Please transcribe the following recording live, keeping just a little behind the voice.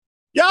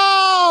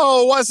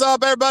What's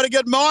up, everybody?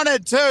 Good morning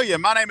to you.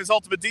 My name is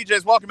Ultimate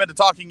DJs. Welcome into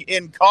Talking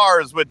in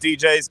Cars with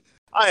DJs.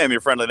 I am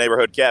your friendly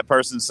neighborhood cat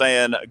person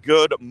saying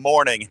good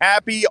morning.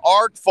 Happy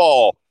ARC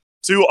Fall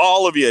to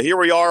all of you. Here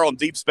we are on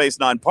Deep Space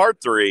Nine Part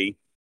 3.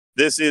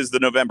 This is the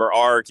November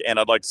ARC, and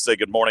I'd like to say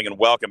good morning and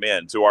welcome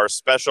in to our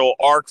special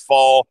ARC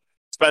Fall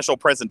special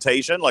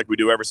presentation like we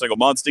do every single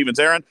month. Steven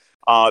Zarin,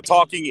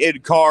 Talking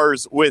in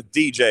Cars with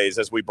DJs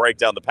as we break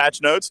down the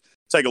patch notes,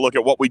 take a look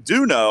at what we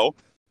do know,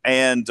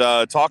 and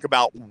talk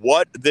about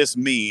what this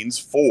means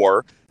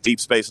for Deep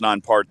Space Nine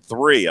Part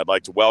 3. I'd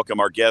like to welcome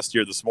our guest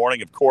here this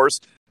morning, of course,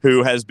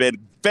 who has been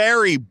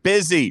very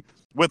busy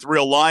with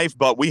real life,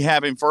 but we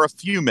have him for a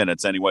few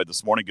minutes anyway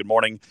this morning. Good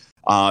morning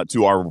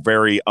to our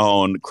very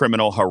own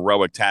criminal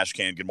heroic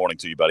Tashcan. Good morning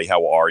to you, buddy.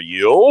 How are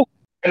you?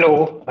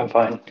 Hello, I'm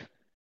fine.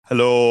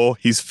 Hello,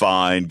 he's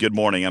fine. Good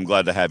morning. I'm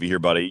glad to have you here,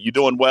 buddy. You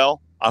doing well?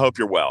 I hope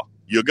you're well.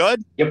 You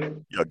good? Yep.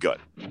 You're good.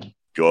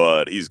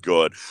 Good. He's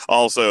good.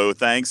 Also,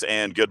 thanks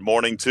and good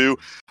morning to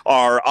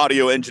our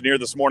audio engineer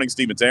this morning,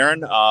 Steven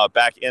Zarin,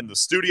 back in the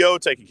studio,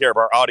 taking care of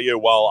our audio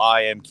while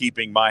I am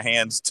keeping my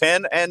hands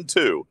 10 and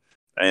 2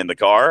 in the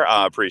car.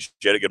 I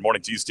appreciate it. Good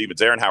morning to you, Steven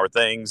Zarin. How are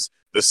things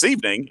this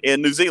evening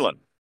in New Zealand?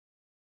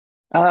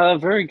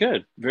 Very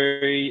good.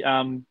 Very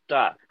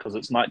dark because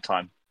it's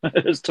nighttime.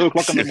 It's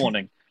 2:00 in the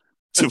morning.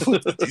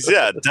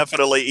 Yeah,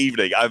 definitely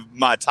evening.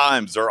 My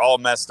times are all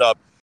messed up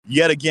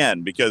yet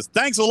again because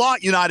thanks a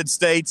lot, United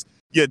States.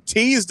 You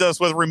teased us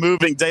with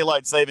removing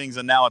daylight savings,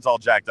 and now it's all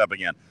jacked up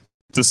again.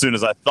 As soon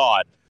as I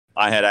thought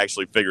I had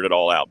actually figured it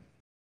all out.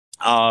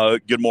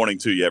 Good morning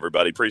to you,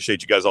 everybody.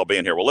 Appreciate you guys all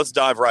being here. Well, let's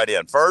dive right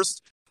in.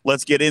 First,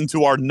 let's get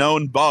into our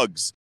known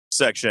bugs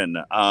section,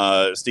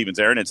 Steven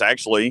Zarin. It's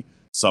actually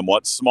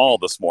somewhat small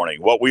this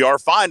morning. What we are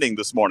finding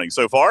this morning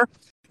so far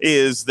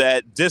is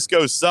that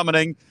disco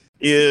summoning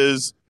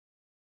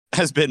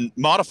has been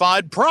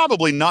modified,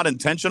 probably not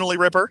intentionally,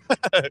 Ripper.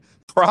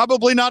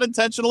 Probably not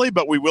intentionally,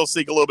 but we will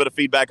seek a little bit of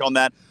feedback on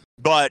that.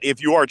 But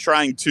if you are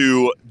trying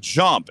to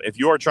jump, if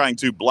you are trying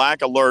to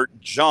black alert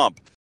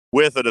jump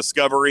with a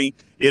Discovery,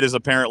 it is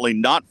apparently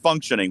not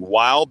functioning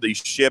while the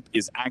ship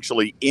is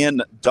actually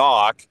in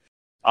dock.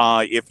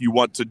 If you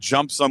want to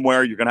jump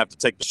somewhere, you're going to have to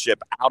take the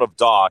ship out of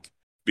dock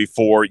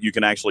before you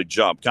can actually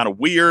jump. Kind of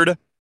weird.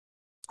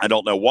 I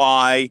don't know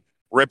why.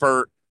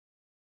 Ripper,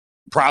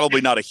 probably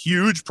not a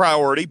huge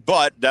priority,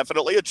 but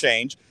definitely a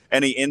change.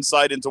 Any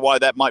insight into why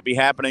that might be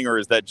happening, or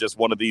is that just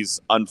one of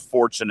these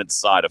unfortunate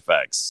side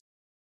effects?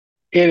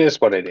 It is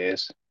what it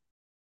is.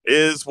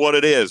 Is what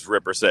it is,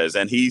 Ripper says.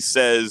 And he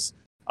says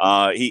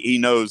he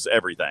knows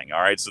everything. All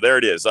right, so there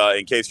it is.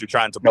 In case you're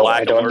trying to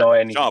black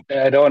alert jump.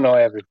 I don't know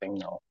everything,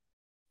 no.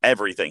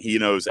 Everything. He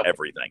knows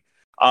everything.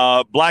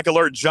 Black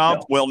alert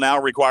jump will now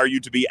require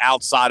you to be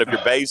outside of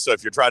your base. So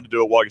if you're trying to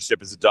do it while your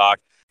ship is at dock,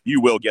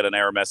 you will get an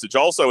error message.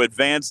 Also,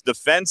 advanced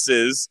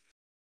defenses.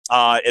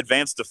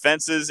 Advanced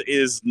defenses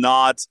is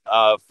not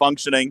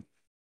functioning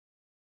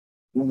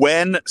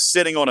when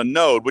sitting on a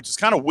node, which is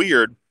kind of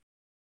weird.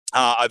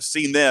 I've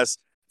seen this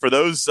for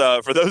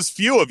those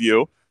few of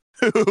you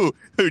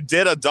who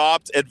did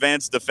adopt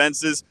advanced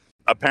defenses.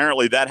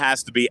 Apparently, that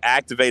has to be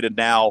activated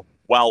now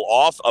while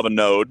off of a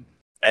node,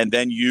 and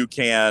then you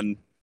can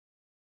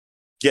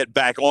get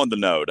back on the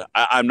node.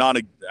 I'm not,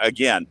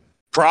 again,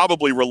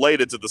 probably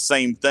related to the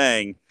same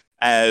thing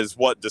as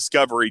what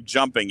Discovery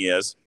jumping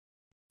is.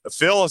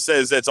 Phil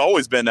says it's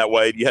always been that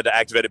way. You had to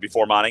activate it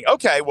before mining.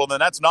 Okay, well then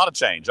that's not a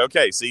change.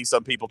 Okay, see,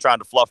 some people trying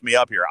to fluff me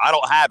up here. I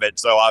don't have it,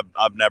 so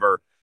I've never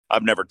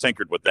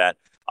tinkered with that.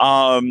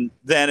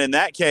 Then in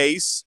that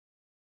case,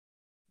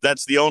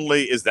 that's the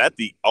only. Is that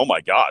the? Oh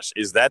my gosh,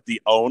 is that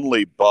the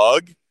only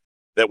bug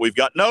that we've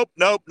got? Nope.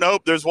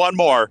 There's one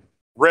more.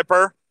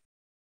 Ripper,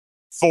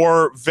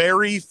 for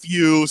very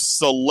few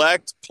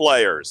select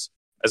players.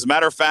 As a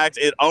matter of fact,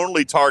 it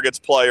only targets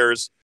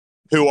players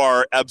who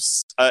are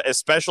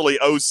especially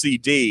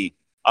OCD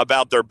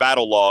about their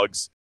battle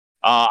logs.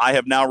 I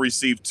have now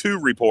received 2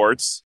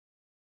 reports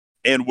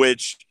in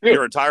which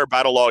your entire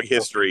battle log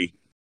history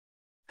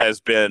has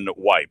been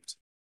wiped.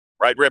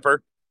 Right,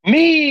 Ripper?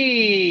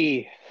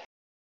 Me!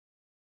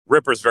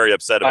 Ripper's very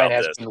upset about Mine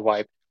this. has been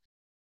wiped.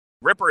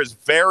 Ripper is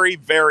very,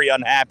 very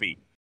unhappy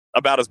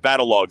about his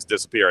battle logs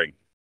disappearing.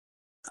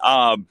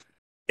 I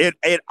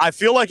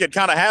feel like it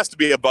kind of has to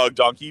be a bug,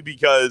 Donkey,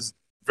 because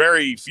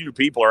very few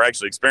people are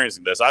actually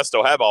experiencing this. I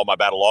still have all my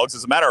battle logs.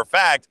 As a matter of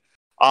fact,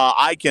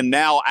 I can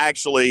now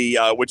actually,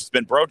 which has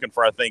been broken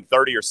for, I think,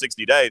 30 or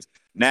 60 days,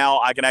 now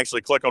I can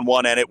actually click on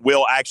one and it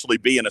will actually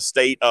be in a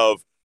state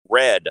of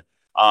red,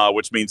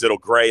 which means it'll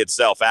gray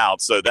itself out.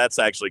 So that's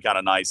actually kind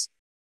of nice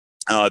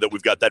that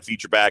we've got that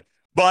feature back.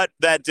 But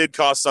that did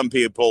cause some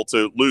people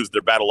to lose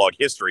their battle log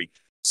history.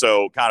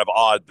 So kind of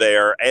odd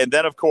there. And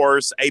then, of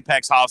course,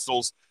 Apex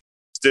Hostiles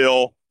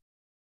still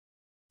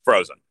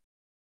frozen.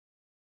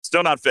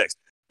 Still not fixed.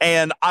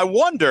 And I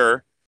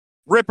wonder,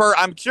 Ripper,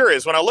 I'm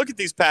curious, when I look at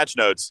these patch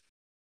notes,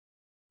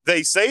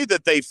 they say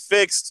that they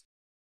fixed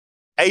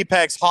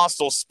Apex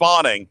Hostile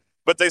spawning,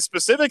 but they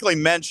specifically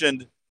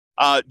mentioned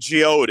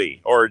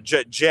Geode or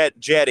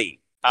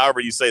Jetty, however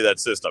you say that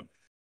system.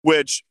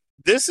 which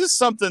this is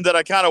something that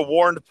I kind of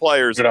warned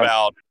players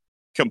about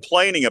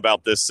complaining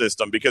about this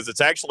system because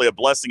it's actually a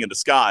blessing in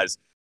disguise.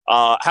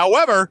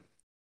 However,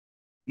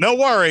 no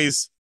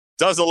worries.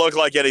 Doesn't look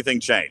like anything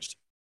changed.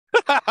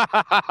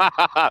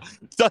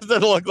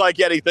 Doesn't look like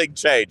anything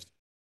changed.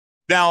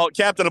 Now,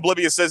 Captain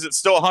Oblivious says it's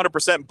still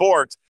 100%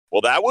 borked.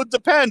 Well, that would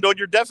depend on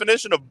your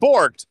definition of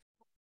borked.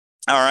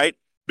 All right.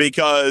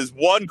 Because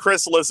one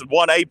Chrysalis and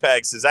one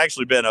Apex has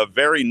actually been a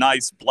very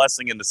nice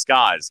blessing in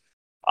disguise.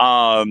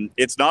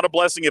 It's not a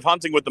blessing if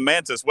hunting with the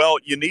Mantis. Well,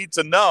 you need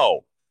to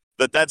know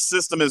that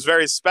system is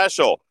very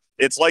special.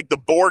 It's like the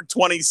Borg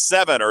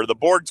 27 or the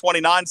Borg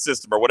 29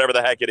 system or whatever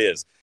the heck it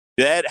is.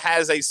 That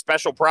has a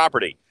special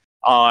property.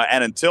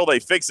 And until they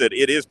fix it,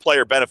 it is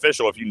player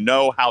beneficial if you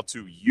know how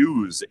to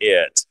use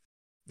it.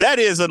 That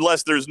is,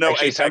 unless there's no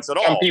Apex at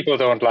all. Some people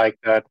don't like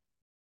that.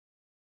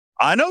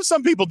 I know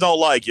some people don't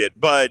like it,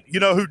 but you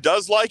know who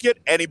does like it?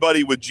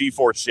 Anybody with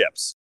G4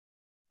 ships.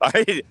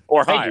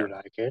 Or higher. I do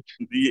like it.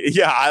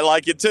 Yeah, I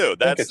like it too.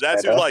 That's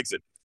who likes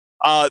it.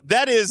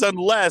 That is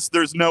unless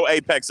there's no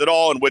Apex at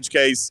all, in which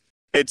case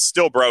it's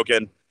still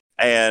broken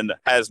and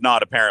has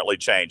not apparently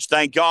changed.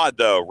 Thank God,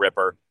 though,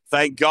 Ripper.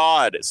 Thank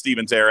God,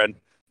 Steven Taryn,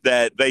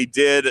 that they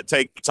did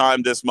take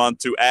time this month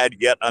to add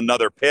yet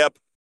another pip.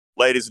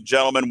 Ladies and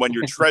gentlemen, when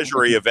your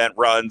treasury event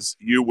runs,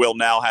 you will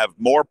now have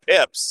more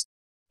pips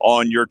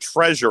on your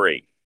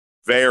treasury.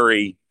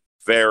 Very,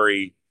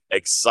 very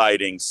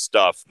exciting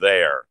stuff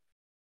there.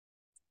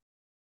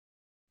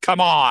 Come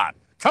on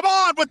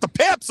with the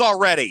pips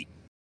already.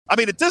 I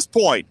mean, at this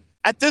point,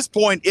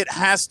 it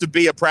has to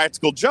be a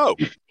practical joke,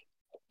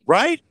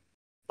 right?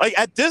 Like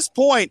at this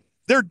point,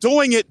 they're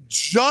doing it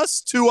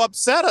just to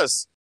upset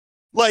us.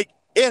 Like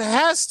it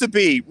has to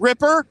be.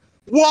 Ripper,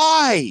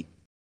 why?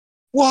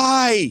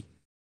 I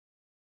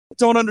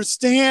don't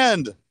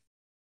understand.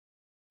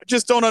 I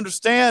just don't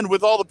understand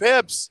with all the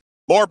pips.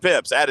 More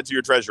pips added to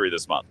your treasury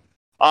this month.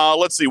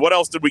 Let's see. What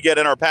else did we get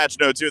in our patch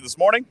notes here this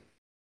morning?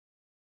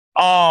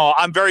 Oh,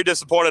 I'm very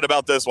disappointed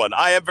about this one.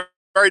 I am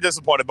very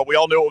disappointed, but we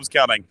all knew it was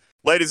coming.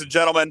 Ladies and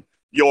gentlemen,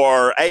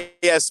 your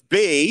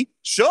ASB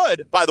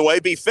should, by the way,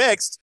 be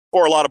fixed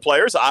for a lot of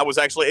players. I was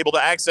actually able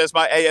to access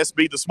my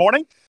ASB this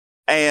morning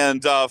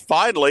and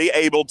finally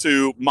able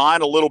to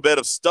mine a little bit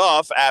of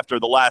stuff after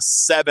the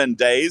last 7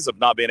 days of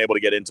not being able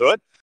to get into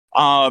it.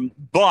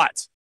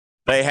 But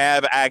they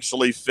have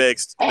actually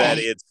fixed that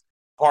it's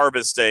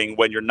harvesting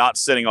when you're not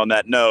sitting on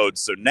that node.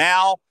 So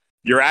now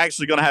you're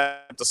actually going to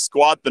have to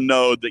squat the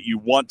node that you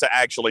want to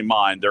actually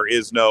mine. There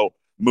is no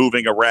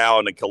moving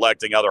around and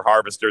collecting other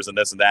harvesters and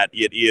this and that.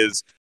 It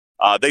is,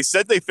 they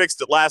said they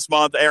fixed it last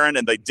month, Aaron,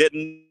 and they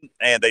didn't.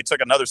 And they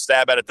took another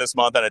stab at it this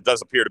month, and it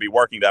does appear to be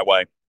working that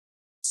way.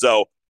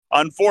 So,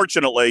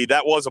 unfortunately,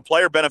 that was a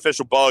player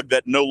beneficial bug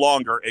that no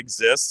longer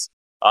exists.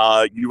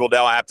 You will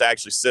now have to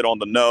actually sit on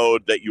the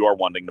node that you are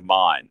wanting to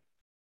mine.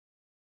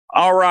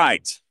 All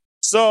right.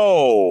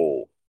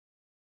 So,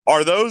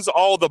 are those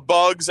all the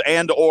bugs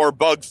and or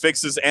bug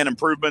fixes and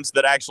improvements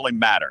that actually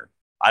matter?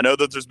 I know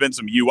that there's been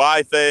some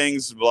UI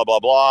things, blah, blah,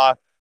 blah.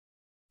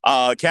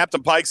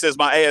 Captain Pike says,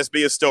 my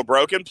ASB is still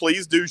broken.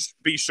 Please do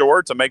be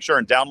sure to make sure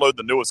and download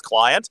the newest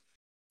client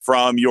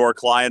from your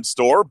client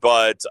store.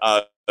 But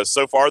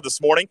so far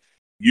this morning,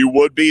 you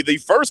would be the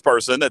first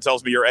person that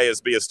tells me your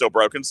ASB is still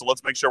broken. So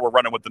let's make sure we're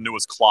running with the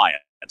newest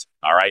client.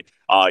 All right.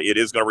 It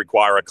is going to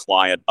require a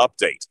client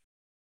update.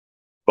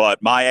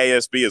 But my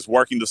ASB is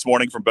working this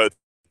morning from both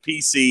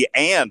PC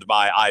and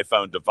my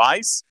iPhone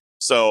device.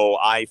 So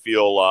I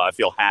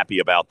feel happy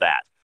about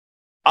that.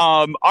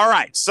 All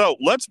right. So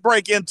let's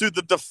break into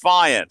the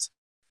Defiant.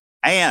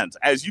 And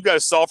as you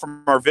guys saw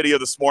from our video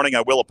this morning,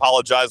 I will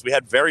apologize. We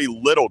had very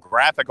little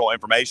graphical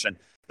information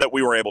that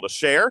we were able to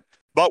share,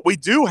 but we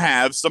do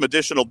have some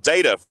additional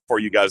data for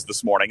you guys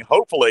this morning.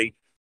 Hopefully,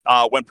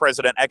 when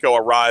President Echo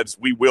arrives,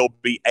 we will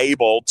be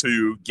able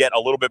to get a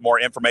little bit more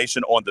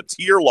information on the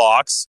tier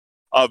locks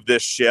of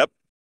this ship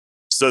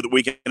so that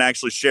we can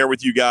actually share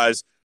with you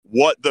guys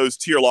what those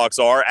tier locks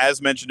are.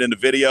 As mentioned in the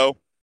video,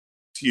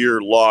 tier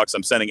locks,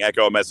 I'm sending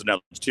Echo a message now.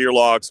 Tier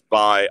locks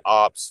by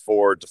Ops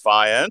for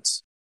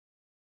Defiant.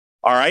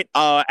 All right.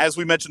 As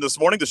we mentioned this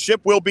morning, the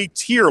ship will be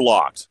tier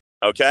locked.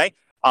 Okay.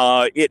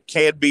 It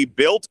can be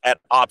built at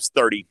Ops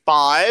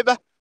 35,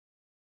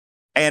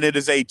 and it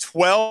is a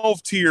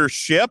 12-tier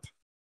ship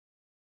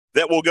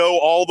that will go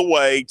all the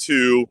way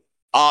to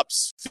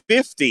Ops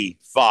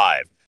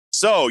 55.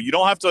 So you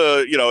don't have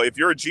to, if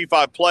you're a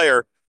G5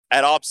 player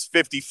at Ops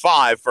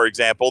 55, for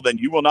example, then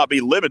you will not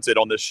be limited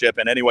on this ship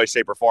in any way,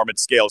 shape, or form. It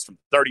scales from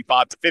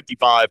 35 to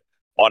 55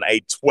 on a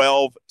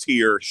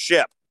 12-tier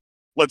ship.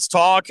 Let's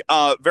talk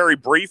very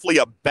briefly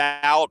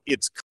about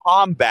its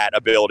combat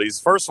abilities.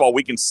 First of all,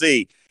 we can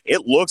see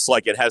it looks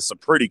like it has some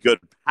pretty good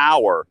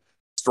power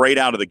straight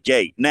out of the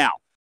gate. Now,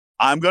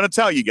 I'm going to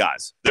tell you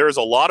guys, there's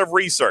a lot of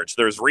research.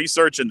 There's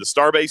research in the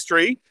Starbase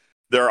tree.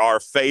 There are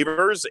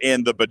favors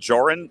in the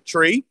Bajoran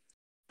tree.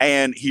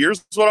 And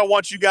here's what I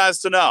want you guys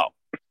to know,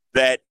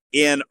 that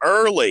in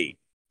early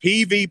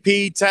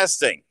PvP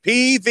testing,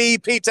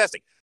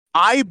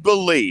 I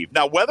believe,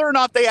 now whether or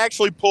not they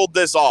actually pulled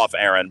this off,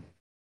 Aaron,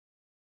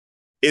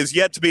 is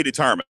yet to be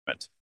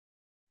determined.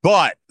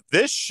 But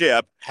this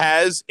ship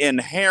has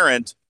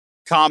inherent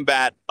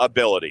combat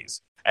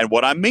abilities. And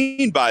what I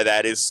mean by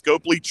that is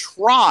Scopely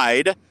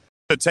tried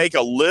to take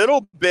a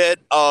little bit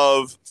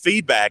of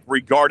feedback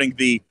regarding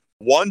the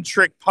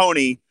one-trick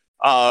pony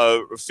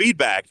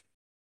feedback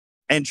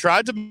and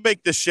tried to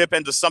make the ship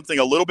into something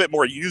a little bit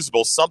more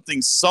usable,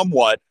 something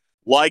somewhat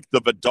like the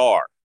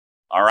Vidar.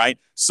 All right.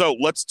 So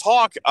let's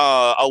talk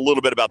a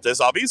little bit about this.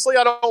 Obviously,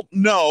 I don't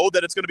know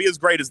that it's going to be as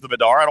great as the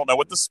Vidar. I don't know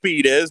what the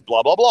speed is,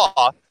 blah, blah,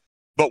 blah.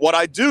 But what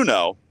I do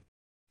know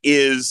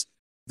is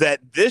that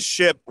this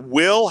ship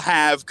will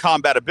have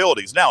combat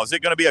abilities. Now, is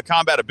it going to be a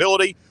combat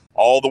ability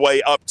all the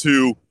way up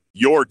to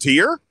your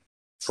tier?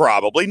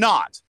 Probably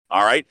not.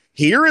 All right.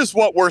 Here is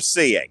what we're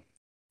seeing.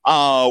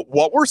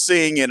 What we're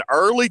seeing in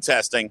early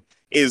testing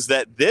is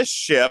that this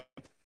ship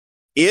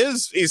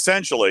is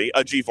essentially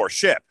a G4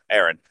 ship,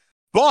 Aaron.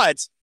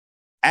 But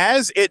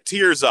as it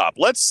tiers up,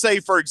 let's say,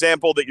 for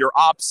example, that you're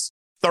Ops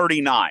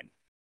 39.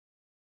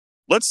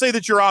 Let's say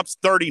that you're Ops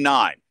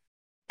 39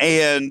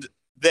 and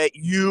that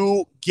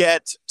you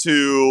get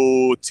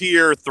to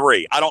tier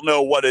 3. I don't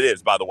know what it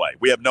is, by the way.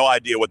 We have no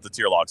idea what the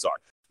tier logs are.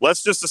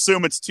 Let's just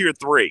assume it's tier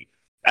 3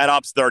 at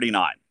Ops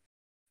 39.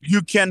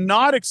 You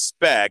cannot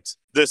expect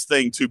this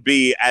thing to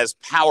be as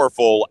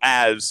powerful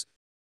as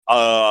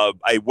a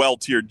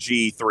well-tiered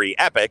G3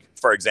 Epic,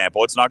 for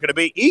example. It's not going to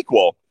be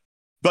equal,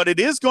 but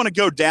it is going to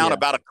go down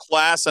about a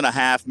class and a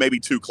half, maybe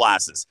 2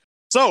 classes.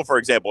 So, for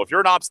example, if you're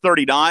an Ops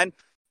 39,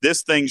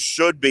 this thing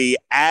should be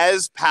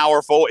as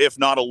powerful, if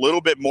not a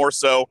little bit more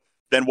so,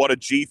 than what a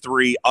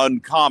G3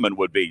 uncommon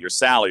would be, your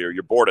Sally or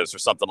your Bordas or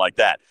something like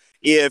that.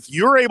 If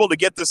you're able to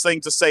get this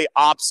thing to, say,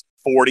 Ops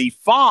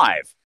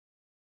 45,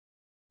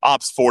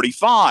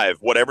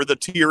 whatever the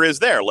tier is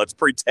there, let's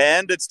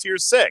pretend it's tier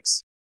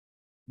 6,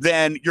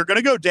 then you're going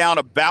to go down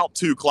about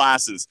 2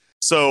 classes.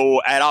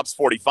 So at Ops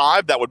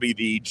 45, that would be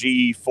the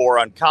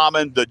G4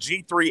 uncommon, the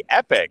G3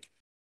 epic.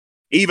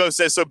 Evo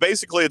says, so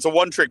basically it's a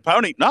one-trick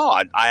pony. No,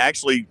 I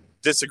actually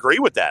disagree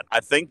with that. I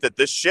think that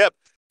this ship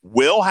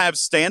will have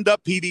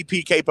stand-up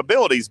PvP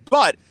capabilities,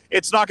 but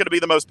it's not going to be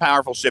the most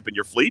powerful ship in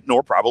your fleet,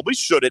 nor probably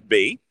should it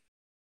be.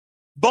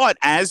 But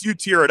as you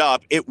tier it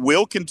up, it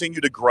will continue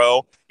to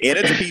grow in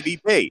its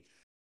PvP.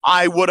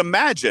 I would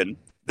imagine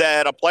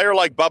that a player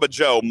like Bubba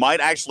Joe might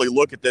actually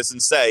look at this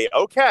and say,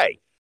 okay,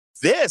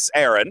 this,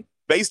 Aaron,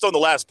 based on the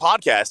last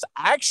podcast,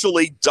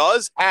 actually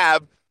does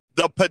have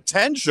the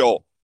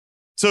potential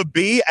to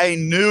be a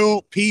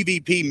new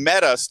PvP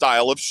meta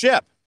style of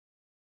ship.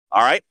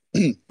 All right.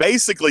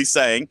 Basically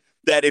saying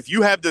that if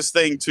you have this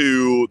thing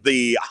to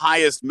the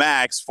highest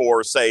max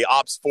for, say,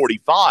 Ops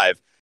 45,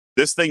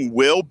 this thing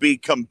will be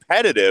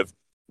competitive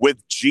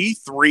with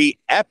G3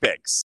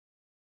 epics.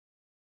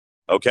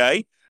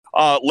 Okay.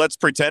 Let's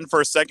pretend for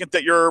a second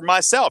that you're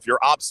myself. You're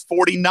Ops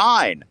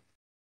 49.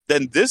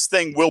 Then this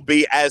thing will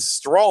be as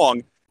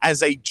strong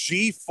as a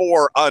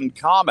G4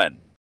 uncommon.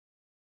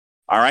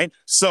 All right.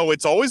 So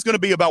it's always going to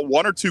be about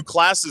 1 or 2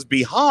 classes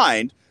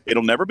behind.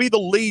 It'll never be the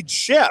lead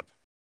ship.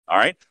 All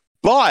right.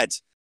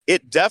 But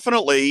it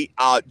definitely,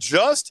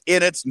 just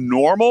in its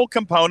normal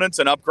components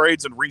and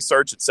upgrades and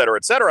research, et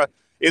cetera,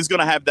 is going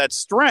to have that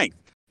strength.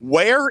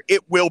 Where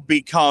it will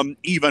become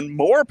even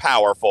more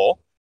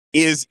powerful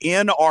is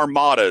in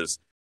armadas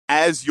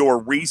as your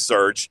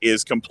research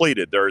is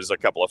completed. There's a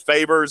couple of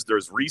favors.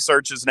 There's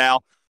researches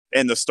now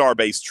in the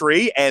Starbase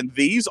tree, and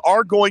these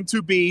are going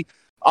to be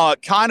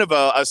kind of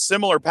a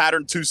similar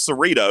pattern to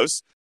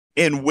Cerritos,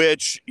 in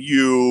which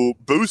you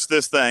boost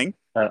this thing.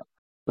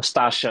 The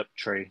Starship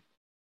tree.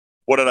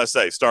 What did I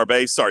say?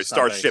 Starbase? Sorry,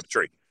 Starship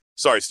tree.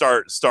 Sorry,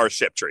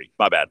 Starship tree.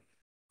 My bad.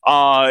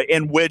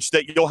 In which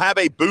that you'll have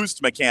a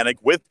boost mechanic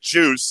with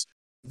juice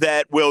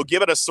that will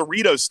give it a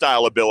Cerritos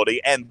style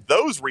ability, and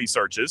those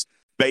researches,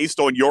 based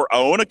on your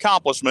own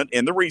accomplishment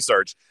in the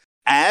research,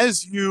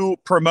 as you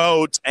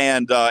promote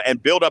and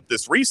build up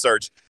this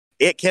research,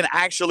 it can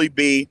actually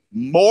be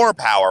more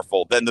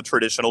powerful than the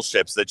traditional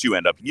ships that you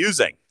end up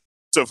using.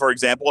 So, for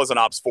example, as an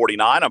Ops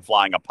 49, I'm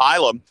flying a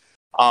Pylum.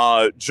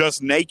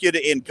 Just naked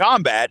in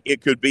combat,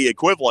 it could be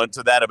equivalent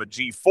to that of a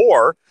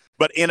G4,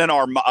 but in an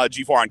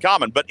G4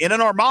 uncommon. But in an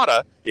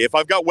armada, if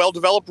I've got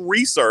well-developed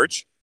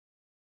research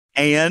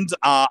and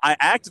I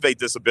activate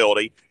this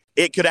ability,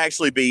 it could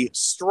actually be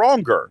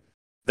stronger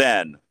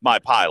than my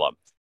Pylum.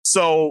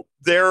 So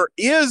there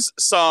is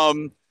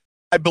some,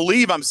 I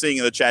believe I'm seeing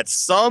in the chat,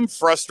 some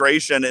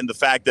frustration in the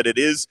fact that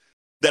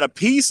that a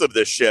piece of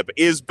this ship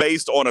is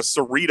based on a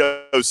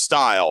Cerritos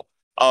style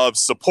of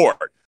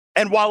support.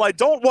 And while I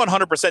don't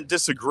 100%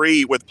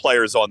 disagree with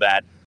players on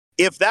that,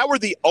 if that were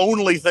the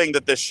only thing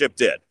that this ship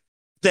did,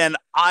 then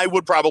I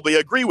would probably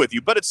agree with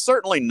you, but it's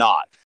certainly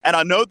not. And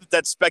I know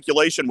that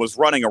speculation was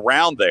running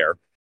around there.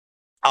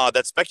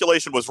 That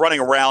speculation was running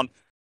around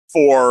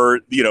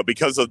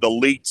because of the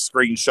leaked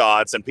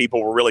screenshots, and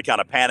people were really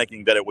kind of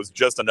panicking that it was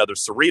just another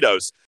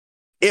Cerritos.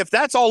 If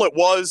that's all it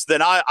was,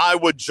 then I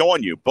would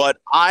join you. But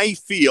I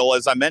feel,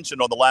 as I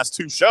mentioned on the last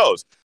 2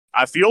 shows,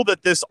 I feel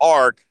that this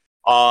arc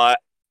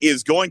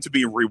is going to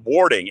be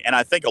rewarding, and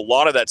I think a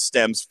lot of that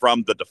stems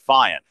from the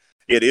Defiant.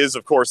 It is,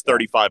 of course,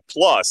 35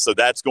 plus, so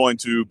that's going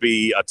to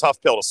be a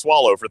tough pill to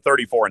swallow for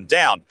 34 and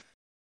down.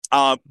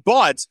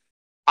 But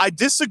I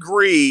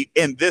disagree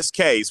in this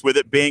case with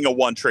it being a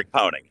one-trick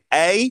pony.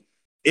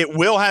 It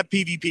will have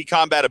PvP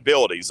combat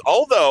abilities,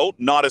 although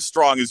not as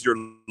strong as your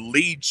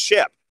lead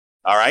ship,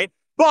 all right?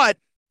 But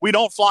we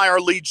don't fly our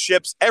lead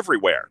ships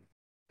everywhere,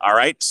 all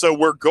right? So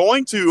we're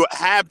going to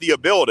have the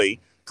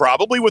ability,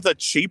 probably with a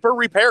cheaper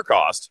repair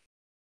cost,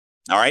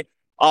 all right,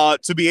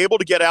 to be able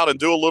to get out and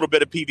do a little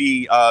bit of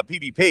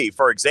PvP.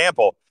 For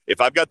example, if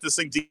I've got this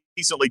thing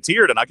decently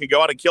tiered and I can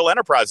go out and kill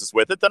enterprises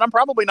with it, then I'm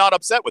probably not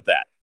upset with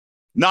that.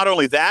 Not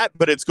only that,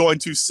 but it's going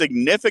to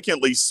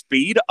significantly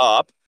speed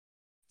up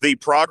the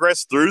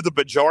progress through the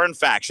Bajoran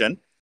faction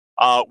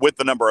with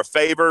the number of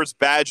favors,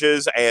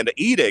 badges, and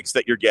edicts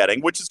that you're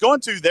getting, which is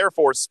going to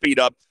therefore speed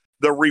up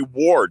the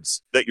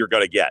rewards that you're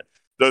going to get.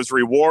 Those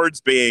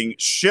rewards being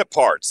ship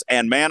parts.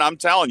 And man, I'm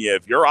telling you,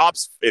 if you're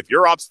ops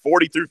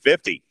 40 through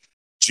 50,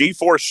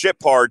 G4 ship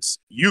parts,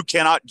 you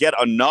cannot get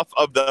enough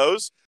of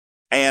those.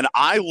 And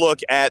I look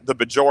at the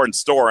Bajoran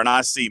store and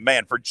I see,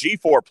 man, for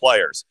G4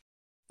 players,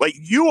 like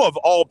you of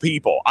all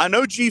people, I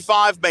know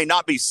G5 may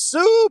not be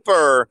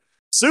super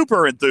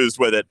enthused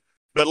with it,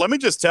 but let me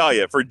just tell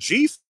you, for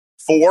G4,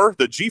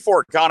 the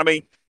G4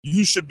 economy,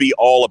 you should be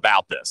all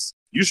about this.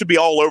 You should be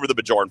all over the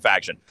Bajoran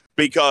faction,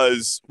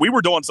 because we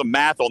were doing some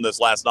math on this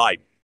last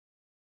night.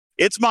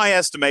 It's my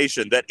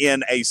estimation that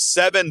in a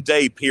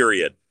 7-day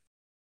period,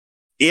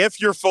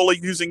 if you're fully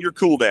using your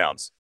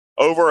cooldowns,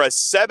 over a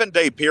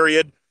 7-day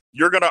period,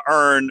 you're going to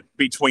earn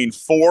between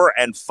 4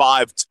 and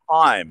 5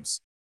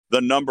 times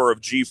the number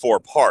of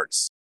G4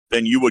 parts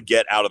than you would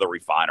get out of the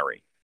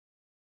refinery.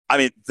 I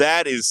mean,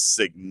 that is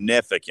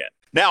significant.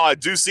 Now, I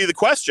do see the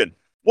question.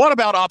 What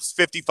about Ops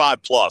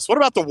 55 plus? What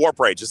about the Warp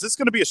Rage? Is this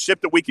going to be a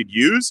ship that we could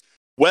use?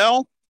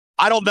 Well,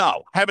 I don't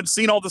know. Haven't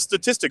seen all the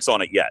statistics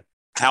on it yet.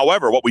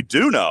 However, what we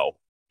do know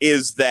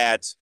is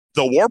that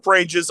the warp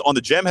ranges on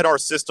the Jem'Hadar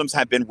systems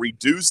have been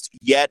reduced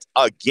yet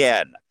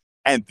again.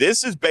 And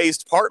this is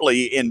based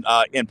partly in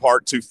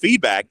part to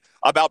feedback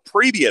about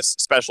previous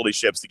specialty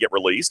ships to get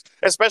released,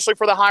 especially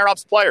for the higher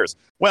ops players.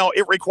 Well,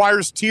 it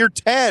requires tier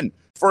 10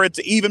 for it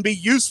to even be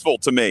useful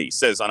to me,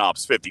 says an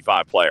Ops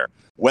 55 player.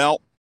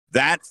 Well,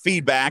 that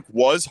feedback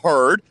was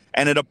heard,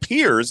 and it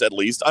appears, at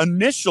least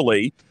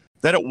initially,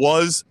 that it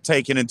was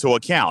taken into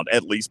account,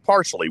 at least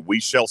partially. We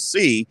shall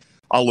see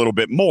a little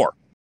bit more.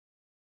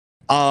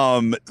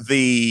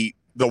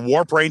 The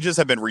warp ranges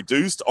have been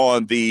reduced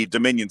on the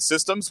Dominion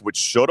systems, which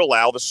should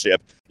allow the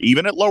ship,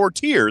 even at lower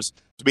tiers,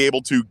 to be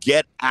able to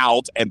get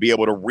out and be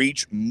able to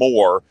reach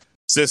more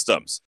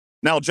systems.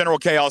 Now, General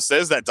Chaos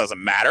says that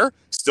doesn't matter.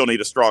 Still need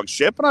a strong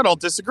ship, and I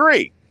don't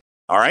disagree.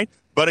 All right?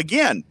 But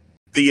again,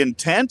 the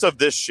intent of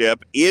this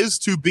ship is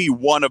to be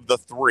one of the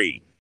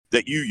 3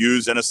 that you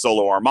use in a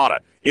solo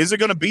armada. Is it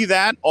going to be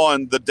that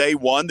on the day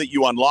 1 that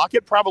you unlock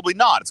it? Probably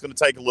not. It's going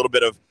to take a little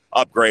bit of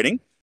upgrading.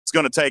 It's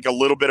going to take a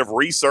little bit of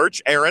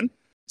research, Aaron.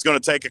 It's going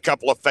to take a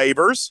couple of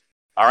favors.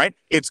 All right?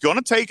 It's going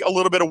to take a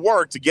little bit of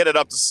work to get it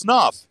up to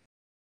snuff.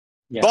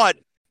 Yeah. But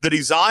the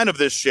design of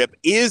this ship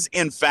is,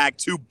 in fact,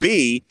 to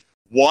be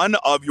one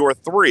of your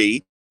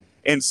 3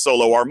 in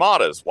solo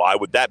armadas. Why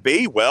would that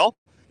be? Well,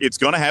 it's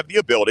going to have the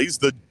abilities,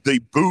 the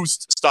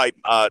boost type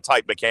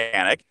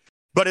mechanic,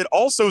 but it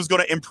also is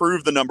going to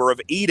improve the number of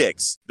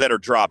edicts that are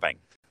dropping,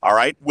 all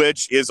right,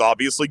 which is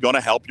obviously going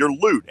to help your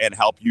loot and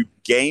help you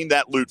gain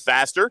that loot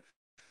faster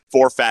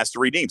for faster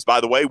redeems. By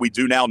the way, we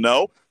do now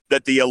know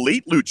that the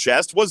elite loot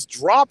chest was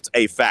dropped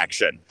a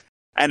faction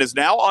and is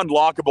now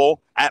unlockable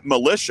at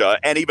Militia,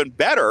 and even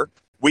better,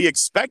 we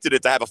expected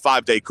it to have a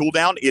 5-day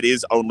cooldown. It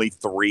is only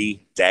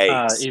 3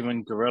 days.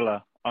 Even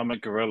Guerrilla. I'm a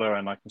Guerrilla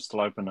and I can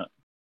still open it.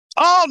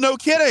 Oh, no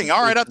kidding.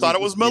 All right, I thought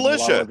it was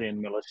Militia.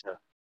 Militia.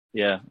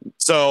 Yeah.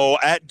 So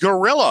at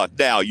Guerrilla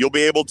now, you'll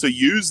be able to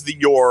use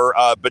your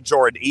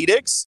Bajoran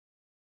edicts.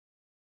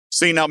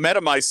 See, now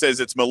Metamice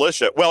says it's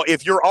Militia. Well,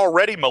 if you're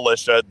already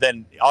Militia,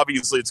 then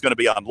obviously it's going to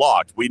be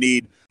unlocked. We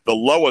need the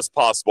lowest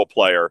possible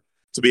player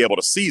to be able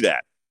to see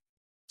that.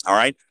 All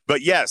right.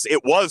 But yes,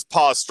 it was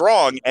Paw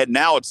Strong, and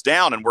now it's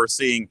down, and we're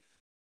seeing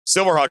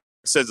Silverhawk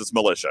says it's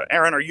Militia.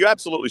 Aaron, are you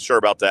absolutely sure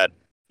about that?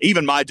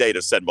 Even my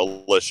data said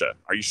Militia.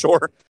 Are you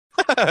sure?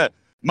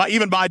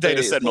 Even my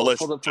data said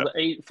Militia.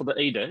 For the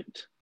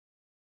edict.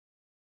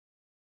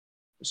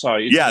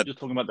 Sorry, you're just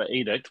talking about the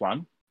edict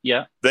one.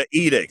 Yeah. The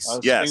edicts,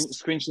 yes.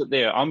 Screenshot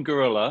there. I'm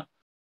Guerrilla,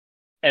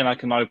 and I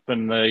can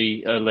open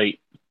the elite.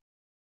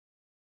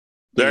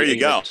 There you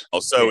go.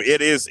 So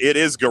it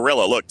is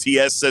Guerrilla. Look,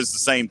 TS says the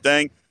same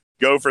thing.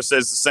 Gopher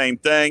says the same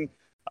thing.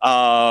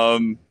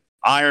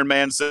 Iron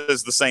Man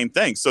says the same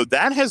thing. So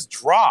that has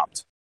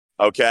dropped.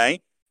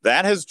 Okay.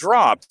 That has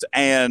dropped.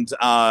 And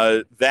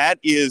that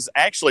is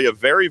actually a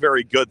very,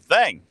 very good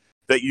thing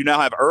that you now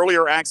have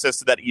earlier access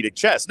to that edict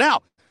chest.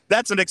 Now,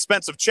 that's an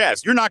expensive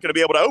chest. You're not going to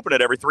be able to open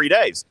it every 3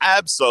 days.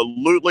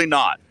 Absolutely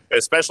not.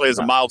 Especially as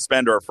a mild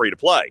spender or free to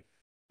play.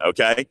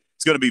 Okay.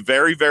 It's going to be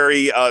very,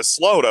 very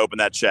slow to open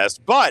that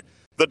chest, but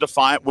the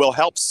Defiant will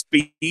help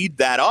speed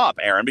that up,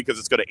 Aaron, because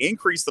it's going to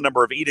increase the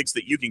number of edicts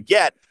that you can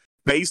get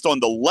based on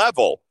the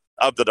level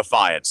of the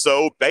Defiant.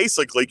 So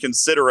basically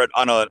consider it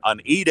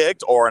an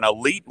edict or an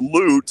elite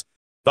loot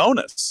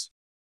bonus.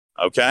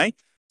 Okay?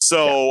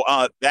 So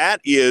that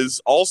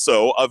is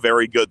also a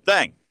very good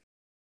thing.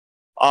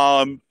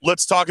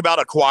 Let's talk about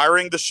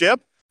acquiring the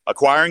ship.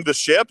 Acquiring the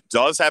ship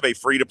does have a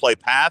free-to-play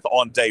path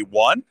on day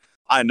one.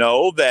 I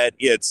know that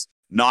it's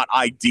not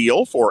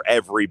ideal for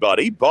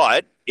everybody,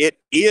 but it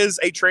is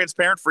a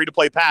transparent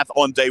free-to-play path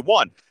on day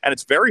one, and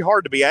it's very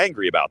hard to be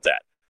angry about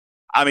that.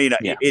 I mean,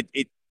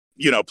 it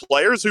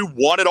players who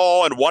want it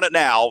all and want it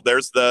now.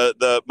 There's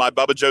the my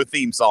Bubba Joe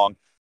theme song.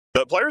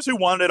 The players who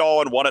want it all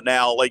and want it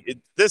now,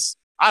 this.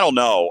 I don't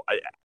know.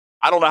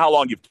 I don't know how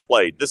long you've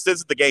played. This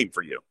isn't the game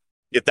for you.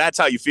 If that's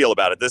how you feel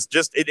about it,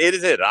 it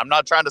is it. I'm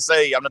not trying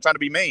to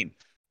be mean.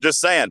 Just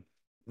saying,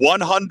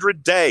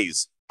 100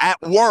 days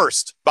at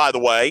worst. By the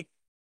way,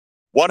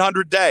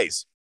 100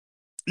 days.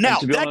 Now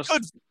that honest,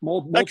 could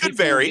more could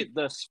vary. Will get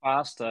this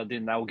faster,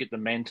 then they'll get the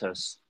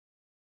Mantis.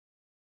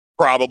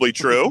 Probably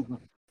true.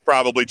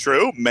 Probably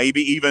true.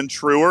 Maybe even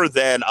truer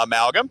than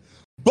Amalgam.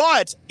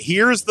 But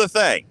here's the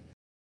thing.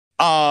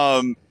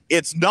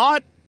 It's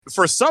not,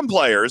 for some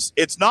players,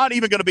 it's not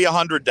even going to be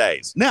 100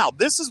 days. Now,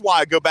 this is why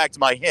I go back to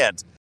my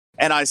hint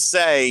and I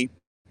say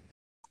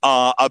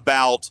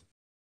about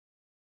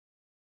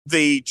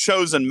the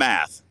chosen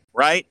math,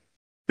 right?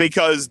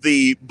 Because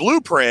the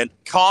blueprint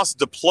costs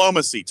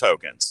diplomacy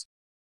tokens.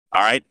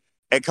 All right?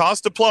 It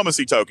costs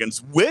diplomacy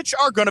tokens, which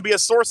are going to be a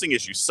sourcing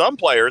issue. Some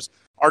players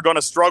are going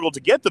to struggle to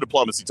get the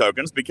diplomacy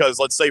tokens because,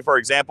 let's say, for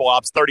example,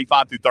 Ops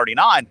 35 through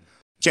 39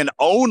 can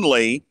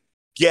only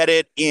get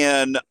it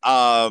in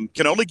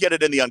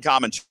the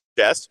uncommon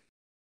chest,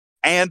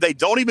 and they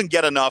don't even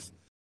get enough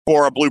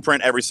for a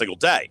blueprint every single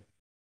day.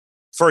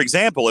 For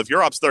example, if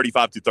you're Ops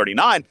 35 through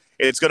 39,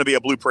 it's going to be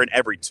a blueprint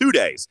every 2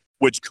 days,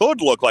 which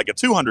could look like a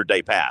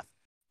 200-day path.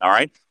 All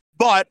right?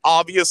 But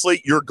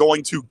obviously, you're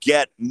going to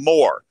get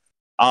more.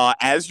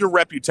 As your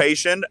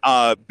reputation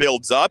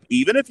builds up,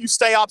 even if you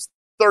stay Ops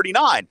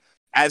 39,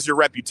 as your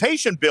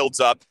reputation builds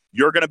up,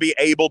 you're going to be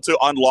able to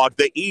unlock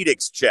the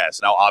Edicts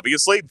chest. Now,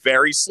 obviously,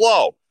 very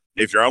slow.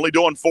 If you're only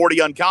doing 40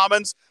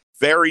 uncommons,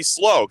 very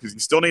slow, because you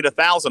still need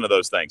 1,000 of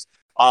those things.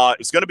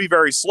 It's going to be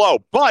very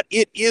slow, but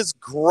it is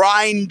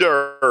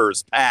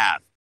Grinder's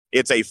path.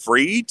 It's a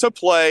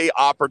free-to-play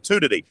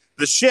opportunity.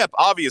 The ship,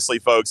 obviously,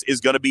 folks, is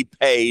going to be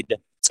paid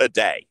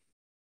today.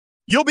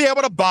 You'll be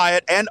able to buy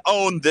it and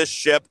own this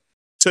ship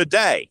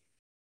today.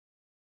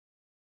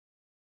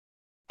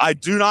 I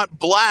do not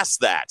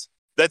blast that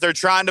they're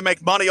trying to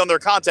make money on their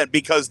content,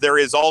 because there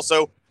is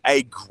also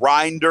a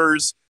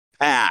Grinder's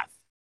path.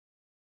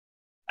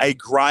 A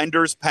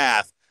Grinder's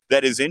path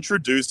that is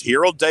introduced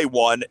here on day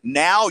one.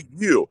 Now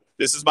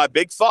this is my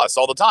big fuss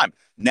all the time.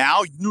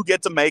 Now you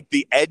get to make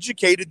the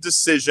educated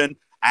decision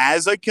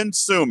as a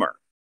consumer.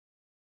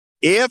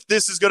 If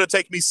this is going to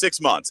take me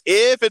 6 months,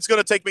 if it's going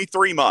to take me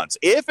 3 months,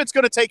 if it's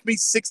going to take me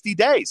 60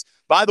 days.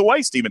 By the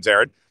way, Steven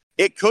Tarrant,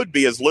 it could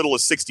be as little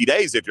as 60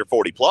 days if you're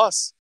 40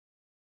 plus.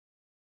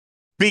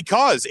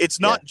 Because it's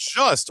not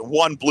just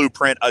one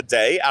blueprint a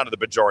day out of the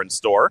Bajoran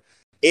store.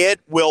 It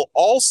will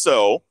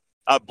also,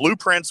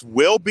 blueprints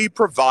will be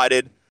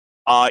provided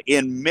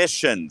in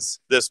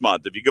missions this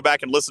month. If you go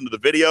back and listen to the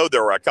video,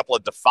 there are a couple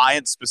of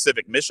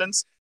Defiant-specific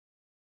missions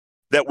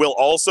that will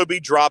also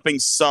be dropping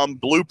some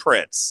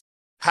blueprints.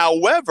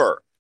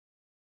 However,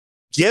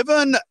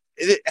 I'm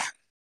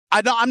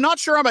not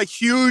sure I'm a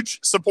huge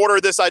supporter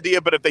of this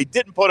idea, but if they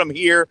didn't put them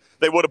here,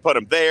 they would have put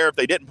them there. If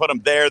they didn't put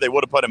them there, they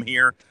would have put them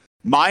here.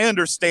 My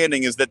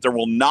understanding is that there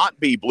will not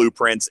be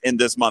blueprints in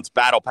this month's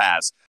Battle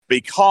Pass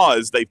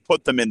because they've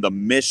put them in the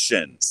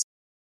missions.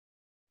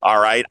 All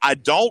right. I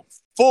don't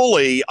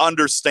fully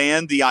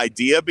understand the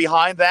idea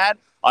behind that,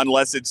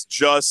 unless it's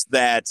just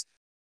that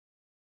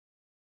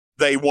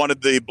they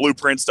wanted the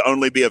blueprints to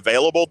only be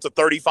available to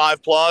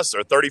 35 plus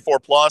or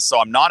 34 plus. So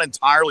I'm not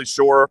entirely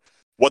sure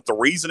what the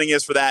reasoning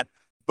is for that.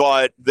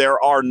 But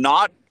there are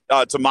not,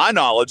 to my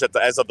knowledge,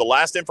 as of the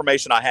last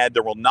information I had,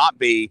 there will not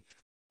be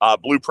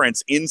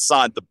blueprints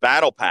inside the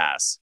Battle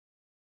Pass.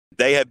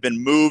 They have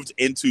been moved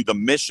into the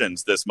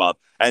missions this month.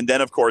 And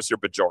then, of course, your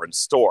Bajoran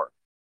store.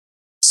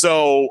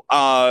 So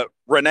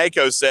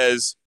Reneko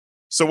says,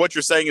 so what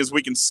you're saying is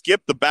we can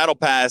skip the Battle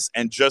Pass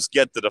and just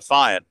get the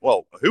Defiant.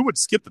 Well, who would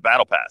skip the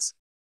Battle Pass?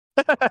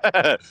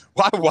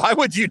 Why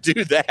would you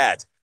do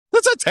that?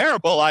 That's a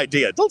terrible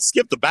idea. Don't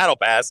skip the Battle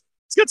Pass.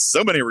 It's got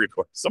so many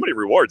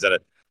rewards in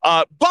it.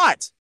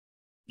 But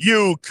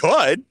you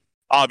could,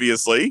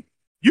 obviously,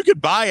 you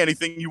could buy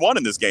anything you want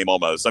in this game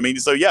almost. I mean,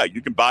 so yeah,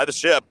 you can buy the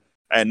ship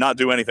and not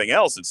do anything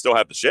else and still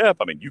have the ship.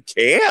 I mean, you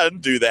can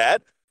do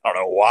that. I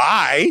don't know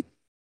why.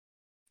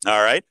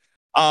 All right.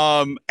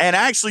 And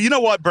actually, you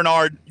know what,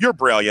 Bernard? You're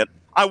brilliant.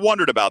 I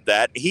wondered about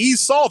that. He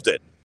solved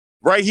it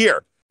right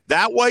here.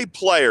 That way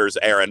players,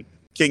 Aaron,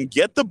 can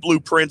get the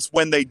blueprints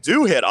when they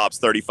do hit Ops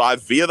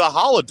 35 via the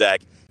holodeck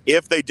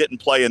if they didn't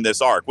play in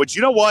this arc. Which,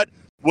 you know what?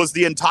 was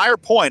the entire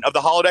point of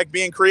the holodeck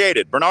being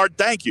created. Bernard,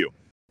 thank you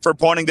for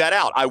pointing that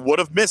out. I would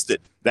have missed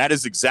it. That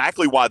is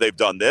exactly why they've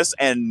done this.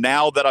 And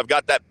now that I've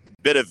got that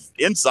bit of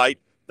insight,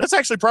 that's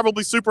actually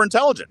probably super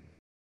intelligent.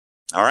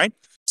 All right.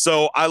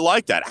 So I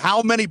like that.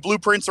 How many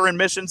blueprints are in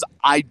missions?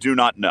 I do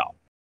not know.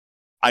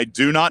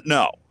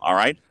 All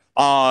right.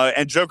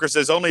 And Joker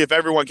says only if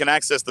everyone can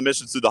access the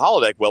missions through the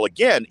holodeck. Well,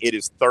 again, it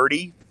is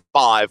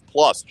 35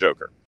 plus,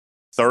 Joker.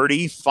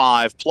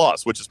 35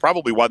 plus, which is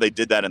probably why they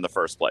did that in the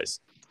first place.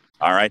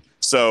 All right.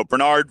 So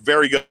Bernard,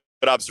 very good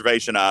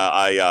observation.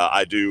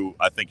 I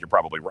think you're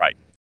probably right.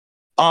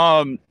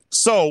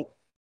 So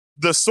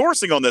the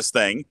sourcing on this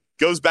thing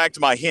goes back to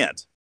my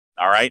hint.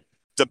 All right.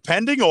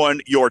 Depending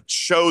on your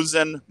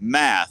chosen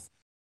math,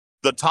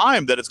 the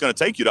time that it's going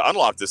to take you to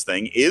unlock this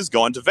thing is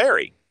going to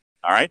vary.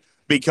 All right.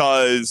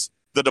 Because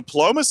the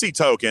diplomacy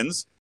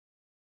tokens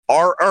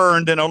are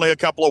earned in only a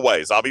couple of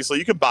ways. Obviously,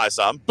 you can buy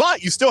some,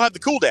 but you still have the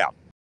cooldown.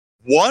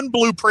 1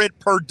 blueprint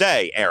per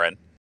day, Aaron.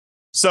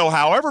 So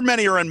however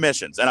many are in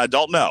missions, and I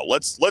don't know.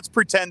 Let's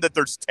pretend that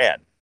there's 10.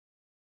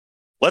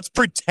 Let's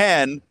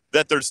pretend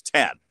that there's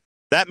 10.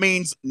 That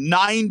means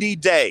 90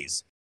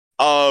 days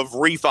of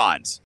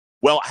refines.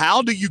 Well,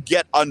 how do you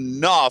get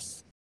enough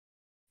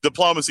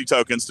diplomacy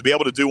tokens to be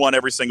able to do one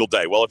every single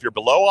day? Well, if you're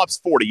below Ops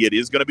 40, it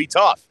is going to be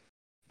tough.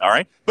 All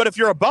right. But if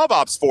you're above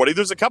Ops 40,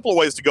 there's a couple of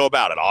ways to go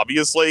about it.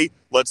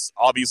 Let's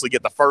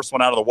get the first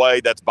one out of the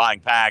way. That's buying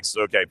packs.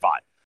 Okay,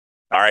 fine.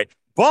 All right.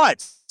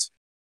 But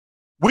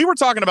we were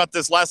talking about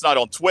this last night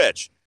on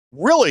Twitch.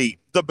 Really,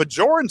 the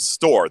Bajoran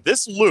store,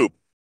 this loop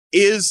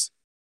is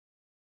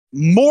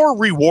more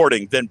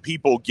rewarding than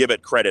people give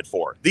it credit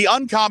for. The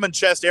uncommon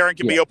chest, Aaron,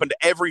 can be opened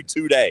every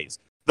 2 days.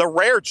 The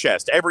rare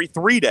chest every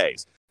 3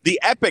 days. The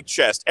epic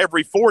chest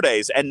every 4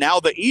 days. And now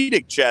the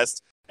edict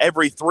chest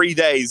every 3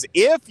 days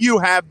if you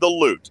have the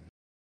loot.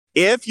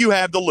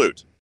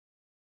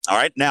 All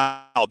right.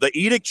 Now, the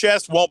edict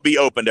chest won't be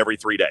opened every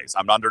 3 days.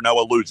 I'm under no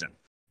illusion.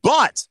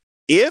 But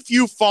if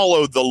you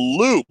follow the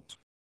loop,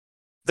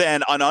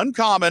 then an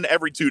uncommon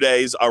every 2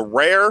 days, a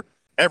rare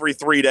every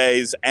 3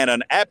 days, and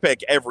an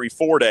epic every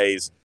 4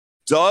 days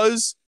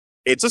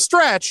it's a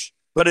stretch,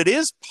 but it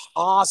is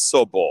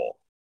possible.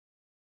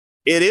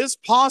 It is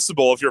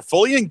possible if you're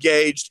fully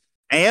engaged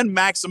and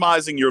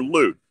maximizing your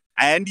loot.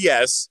 And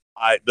yes,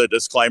 the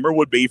disclaimer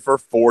would be for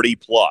 40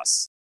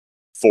 plus.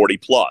 40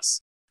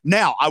 plus.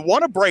 Now, I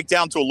want to break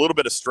down to a little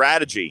bit of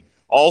strategy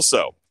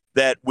also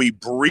that we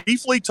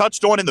briefly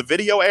touched on in the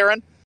video,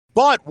 Aaron.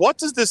 But what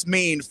does this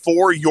mean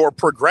for your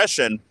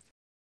progression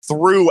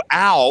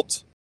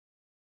throughout?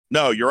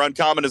 No, your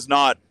uncommon is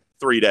not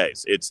 3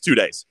 days. It's 2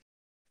 days.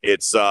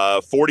 It's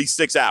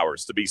 46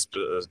 hours to be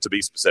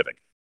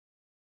specific.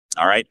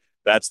 All right.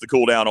 That's the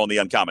cooldown on the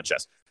uncommon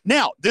chest.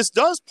 Now, this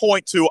does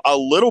point to a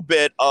little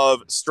bit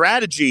of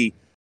strategy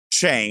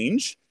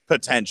change,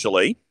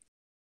 potentially.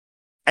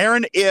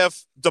 Aaron,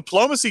 if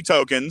diplomacy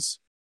tokens,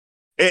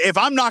 if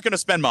I'm not going to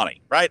spend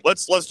money, right?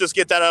 Let's just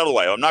get that out of the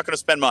way. I'm not going to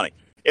spend money.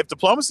 If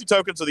diplomacy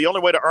tokens are the only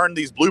way to earn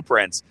these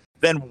blueprints,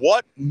 then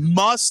what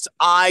must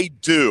I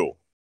do?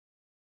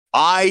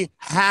 I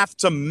have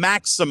to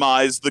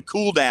maximize the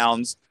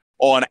cooldowns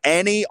on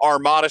any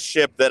Armada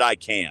ship that I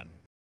can.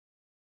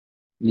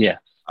 Yeah.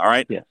 All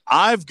right. Yeah.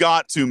 I've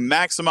got to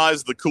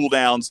maximize the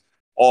cooldowns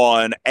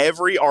on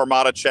every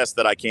Armada chest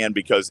that I can,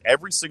 because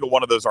every single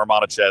one of those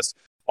Armada chests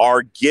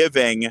are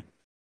giving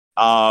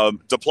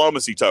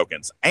diplomacy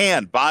tokens.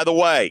 And by the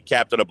way,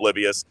 Captain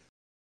Oblivious,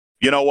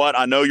 you know what?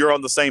 I know you're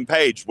on the same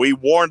page. We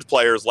warned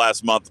players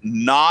last month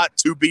not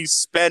to be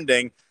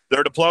spending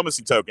their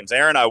diplomacy tokens.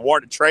 Aaron, I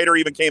warned. Trader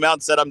even came out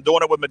and said, I'm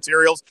doing it with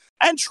materials.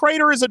 And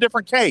Trader is a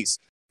different case,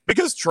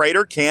 because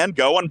Trader can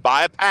go and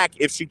buy a pack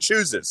if she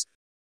chooses.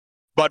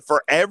 But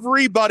for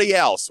everybody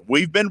else,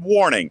 we've been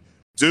warning,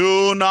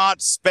 do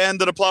not spend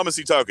the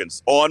diplomacy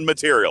tokens on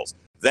materials.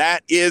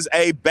 That is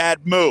a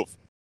bad move.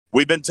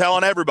 We've been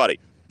telling everybody,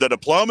 the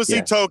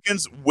diplomacy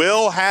tokens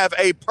will have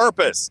a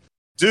purpose.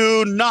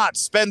 Do not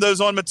spend those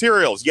on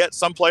materials. Yet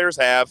some players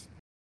have.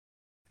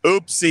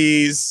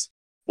 Oopsies.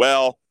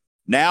 Well,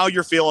 now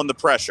you're feeling the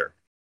pressure,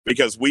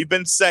 because we've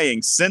been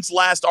saying since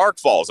last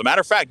Arkfall. As a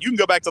matter of fact, you can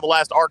go back to the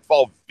last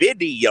Arkfall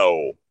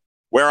video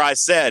where I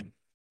said,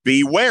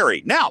 be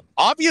wary. Now,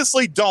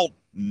 obviously, don't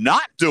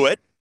not do it.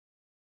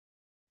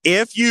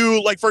 If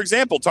you, like, for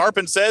example,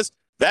 Tarpon says,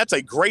 that's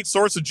a great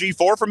source of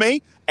G4 for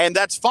me, and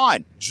that's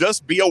fine.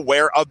 Just be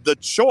aware of the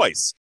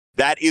choice.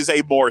 That is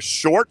a more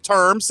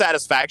short-term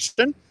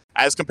satisfaction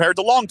as compared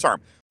to long-term.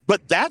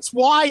 But that's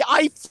why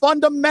I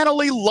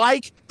fundamentally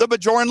like the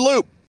Bajoran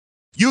loop.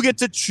 You get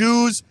to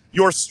choose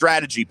your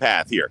strategy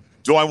path here.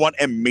 Do I want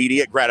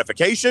immediate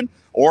gratification,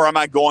 or am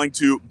I going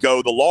to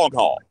go the long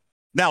haul?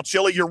 Now,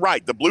 Chili, you're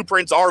right. The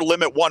blueprints are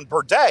limit 1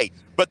 per day,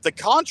 but the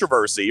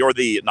controversy, or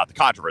not the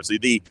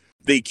controversy,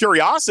 the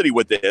curiosity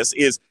with this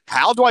is,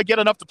 how do I get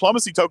enough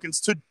diplomacy tokens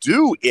to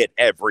do it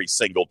every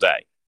single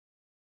day?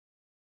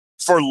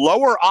 For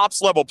lower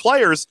ops level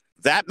players,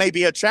 that may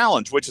be a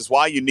challenge, which is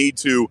why you need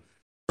to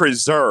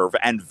preserve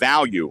and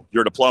value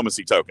your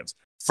diplomacy tokens.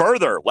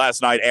 Further,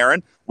 last night,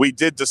 Aaron, we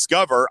did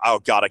discover, oh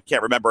God, I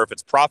can't remember if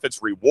it's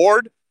Prophet's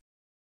Reward,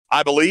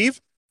 I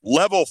believe.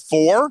 Level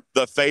 4,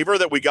 the favor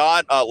that we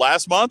got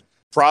last month.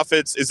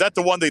 Prophets, is that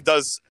the one that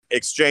does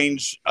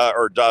exchange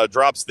or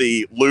drops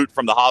the loot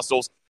from the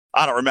hostels?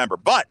 I don't remember.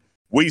 But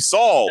we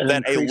saw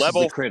that a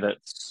level... the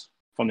credits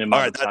from the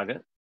amount of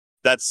target.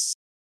 That's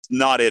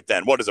not it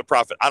then. What is a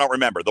Prophet? I don't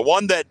remember. The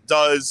one that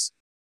does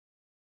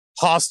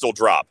hostel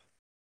drop.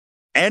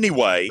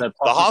 Anyway, the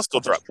hostel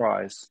drop.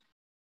 Prize.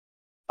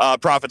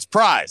 Prophet's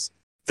Prize.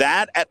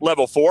 That at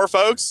level 4,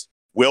 folks,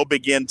 will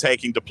begin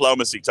taking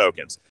diplomacy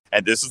tokens.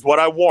 And this is what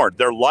I warned.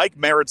 They're like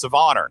merits of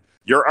honor.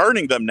 You're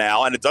earning them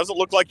now, and it doesn't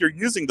look like you're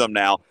using them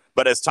now.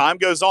 But as time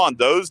goes on,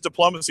 those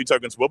diplomacy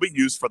tokens will be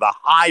used for the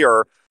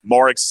higher,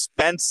 more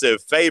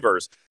expensive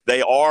favors.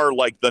 They are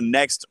like the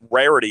next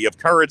rarity of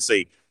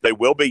currency. They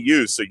will be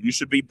used, so you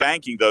should be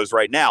banking those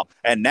right now.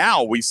 And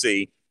now we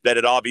see that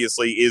it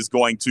obviously is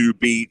going to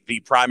be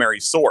the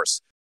primary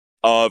source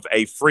of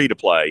a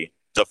free-to-play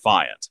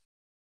Defiant.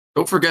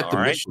 Don't forget the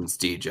missions,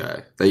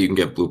 DJ, that you can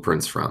get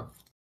blueprints from.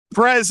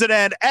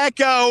 President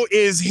Echo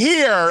is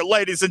here,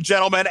 ladies and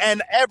gentlemen,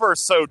 and ever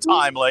so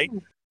timely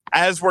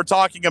as we're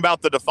talking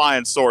about the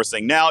Defiant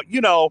sourcing. Now, you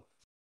know,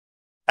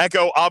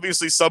 Echo,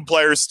 obviously some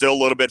players still a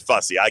little bit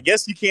fussy. I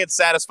guess you can't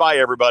satisfy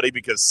everybody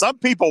because some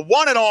people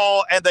want it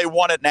all and they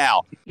want it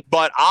now.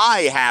 But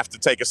I have to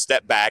take a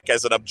step back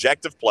as an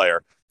objective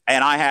player,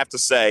 and I have to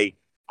say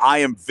I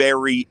am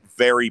very,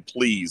 very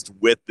pleased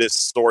with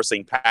this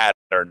sourcing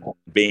pattern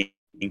being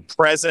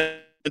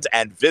present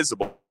and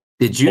visible.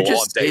 Did you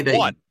just say that?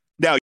 One.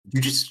 Now,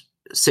 you just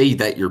say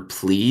that you're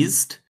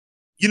pleased?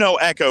 You know,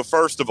 Echo,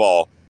 first of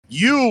all,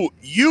 you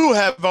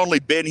have only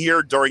been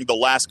here during the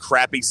last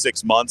crappy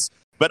 6 months,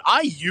 but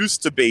I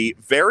used to be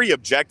very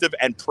objective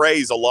and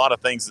praise a lot of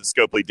things that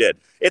Scopely did.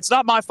 It's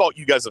not my fault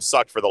you guys have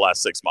sucked for the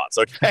last 6 months,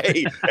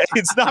 okay?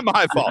 It's not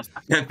my fault.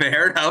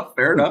 Fair enough,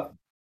 fair enough.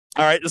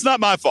 All right, it's not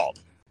my fault.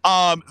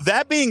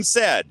 That being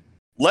said,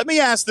 let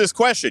me ask this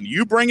question.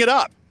 You bring it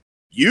up.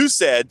 You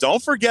said,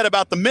 don't forget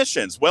about the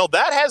missions. Well,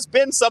 that has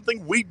been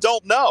something we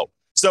don't know.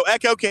 So,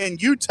 Echo, can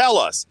you tell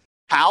us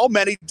how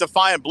many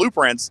Defiant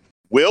blueprints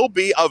will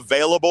be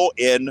available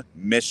in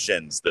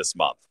missions this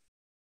month?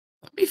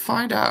 Let me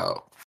find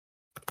out.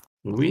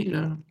 We don't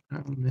know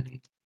how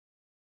many.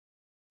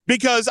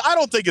 Because I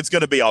don't think it's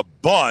going to be a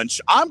bunch.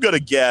 I'm going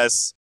to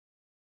guess.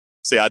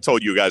 See, I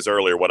told you guys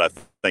earlier what I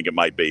think it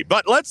might be.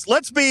 But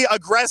let's be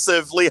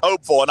aggressively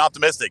hopeful and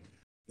optimistic.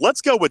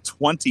 Let's go with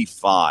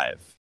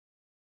 25.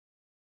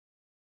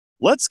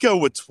 Let's go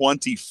with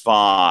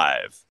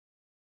 25.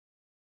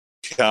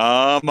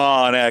 Come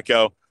on,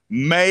 Echo.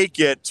 Make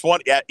it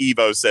 20.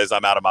 Evo says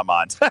I'm out of my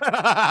mind.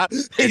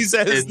 He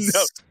says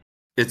no.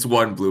 It's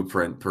one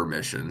blueprint per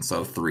mission,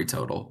 so 3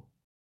 total.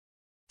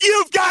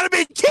 You've got to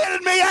be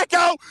kidding me,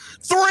 Echo!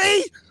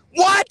 3?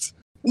 What?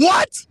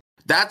 What?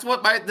 That's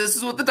what this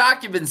is what the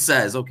document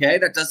says, okay?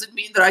 That doesn't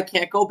mean that I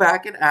can't go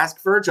back and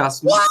ask for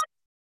adjustments.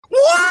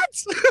 What?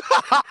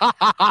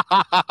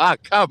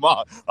 Come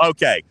on.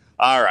 Okay.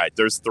 All right.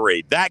 There's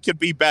 3. That could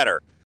be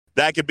better.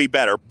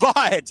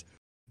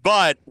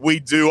 But we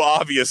do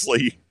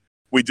obviously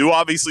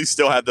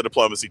still have the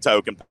diplomacy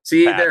token.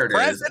 See, there it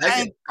is.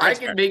 I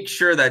can make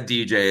sure that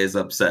DJ is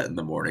upset in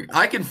the morning.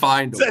 I can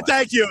find a way.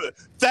 Thank you,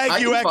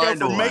 Echo,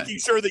 for making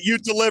sure that you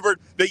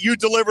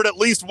delivered at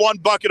least one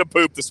bucket of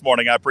poop this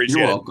morning. I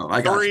appreciate it. You're welcome.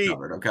 I got you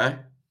covered, okay?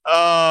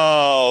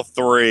 Oh,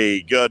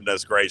 3.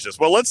 Goodness gracious.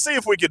 Well, let's see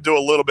if we could do a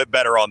little bit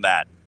better on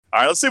that.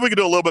 All right, let's see if we can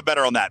do a little bit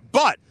better on that.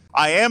 But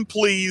I am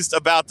pleased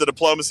about the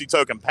diplomacy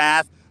token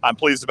path. I'm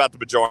pleased about the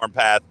Bajoran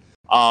path.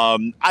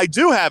 I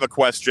do have a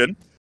question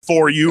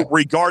for you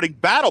regarding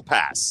Battle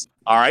Pass.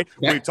 All right.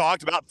 Yeah. We've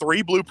talked about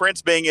 3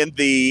 blueprints being in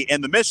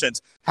the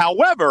missions.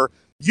 However,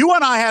 you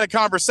and I had a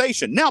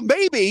conversation. Now,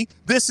 maybe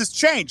this has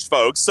changed,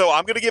 folks. So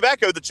I'm going to give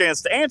Echo the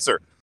chance to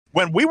answer.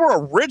 When we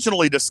were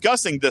originally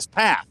discussing this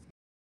path,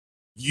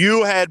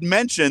 you had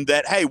mentioned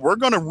that, hey, we're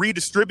going to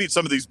redistribute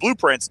some of these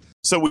blueprints,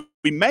 so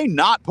we may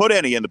not put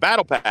any in the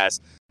Battle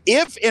Pass.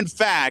 If, in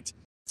fact,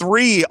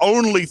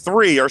 only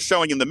 3 are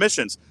showing in the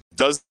missions,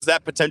 does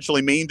that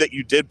potentially mean that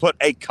you did put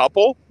a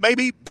couple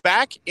maybe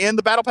back in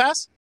the Battle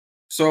Pass?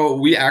 So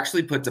we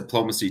actually put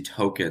diplomacy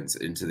tokens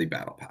into the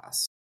Battle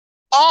Pass.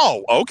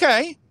 Oh,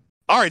 okay.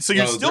 All right, so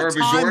you're still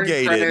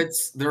time-gated.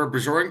 There are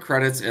Bajoran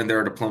credits and there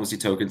are diplomacy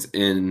tokens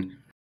in...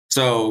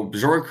 So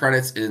Bajoran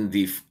credits in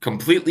the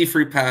completely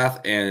free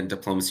path and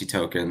diplomacy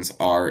tokens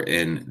are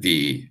in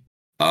the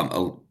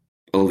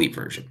elite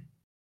version.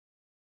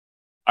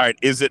 All right,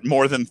 is it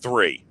more than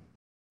 3?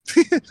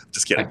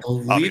 Just kidding. I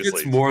believe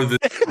it's more than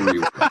 3.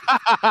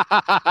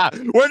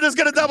 We're just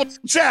going to double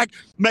check,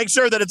 make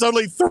sure that it's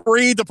only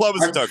 3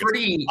 diplomacy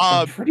tokens.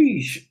 I'm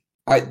pretty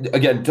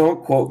again,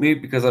 don't quote me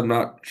because I'm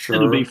not sure.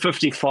 It'll be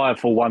 55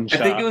 for one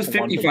shot. I think it was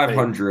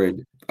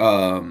 5,500.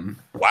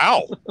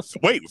 Wow.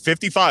 Wait,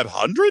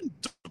 5,500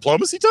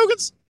 diplomacy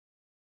tokens?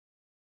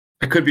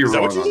 I could be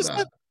wrong on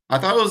that. I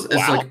thought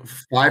it's like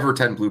 5 or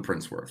 10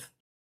 blueprints worth.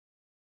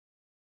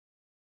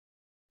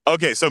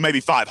 Okay, so maybe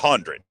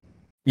 500.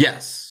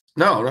 Yes.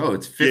 No,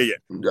 it's 50.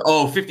 Yeah,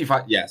 Oh,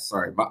 55. Yes,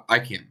 sorry. I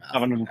can't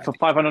math.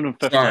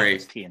 550 Sorry.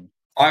 is 10.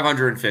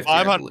 550,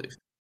 I 500 believe.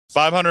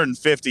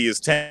 550 is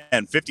 10.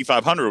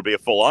 5,500 would be a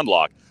full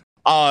unlock.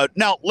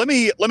 Now let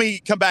me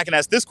come back and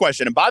ask this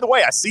question. And by the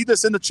way, I see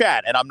this in the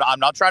chat, and I'm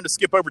not trying to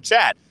skip over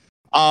chat.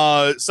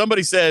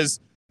 Somebody says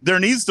there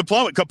needs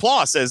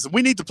Kapla says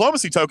we need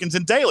diplomacy tokens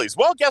in dailies.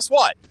 Well, guess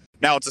what?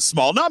 Now it's a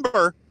small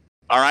number,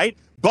 all right.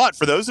 But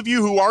for those of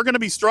you who are going to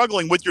be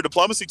struggling with your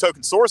diplomacy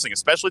token sourcing,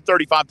 especially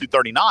 35 through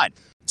 39,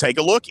 take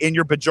a look in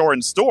your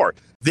Bajoran store.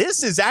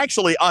 This is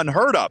actually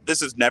unheard of.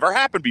 This has never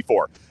happened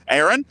before.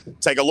 Aaron,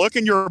 take a look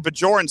in your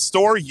Bajoran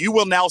store. You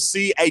will now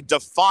see a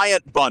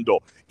Defiant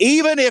bundle.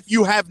 Even if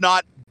you have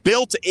not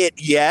built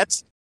it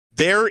yet,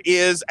 there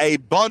is a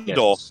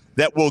bundle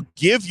that will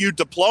give you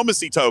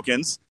diplomacy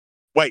tokens.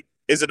 Wait,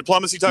 is it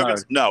diplomacy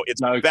tokens? No,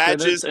 it's badges.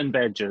 Credits and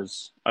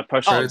badges. I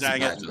posted Oh, it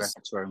dang in it. the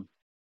graphics room.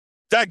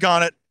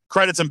 Daggone it.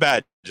 Credits and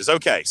badges.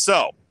 Okay,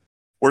 so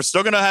we're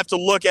still going to have to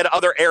look at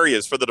other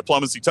areas for the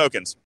diplomacy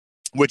tokens,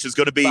 which is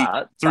going to be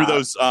through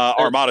those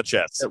Armada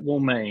chests. It will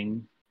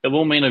mean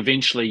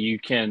eventually you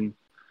can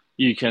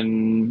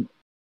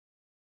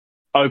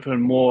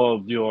open more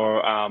of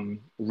your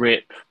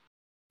rep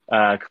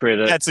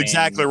credit. That's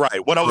exactly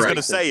right. What I was going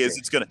to say is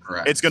it's going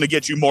to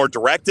get you more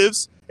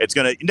directives.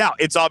 Now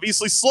it's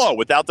obviously slow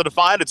without the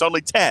Defiant. It's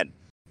only 10,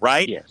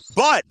 right? Yes.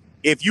 But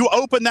if you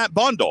open that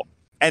bundle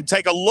and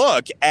take a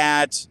look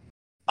at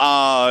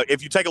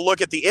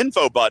the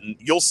info button,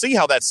 you'll see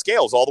how that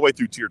scales all the way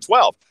through tier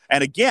 12.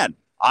 And again,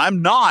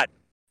 I'm not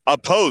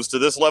opposed to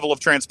this level of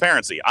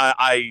transparency.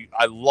 I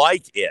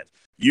like it.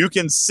 You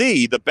can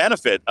see the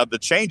benefit of the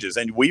changes,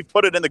 and we've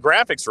put it in the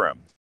graphics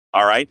room.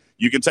 All right.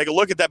 You can take a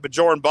look at that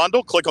Bajoran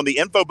bundle, click on the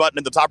info button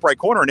in the top right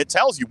corner, and it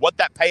tells you what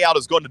that payout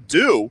is going to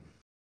do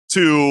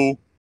to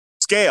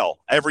scale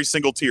every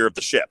single tier of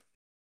the ship.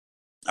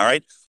 All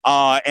right.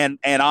 And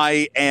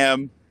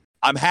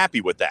I'm happy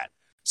with that.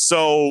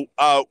 So,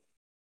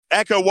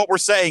 Echo, what we're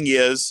saying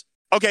is,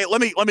 okay,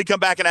 let me come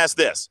back and ask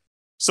this.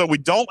 So we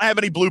don't have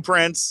any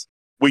blueprints.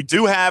 We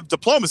do have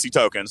diplomacy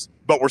tokens,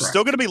 but we're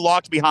still going to be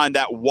locked behind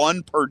that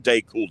 1 per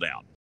day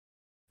cooldown.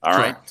 All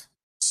right.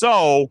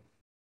 So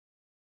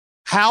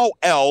how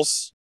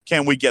else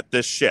can we get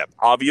this ship?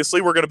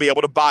 Obviously, we're going to be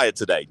able to buy it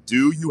today.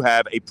 Do you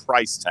have a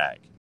price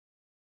tag?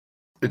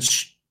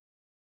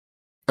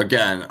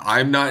 Again,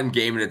 I'm not in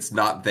game and it's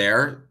not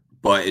there,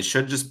 but it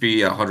should just be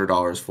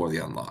 $100 for the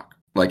unlock,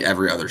 like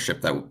every other ship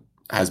that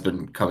has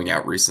been coming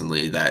out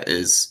recently that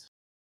is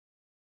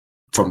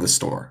from the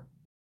store.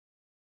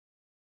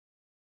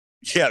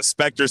 Yeah,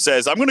 Spectre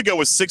says, I'm going to go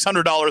with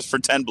 $600 for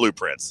 10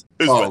 blueprints.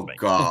 Who's with me?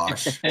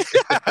 Gosh. Okay,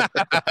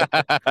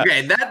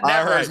 that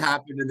never has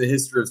happened in the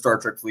history of Star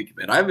Trek Fleet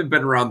Command. I haven't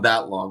been around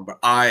that long, but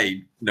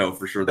I know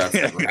for sure that's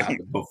never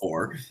happened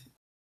before.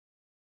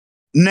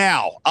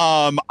 Now,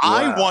 I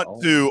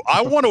want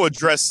to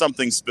address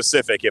something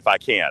specific if I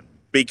can,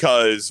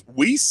 because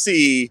we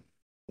see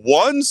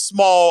one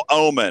small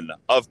omen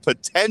of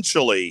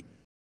potentially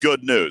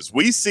good news.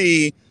 We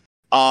see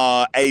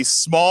a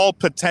small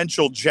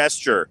potential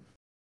gesture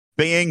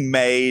being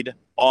made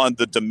on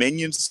the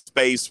Dominion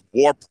space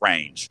warp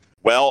range.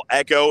 Well,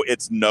 Echo,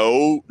 it's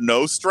no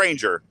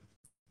stranger.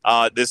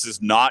 This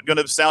is not going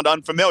to sound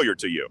unfamiliar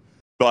to you,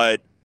 but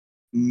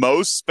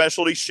most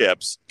specialty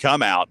ships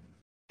come out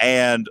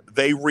and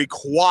they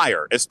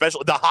require,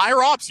 especially the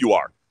higher ops you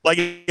are. Like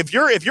if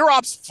you're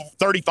ops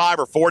 35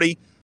 or 40,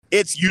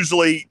 it's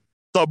usually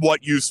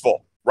somewhat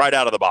useful right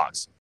out of the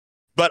box.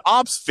 But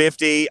ops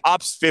 50,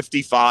 ops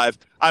 55,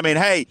 I mean,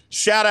 hey,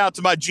 shout out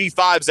to my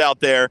G5s out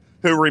there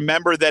who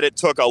remember that it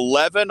took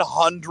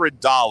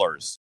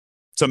 $1,100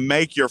 to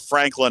make your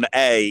Franklin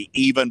A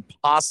even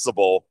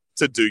possible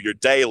to do your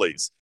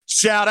dailies.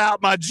 Shout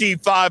out my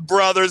G5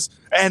 brothers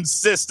and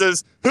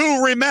sisters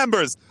who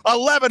remembers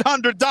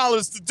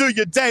 $1,100 to do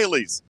your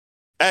dailies.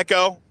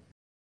 Echo,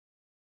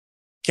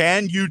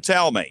 can you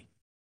tell me?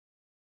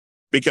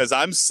 Because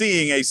I'm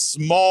seeing a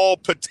small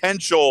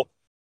potential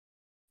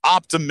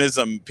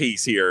optimism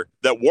piece here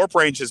that warp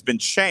range has been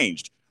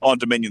changed on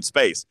Dominion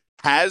space.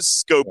 Has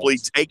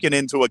Scopely taken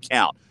into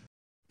account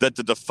that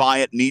the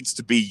Defiant needs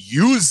to be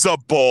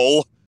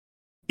usable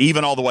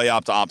even all the way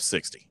up to Ops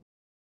 60?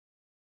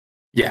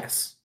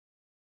 Yes.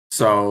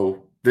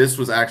 So this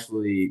was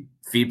actually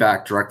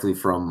feedback directly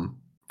from,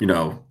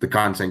 the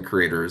content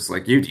creators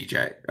like you,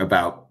 DJ,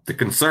 about the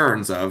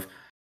concerns of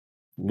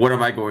what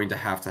am I going to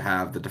have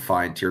the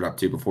Defiant tiered up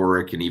to before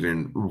it can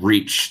even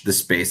reach the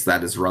space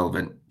that is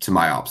relevant to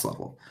my ops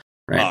level,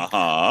 right?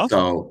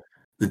 So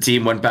the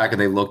team went back and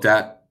they looked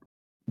at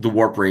the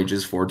warp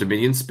ranges for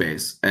Dominion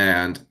space,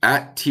 and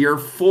at tier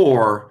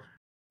 4,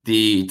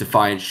 the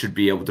Defiant should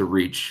be able to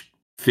reach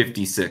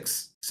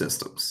 56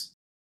 systems.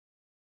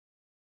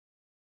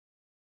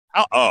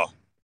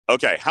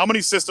 Okay. How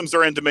many systems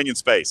are in Dominion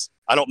space?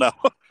 I don't know.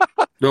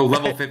 No,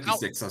 level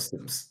 56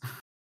 systems.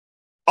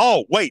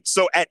 Oh, wait.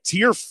 So at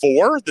tier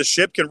 4, the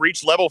ship can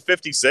reach level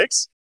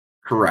 56?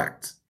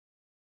 Correct.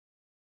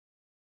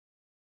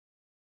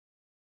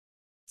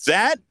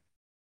 That,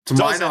 to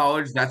my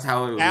knowledge, that's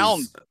how it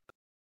was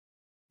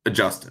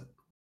adjusted.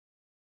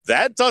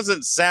 That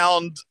doesn't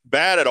sound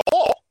bad at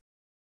all.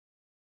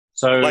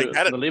 So Like,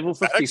 the level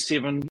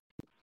 57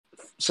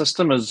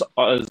 system is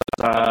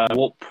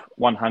warp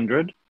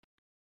 100.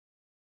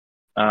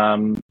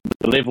 The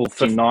level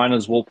 59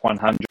 is warp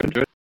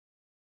 100.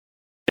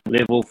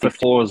 Level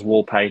 54 is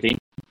warp 80.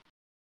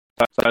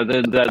 So they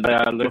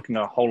are looking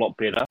a whole lot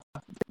better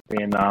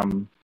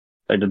than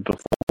they did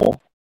before.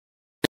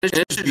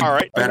 It should be All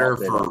right. better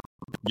for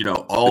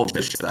all of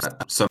this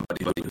that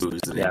somebody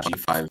who's in a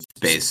G5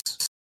 base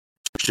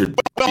should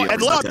be able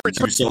to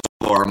do solo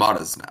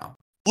armadas now.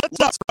 Let's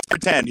not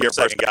pretend here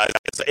for a second, guys.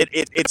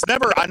 It's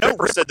never. I know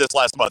we said this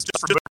last month.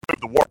 Just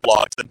remove the warp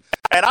blocks,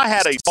 and I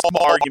had a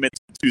small argument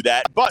to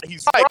that. But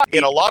he's right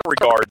in a lot of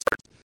regards.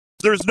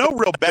 There's no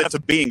real benefit to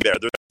being there.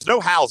 There's no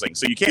housing,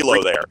 so you can't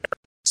go there.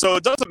 So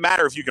it doesn't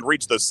matter if you can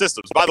reach those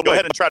systems. By the way, go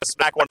ahead and try to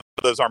smack one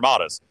of those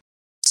armadas.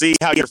 See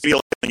how you're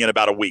feeling in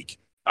about a week.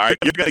 All right,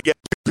 you're going to get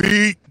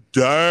beat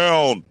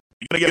down.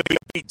 You're going to get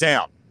beat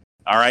down.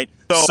 All right,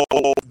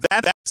 so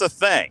that's a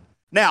thing.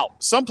 Now,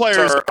 some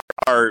players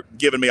are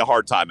giving me a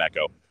hard time,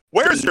 Echo.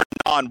 Where's your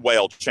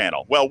non-whale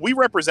channel? Well, we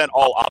represent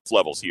all ops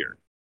levels here.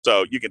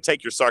 So you can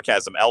take your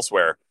sarcasm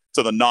elsewhere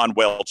to the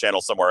non-whale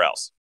channel somewhere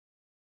else.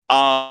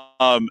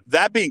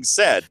 That being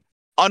said,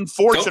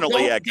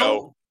 unfortunately,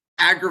 don't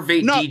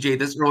aggravate DJ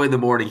this early in the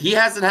morning. He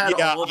hasn't had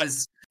all of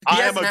his.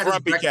 I am a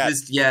grumpy cat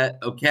yet.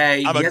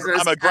 Okay, I'm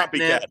a grumpy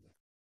cat.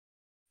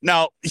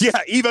 Now,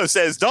 Evo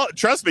says, "Don't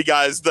trust me,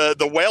 guys.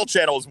 The whale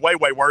channel is way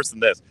worse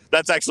than this."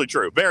 That's actually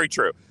true. Very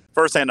true.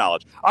 First-hand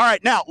knowledge. All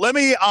right, now let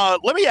me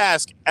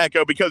ask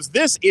Echo, because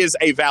this is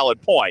a valid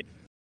point,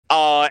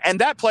 and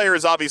that player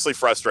is obviously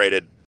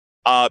frustrated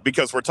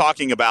because we're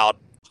talking about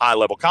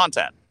high-level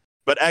content.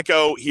 But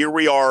Echo, here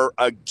we are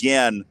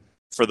again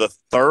for the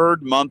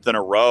third month in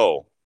a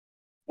row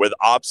with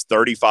Ops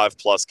 35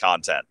 plus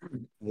content.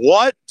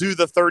 What do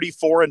the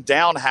 34 and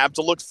down have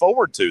to look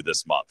forward to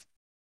this month?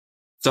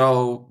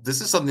 So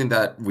this is something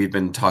that we've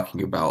been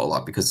talking about a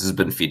lot because this has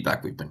been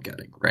feedback we've been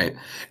getting, right?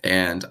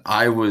 And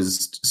I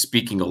was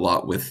speaking a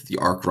lot with the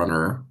Arc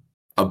Runner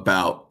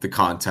about the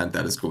content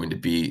that is going to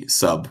be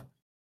sub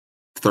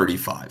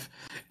 35.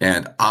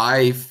 And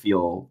I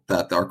feel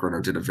that the Arc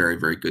Runner did a very,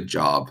 very good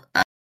job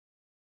at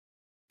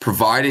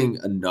providing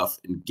enough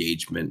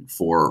engagement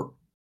for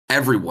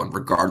everyone,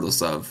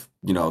 regardless of,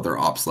 their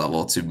ops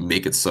level, to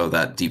make it so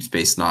that Deep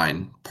Space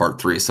Nine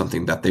Part 3 is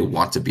something that they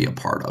want to be a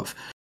part of,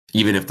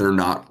 even if they're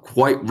not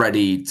quite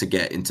ready to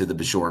get into the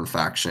Bajoran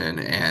faction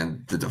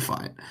and the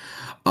Defiant.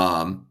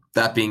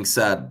 That being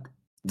said,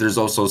 there's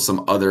also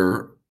some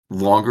other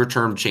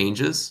longer-term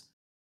changes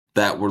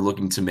that we're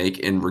looking to make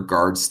in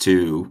regards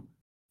to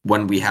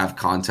when we have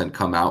content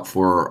come out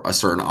for a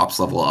certain ops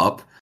level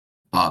up,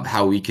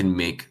 how we can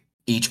make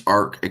each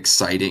arc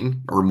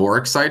exciting or more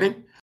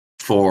exciting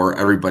for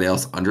everybody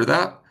else under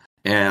that.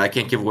 And I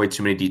can't give away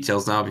too many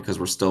details now because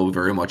we're still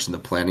very much in the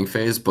planning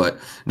phase, but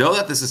know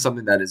that this is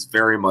something that is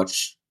very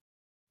much,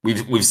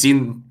 we've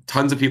seen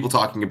tons of people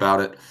talking about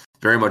it,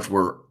 very much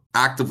we're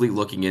actively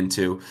looking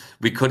into.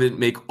 We couldn't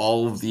make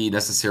all of the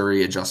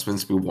necessary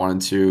adjustments we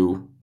wanted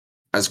to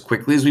as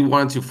quickly as we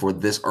wanted to for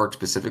this arc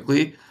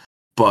specifically,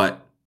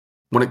 but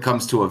when it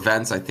comes to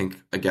events, I think,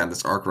 again,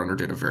 this Arc Runner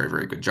did a very,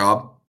 very good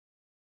job,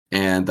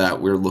 and that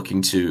we're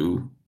looking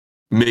to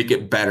make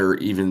it better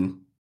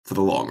even for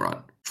the long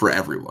run for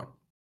everyone.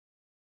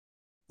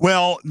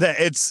 Well,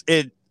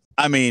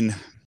 I mean,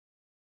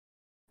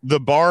 the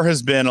bar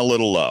has been a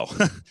little low.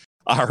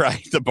 All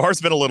right. The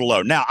bar's been a little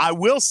low. Now, I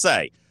will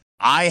say,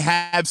 I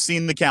have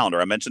seen the calendar.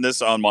 I mentioned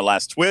this on my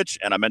last Twitch,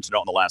 and I mentioned it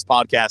on the last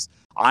podcast.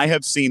 I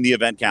have seen the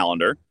event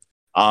calendar.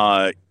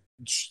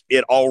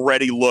 It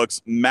already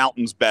looks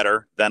mountains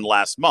better than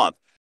last month.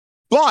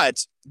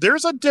 But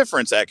there's a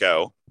difference,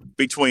 Echo,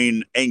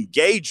 between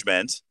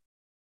engagement,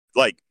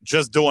 like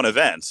just doing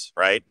events,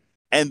 right?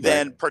 And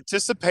then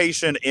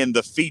participation in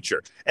the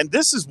feature. And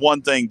this is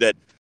one thing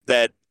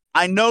that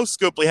I know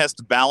Scopely has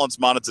to balance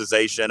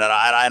monetization, and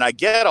I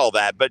get all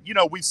that. But,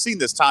 we've seen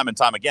this time and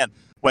time again.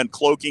 When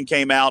cloaking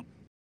came out,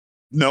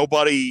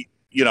 nobody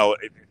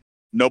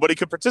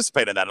could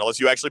participate in that unless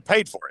you actually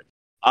paid for it.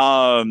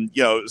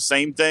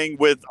 Same thing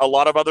with a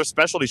lot of other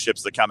specialty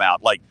ships that come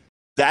out. Like,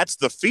 that's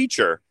the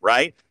feature,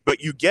 right? But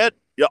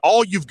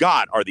all you've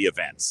got are the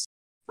events,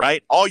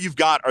 right? All you've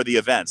got are the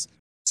events.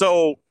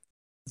 So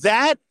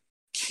that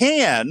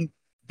can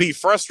be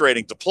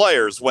frustrating to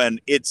players when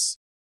it's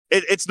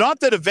not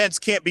that events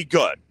can't be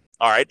good.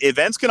 All right.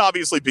 Events can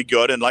obviously be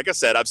good. And like I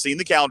said, I've seen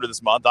the calendar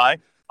this month.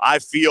 I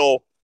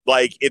feel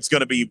like it's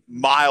going to be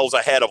miles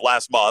ahead of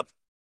last month,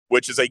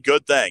 which is a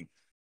good thing.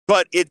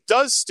 But it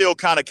does still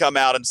kind of come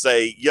out and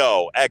say,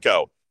 yo,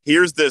 Echo,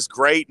 here's this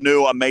great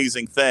new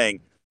amazing thing,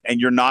 and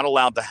you're not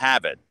allowed to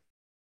have it.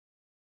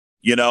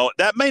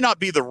 That may not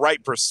be the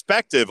right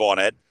perspective on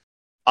it.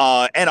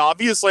 And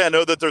obviously I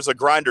know that there's a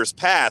grinder's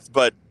path,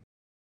 but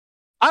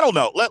I don't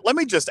know. Let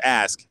me just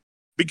ask,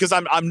 because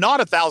I'm not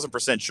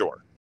 1,000%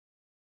 sure.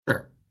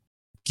 Sure.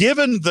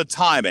 Given the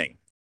timing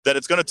that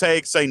it's going to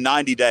take, say,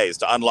 90 days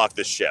to unlock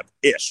this ship,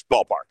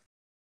 ballpark.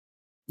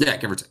 Yeah,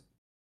 give or take.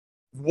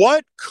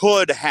 What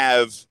could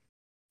have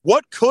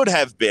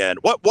been,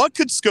 what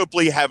could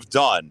Scopely have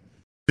done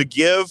to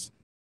give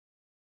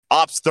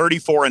Ops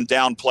 34 and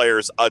down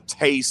players a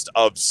taste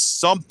of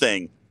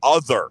something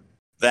other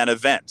than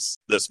events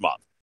this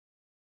month?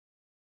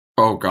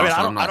 Oh gosh,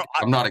 I mean,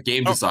 I'm not a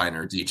game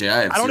designer, DJ.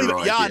 I have zero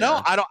idea. I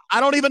know. I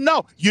don't even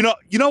know. You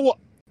know what?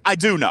 I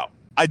do know.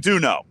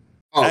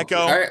 Oh, Echo.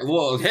 All right,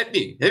 well, hit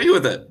me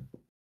with it.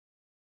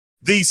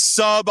 The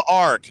sub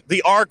arc,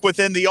 the arc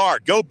within the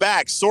arc. Go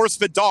back. Source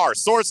Vidar.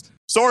 Source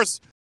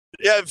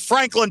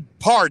Franklin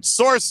parts.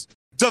 Source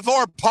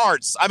Devore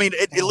parts. I mean,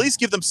 at least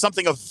give them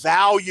something of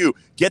value.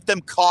 Get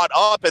them caught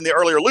up in the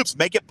earlier loops.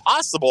 Make it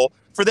possible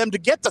for them to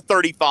get to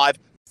 35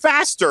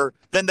 faster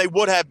than they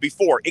would have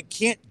before. It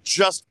can't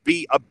just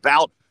be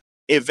about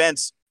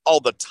events all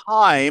the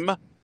time.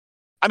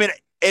 I mean,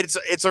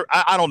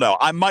 I don't know.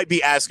 I might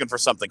be asking for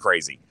something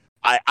crazy.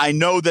 I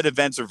know that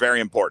events are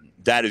very important.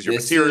 That is your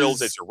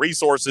materials, it's your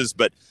resources.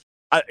 But,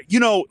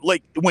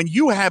 like when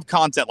you have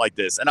content like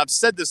this, and I've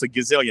said this a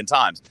gazillion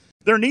times,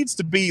 there needs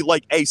to be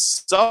like a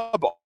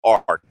sub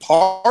arc.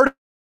 Part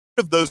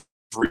of those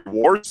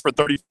rewards for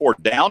 34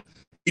 down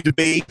need to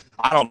be,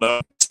 I don't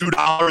know, $2,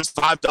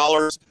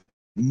 $5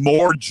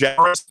 more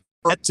generous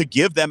to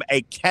give them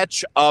a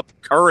catch up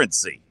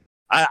currency.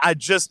 I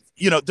just,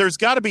 there's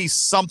got to be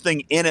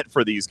something in it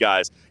for these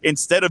guys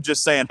instead of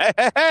just saying,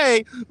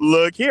 hey,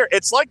 look here.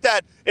 It's like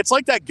that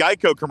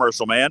Geico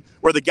commercial, man,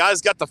 where the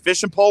guy's got the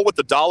fishing pole with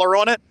the dollar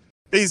on it.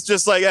 He's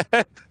just like,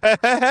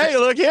 hey,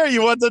 look here.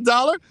 You want the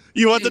dollar?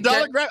 You want the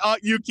dollar?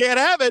 You can't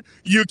have it.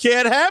 You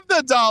can't have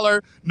the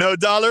dollar. No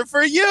dollar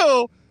for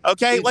you.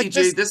 Okay. Hey, like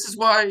TJ, this is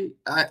why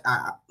I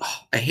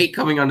hate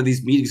coming onto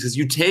these meetings, because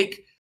you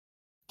take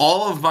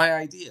all of my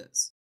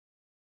ideas.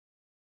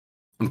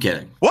 I'm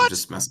kidding. What? I'm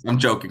just messing. I'm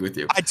joking with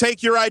you. I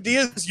take your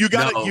ideas. You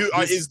got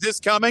it. Is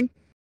this coming?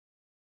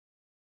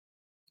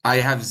 I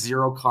have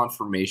zero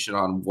confirmation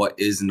on what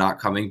is not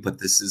coming, but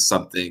this is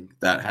something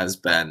that has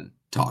been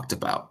talked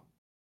about.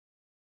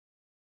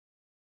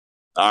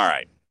 All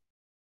right.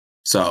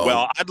 So,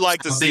 well, I'd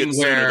like to see it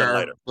sooner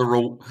than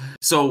later.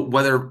 So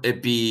whether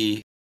it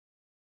be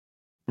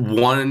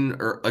one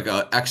or like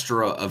an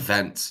extra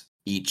event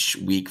each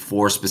week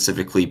for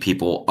specifically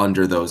people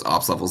under those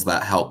ops levels,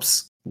 that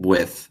helps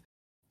with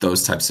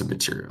those types of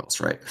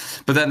materials, right?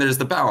 But then there's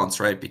the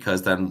balance, right?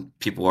 Because then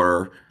people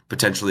are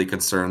potentially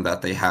concerned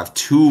that they have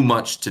too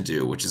much to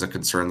do, which is a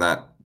concern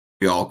that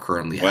we all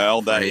currently have.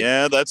 Well,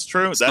 right? That's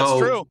true. That's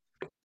true.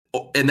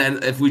 And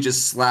then if we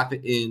just slap it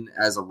in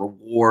as a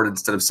reward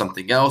instead of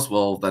something else,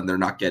 well, then they're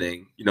not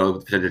getting,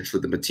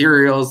 potentially the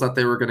materials that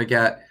they were going to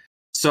get.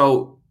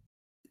 So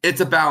it's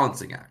a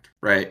balancing act,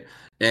 right?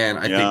 And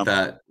I think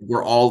that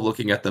we're all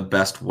looking at the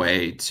best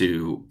way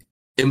to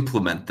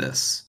implement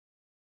this.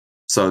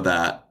 So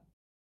that,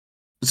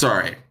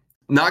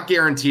 not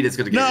guaranteed it's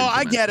going to get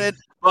implemented. I get it.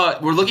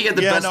 But we're looking at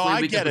the best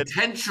way we can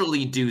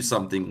potentially do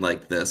something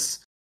like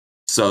this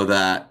so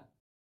that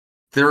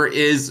there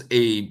is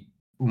a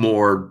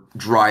more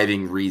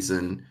driving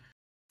reason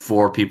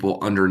for people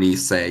underneath,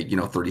 say,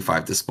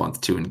 35 this month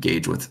to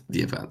engage with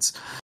the events.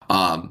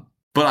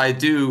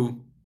 But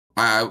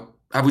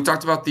have we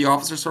talked about the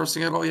officer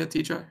sourcing at all yet,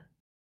 TJ?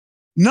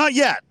 Not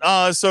yet.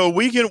 So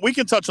we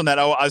can touch on that.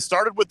 I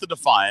started with the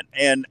Defiant,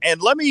 and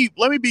let me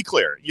be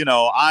clear.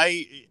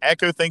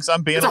 Echo thinks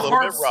I'm being a little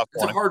bit rough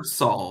on him. It's a hard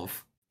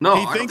solve. No,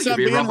 he thinks I'm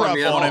being rough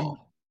on him.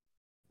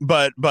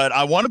 But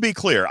I want to be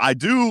clear. I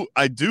do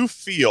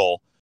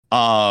feel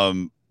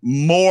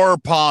more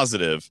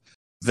positive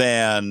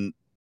than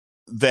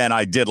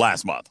I did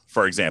last month,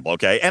 for example.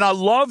 Okay, and I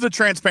love the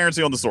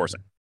transparency on the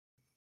sourcing.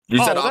 You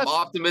said I'm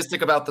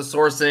optimistic about the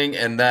sourcing,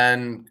 and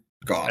then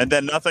gone. And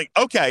then nothing.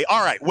 Okay,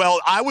 all right.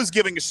 Well, I was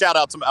giving a shout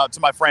out to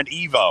my friend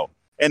Evo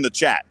in the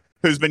chat,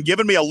 who's been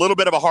giving me a little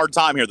bit of a hard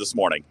time here this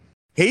morning.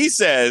 He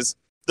says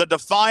the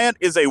Defiant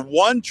is a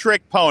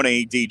one-trick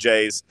pony,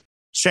 DJs.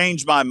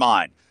 Change my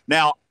mind.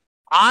 Now,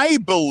 I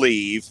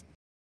believe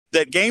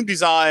that game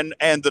design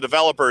and the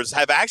developers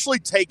have actually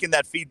taken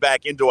that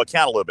feedback into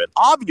account a little bit.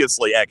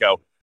 Obviously,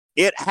 Echo,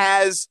 it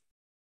has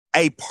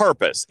a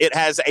purpose. It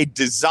has a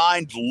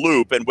designed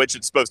loop in which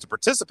it's supposed to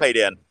participate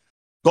in.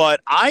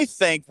 But I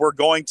think we're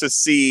going to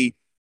see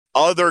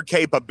other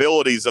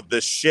capabilities of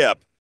this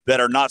ship that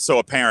are not so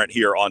apparent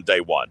here on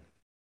day one.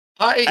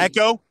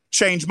 Echo,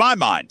 change my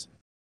mind.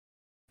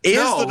 Is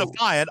the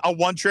Defiant a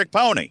one-trick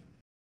pony?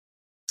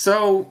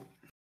 So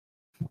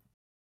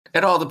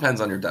it all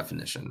depends on your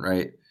definition,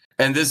 right?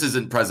 And this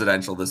isn't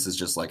presidential. This is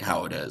just like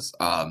how it is.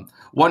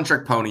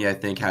 One-trick pony, I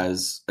think,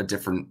 has a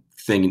different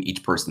thing in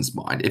each person's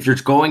mind. If you're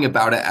going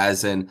about it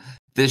as in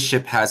this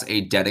ship has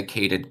a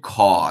dedicated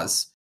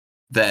cause,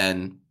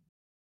 then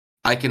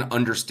I can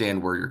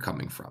understand where you're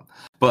coming from.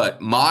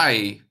 But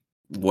my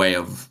way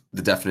of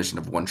the definition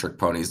of one-trick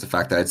pony is the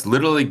fact that it's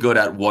literally good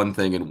at one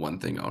thing and one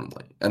thing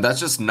only. And that's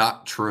just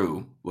not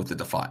true with the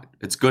Defiant.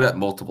 It's good at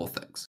multiple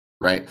things,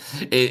 right?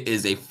 It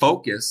is a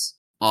focus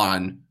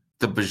on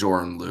the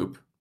Bajoran loop,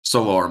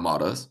 solo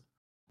armadas,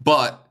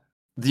 but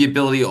the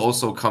ability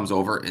also comes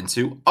over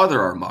into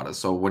other armadas.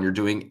 So when you're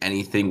doing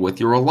anything with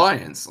your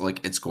alliance,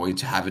 like it's going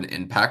to have an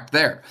impact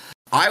there.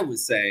 I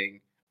was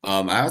saying,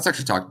 I was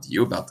actually talking to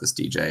you about this,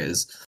 DJ,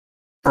 is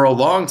for a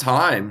long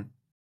time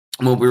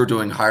when we were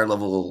doing higher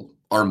level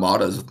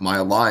armadas with my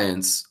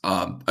alliance,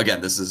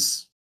 again, this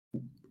is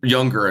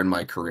younger in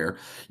my career,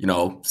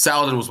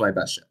 Saladin was my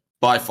best ship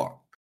by far.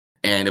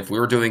 And if we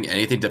were doing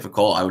anything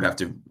difficult, I would have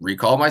to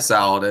recall my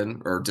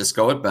Saladin or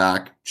disco it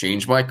back,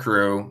 change my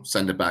crew,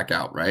 send it back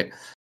out, right?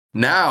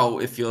 Now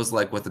it feels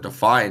like with the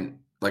Defiant,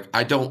 like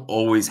I don't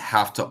always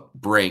have to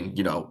bring,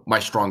 my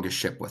strongest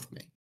ship with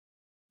me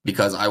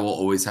because I will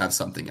always have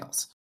something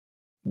else,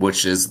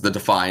 which is the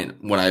Defiant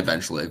when I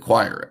eventually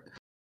acquire it.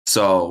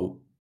 So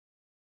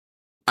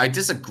I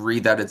disagree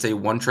that it's a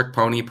one-trick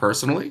pony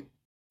personally,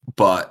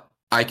 but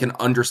I can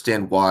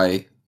understand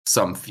why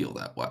some feel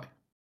that way.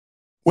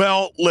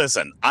 Well,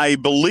 listen, I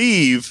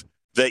believe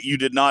that you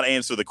did not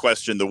answer the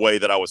question the way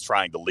that I was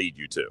trying to lead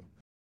you to.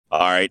 All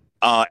right.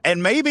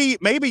 And maybe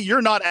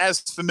you're not as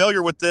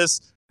familiar with this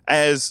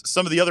as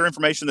some of the other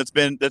information that's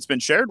been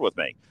shared with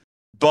me.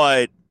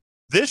 But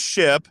this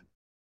ship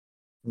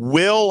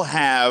will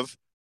have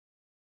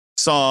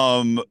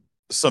some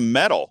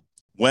metal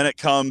when it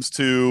comes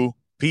to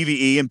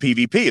PvE and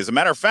PvP. As a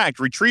matter of fact,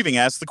 Retrieving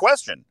asked the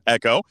question,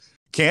 Echo,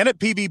 can it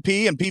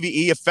PvP and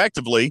PvE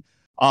effectively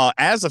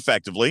as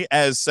effectively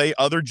as, say,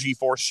 other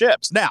G4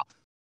 ships? Now,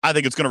 I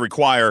think it's going to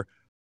require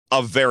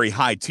a very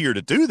high tier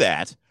to do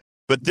that,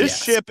 but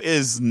this ship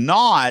is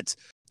not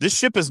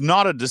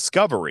a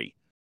Discovery.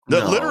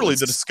 Literally,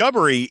 the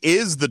Discovery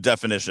is the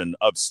definition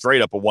of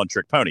straight up a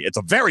one-trick pony. It's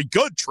a very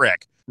good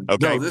trick,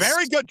 okay?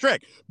 Very good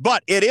trick,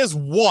 but it is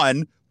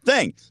one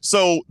thing.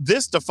 So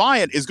this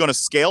Defiant is going to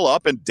scale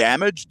up in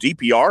damage,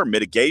 DPR,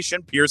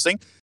 mitigation, piercing,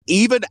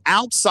 even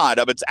outside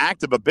of its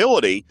active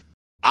ability.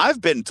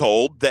 I've been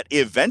told that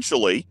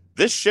eventually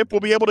this ship will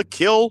be able to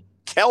kill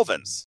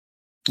Kelvins.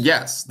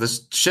 Yes,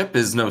 this ship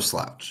is no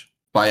slouch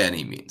by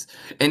any means.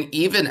 And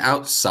even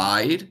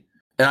outside,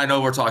 and I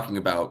know we're talking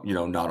about,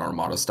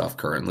 non-Armada stuff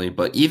currently,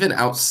 but even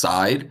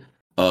outside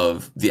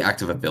of the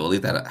active ability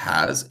that it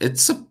has,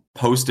 it's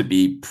supposed to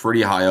be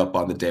pretty high up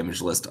on the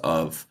damage list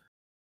of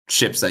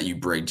ships that you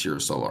bring to your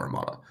solo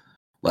Armada.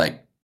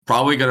 Like,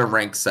 probably going to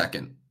rank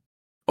second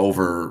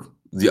over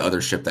the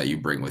other ship that you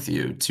bring with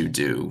you to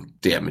do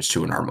damage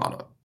to an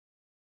Armada.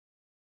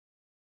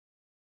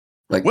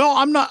 Well,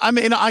 I'm not. I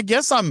mean, I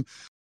guess I'm.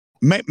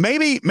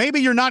 Maybe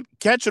you're not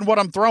catching what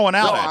I'm throwing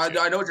out. No,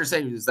 I know what you're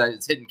saying is that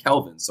it's hidden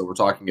Kelvin. So we're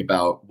talking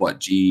about what,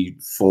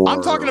 G4.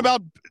 I'm talking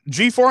about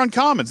G4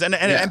 uncommons,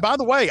 and by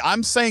the way,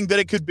 I'm saying that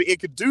it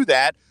could do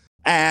that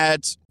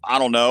at, I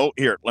don't know.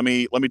 Here, let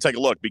me take a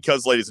look,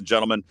 because, ladies and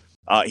gentlemen,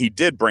 he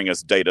did bring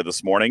us data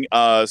this morning.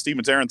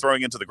 Steven Taryn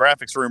throwing into the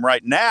graphics room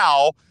right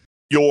now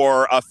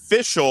your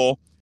official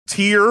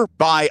tier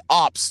by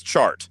ops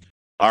chart.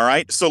 All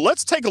right. So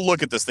let's take a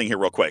look at this thing here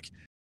real quick.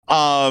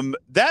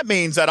 That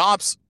means at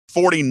ops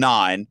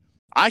 49,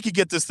 I could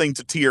get this thing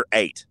to tier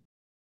 8.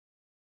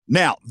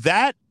 Now,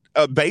 that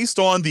based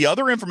on the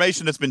other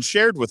information that's been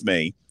shared with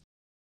me,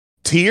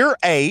 tier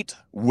 8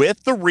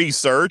 with the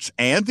research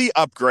and the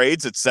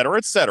upgrades, et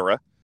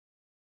cetera,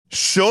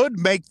 should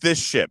make this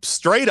ship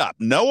straight up,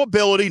 no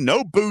ability,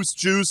 no boost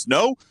juice,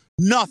 no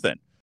nothing.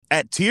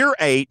 At tier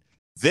 8,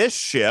 this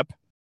ship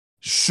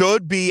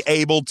should be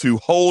able to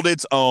hold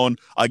its own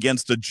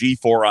against a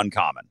G4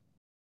 uncommon.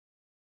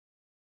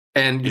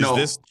 And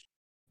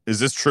is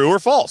this true or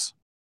false?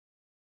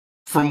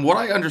 From what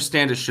I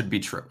understand, it should be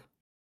true.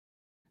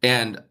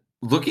 And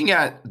looking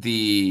at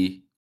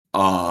the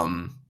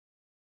some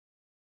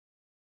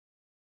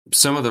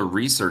of the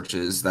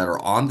researches that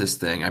are on this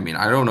thing, I mean,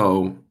 I don't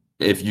know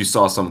if you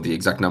saw some of the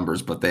exact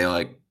numbers, but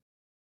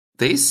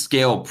they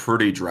scale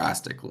pretty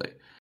drastically.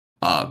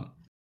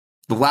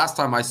 The last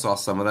time I saw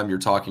some of them, you're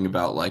talking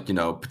about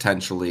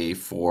potentially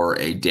for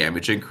a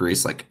damage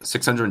increase, like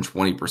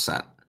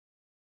 620%.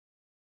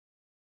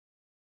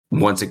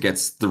 Once it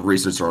gets the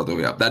research all the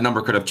way up. That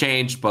number could have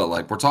changed, but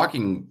we're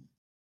talking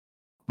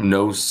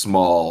no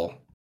small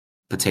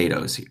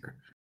potatoes here.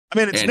 I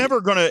mean, it's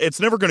never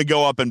gonna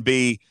go up and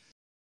be.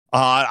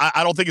 I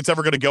don't think it's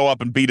ever gonna go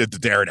up and beat a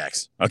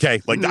Daredex.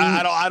 Okay,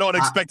 I don't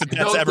expect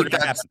that's ever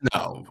gonna happen.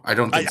 No, I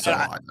don't think so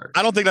either.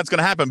 I don't think that's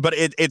gonna happen. But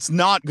it's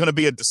not gonna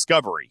be a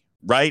Discovery,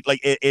 right?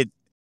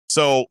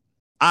 So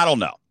I don't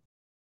know.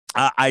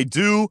 I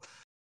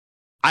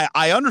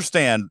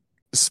understand.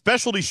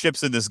 Specialty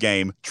ships in this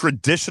game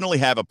traditionally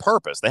have a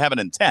purpose. They have an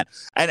intent.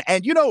 And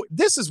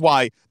this is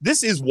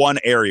one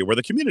area where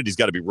the community's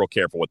got to be real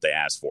careful what they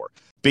ask for.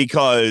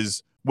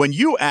 Because when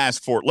you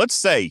ask for, let's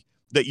say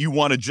that you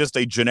wanted just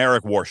a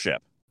generic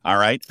warship, all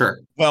right? Sure.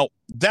 Well,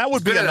 that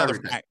would be another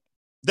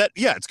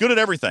it's good at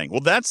everything. Well,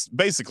 that's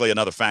basically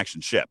another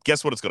faction ship.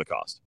 Guess what it's going to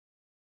cost?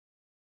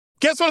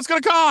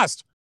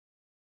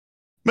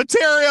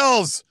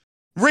 Materials,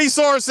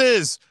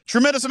 resources,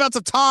 tremendous amounts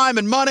of time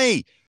and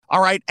money.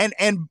 All right.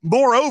 And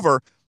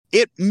moreover,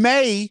 it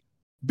may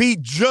be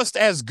just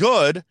as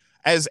good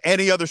as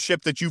any other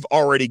ship that you've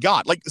already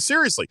got.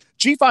 Seriously,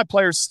 G5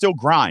 players still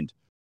grind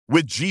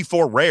with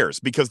G4 rares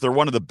because they're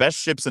one of the best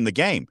ships in the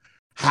game.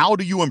 How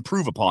do you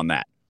improve upon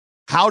that?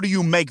 How do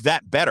you make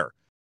that better?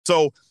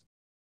 So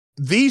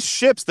these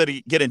ships that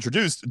get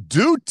introduced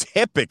do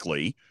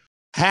typically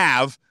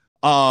have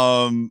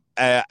a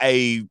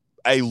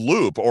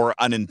loop or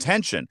an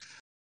intention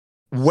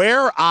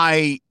where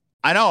I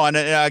know, and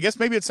I guess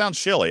maybe it sounds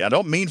shilly. I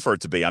don't mean for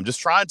it to be. I'm just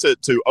trying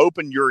to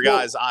open your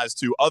guys' eyes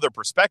to other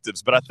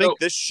perspectives. But I think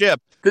this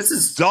ship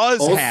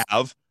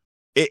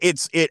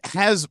it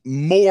has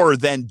more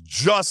than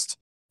just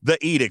the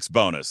edicts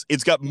bonus.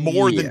 It's got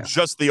more than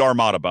just the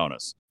armada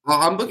bonus. Well,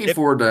 I'm looking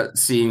forward to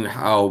seeing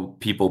how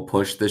people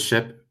push this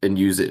ship and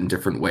use it in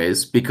different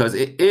ways, because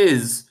it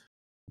is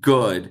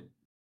good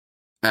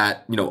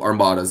at,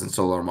 armadas and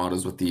solo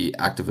armadas with the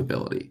active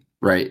ability,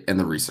 right, and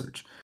the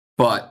research.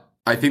 But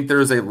I think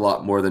there's a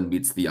lot more than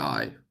meets the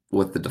eye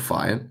with the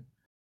Defiant.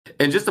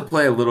 And just to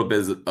play a little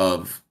bit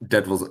of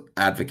devil's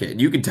advocate,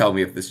 and you can tell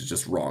me if this is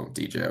just wrong,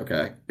 DJ,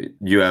 okay?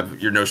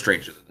 You're no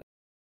stranger to this.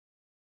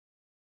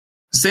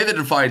 Say the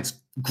Defiant's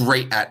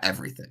great at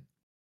everything,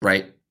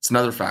 right? It's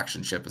another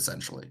faction ship,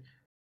 essentially.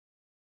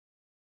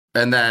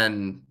 And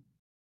then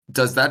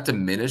does that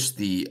diminish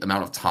the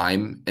amount of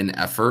time and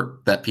effort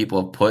that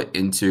people have put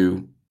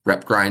into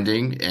rep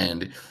grinding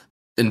and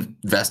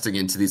investing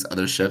into these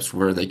other ships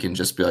where they can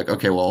just be like,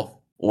 okay,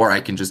 well, or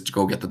I can just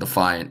go get the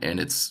Defiant and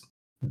it's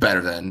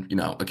better than,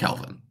 a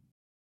Kelvin?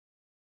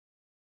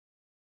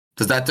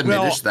 Does that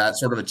diminish that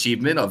sort of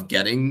achievement of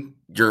getting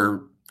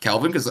your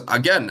Kelvin? Because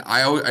again,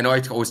 I know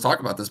I always talk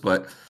about this,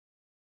 but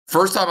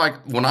first time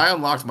when I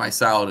unlocked my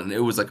Saladin, it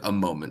was like a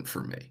moment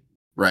for me,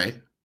 right?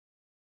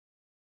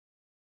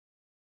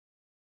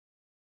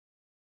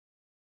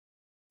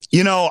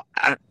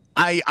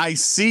 I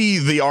see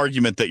the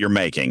argument that you're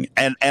making,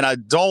 and I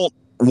don't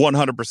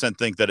 100%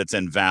 think that it's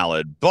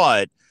invalid,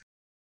 but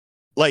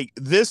like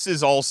this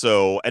is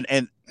also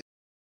and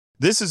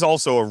this is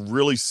also a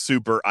really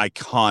super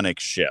iconic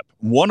ship.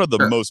 One of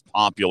the most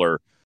popular,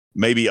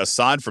 maybe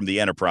aside from the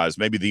Enterprise,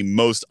 maybe the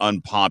most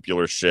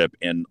unpopular ship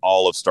in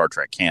all of Star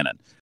Trek canon.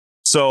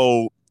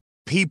 So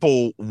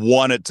people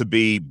want it to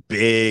be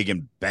big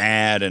and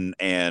bad and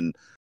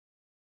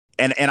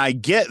I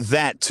get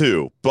that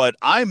too, but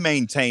I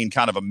maintain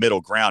kind of a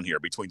middle ground here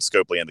between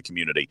Scopely and the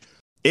community.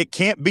 It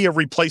can't be a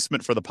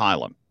replacement for the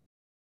pylon,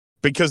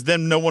 because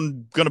then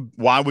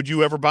why would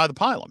you ever buy the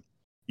pylon?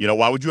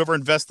 Why would you ever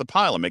invest the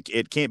pylon?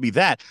 It can't be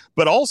that,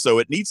 but also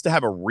it needs to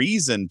have a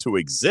reason to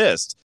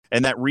exist.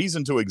 And that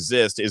reason to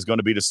exist is going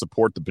to be to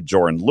support the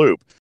Bajoran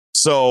loop.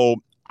 So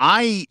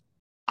I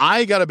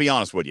got to be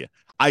honest with you.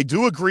 I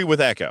do agree with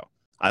Echo.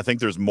 I think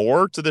there's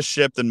more to the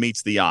ship than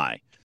meets the eye.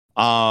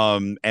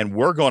 And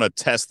we're going to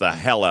test the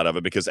hell out of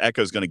it because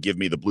Echo's going to give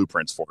me the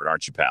blueprints for it,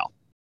 aren't you, pal?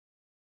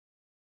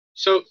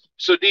 So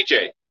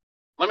DJ,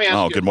 let me ask you.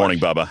 Oh, good morning,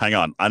 Bubba. Hang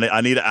on.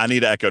 I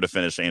need Echo to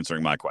finish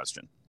answering my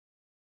question.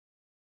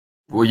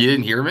 Well, you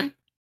didn't hear me?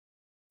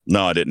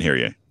 No, I didn't hear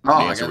you. Oh,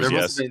 the answer was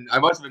yes. I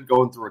must have been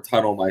going through a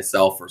tunnel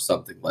myself or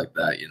something like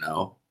that,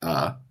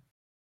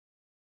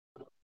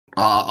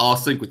 I'll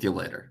sync with you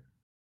later.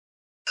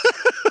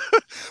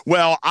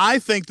 Well, I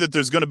think that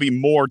there's going to be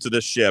more to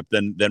this ship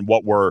than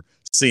what we're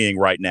seeing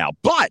right now.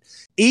 But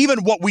even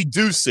what we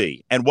do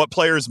see and what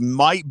players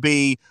might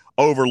be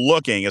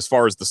overlooking as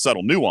far as the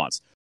subtle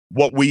nuance,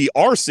 what we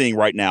are seeing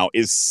right now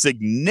is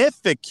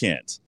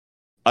significant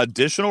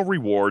additional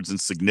rewards and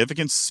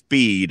significant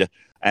speed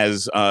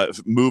as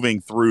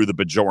moving through the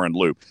Bajoran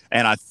loop.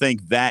 And I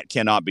think that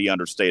cannot be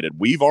understated.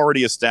 We've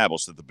already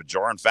established that the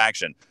Bajoran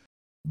faction,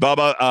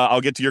 Bubba,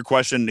 I'll get to your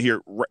question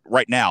here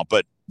right now,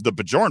 but the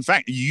Bajoran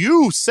faction,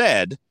 you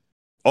said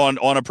on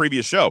a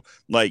previous show,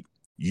 like,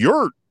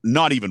 you're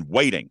not even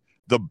waiting.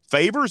 The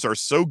favors are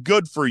so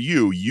good for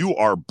you, you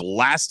are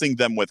blasting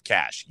them with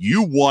cash.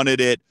 You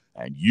wanted it,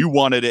 and you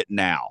wanted it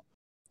now.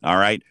 All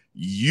right?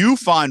 You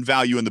find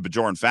value in the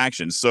Bajoran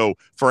faction. So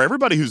for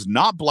everybody who's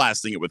not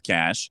blasting it with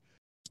cash,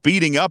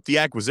 speeding up the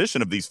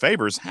acquisition of these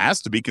favors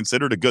has to be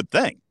considered a good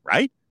thing,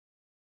 right?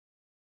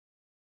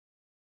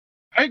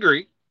 I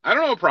agree. I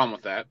don't have a problem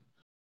with that.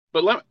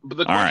 But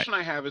the question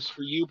I have is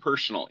for you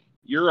personally.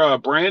 You're a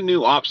brand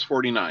new Ops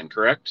 49,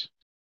 correct?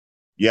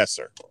 Yes,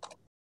 sir.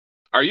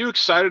 Are you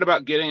excited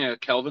about getting a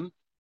Kelvin?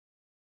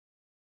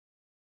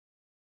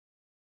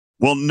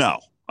 Well, no,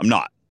 I'm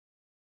not.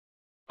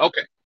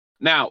 Okay.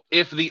 Now,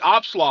 if the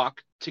Ops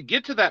lock to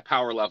get to that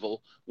power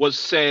level was,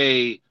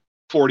 say,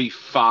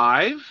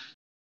 45,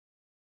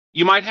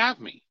 you might have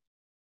me.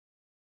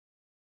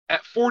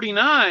 At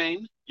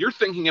 49, you're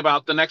thinking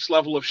about the next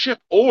level of ship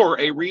or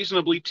a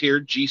reasonably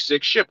tiered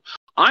G6 ship.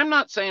 I'm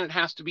not saying it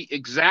has to be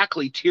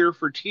exactly tier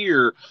for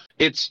tier.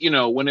 It's,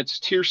 when it's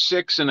tier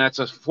 6 and that's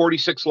a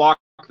 46 lock,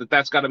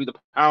 that's got to be the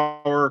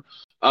power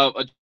of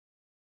a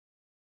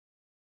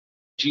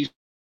G6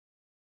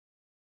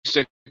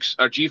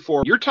 or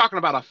G4. You're talking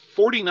about a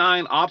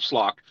 49 ops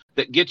lock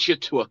that gets you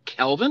to a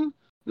Kelvin?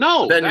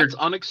 No, that's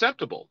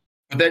unacceptable.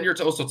 But then you're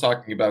also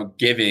talking about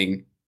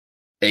giving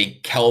a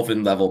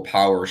Kelvin level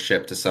power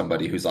ship to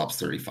somebody who's Ops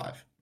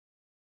 35.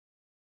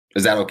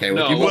 Is that okay with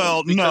No, people?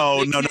 Well, because no,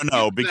 they no, can't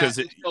no, use because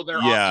that it, until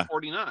they're yeah, Ops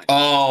 49.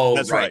 Oh,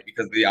 That's right.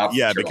 Because the option.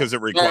 Yeah, because it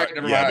All right, requires.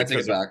 never Yeah, mind. I take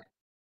because it back.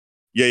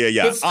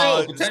 yeah. But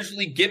still,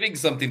 potentially giving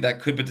something that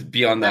could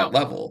be on that Now,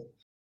 level.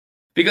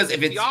 Because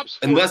if the it's Ops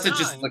unless it's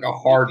just 49, like a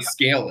hard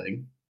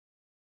scaling.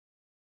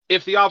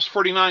 if the Ops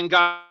 49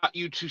 got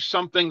you to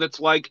something that's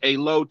like a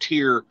low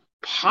tier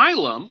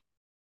Pylum,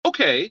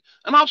 okay,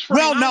 an Ops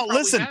 49 Well, now probably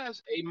listen.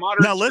 has a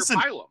moderate Now tier listen.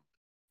 Pylum.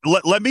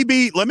 Let me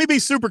be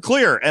super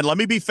clear and let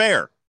me be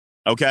fair.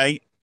 Okay,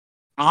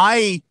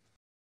 I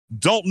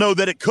don't know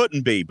that it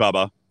couldn't be,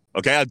 Bubba.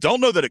 Okay, I don't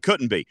know that it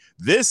couldn't be.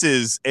 This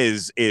is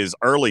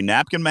early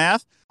napkin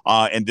math,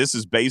 and this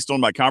is based on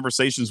my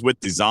conversations with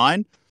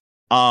design.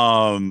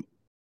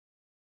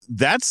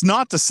 That's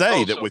not to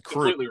say that So with it's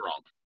crew. completely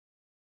wrong.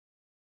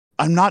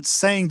 I'm not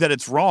saying that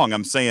it's wrong.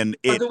 I'm saying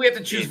Or it. do we have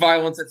to choose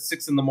violence at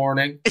 6 in the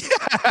morning?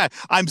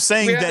 I'm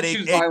saying We have that to it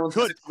choose violence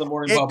at could. 6 in the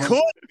morning, It Bubba.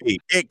 could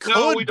be. It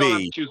No, we could don't have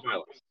to be. choose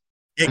violence.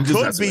 It I'm just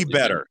could messing be with you,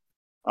 man. better.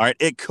 All right.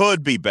 It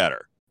could be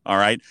better. All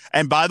right.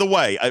 And by the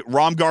way,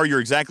 Romgar,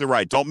 you're exactly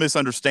right. Don't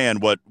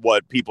misunderstand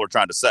what people are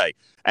trying to say.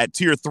 At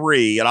tier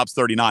 3 at Ops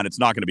 39, it's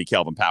not going to be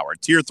Kelvin Power.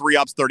 At tier 3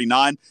 Ops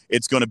 39,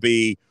 it's going to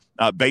be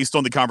based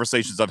on the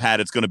conversations I've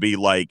had. It's going to be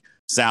like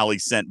Sally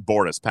sent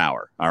Bortus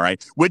Power. All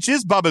right. Which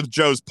is Bubba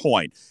Joe's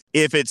point.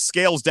 If it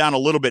scales down a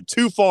little bit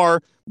too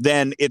far,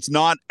 then it's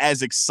not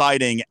as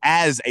exciting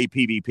as a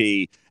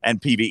PvP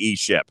and PvE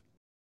ship.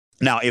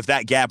 Now, if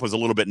that gap was a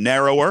little bit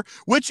narrower,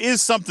 which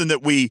is something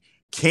that we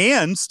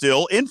can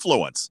still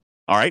influence,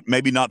 all right,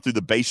 maybe not through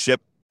the base ship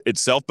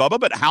itself, Bubba,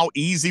 but how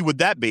easy would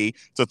that be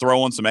to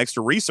throw on some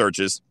extra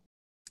researches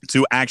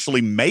to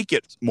actually make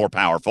it more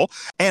powerful?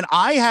 And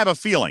I have a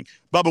feeling,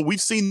 Bubba,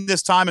 we've seen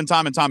this time and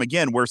time and time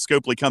again where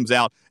Scopely comes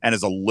out and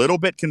is a little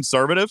bit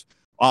conservative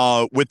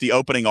with the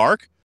opening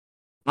arc.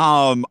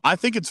 I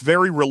think it's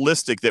very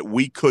realistic that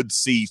we could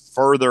see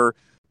further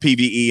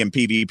PvE and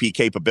PvP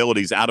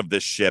capabilities out of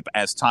this ship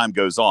as time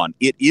goes on.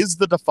 It is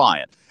the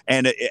Defiant.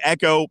 And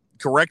Echo,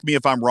 correct me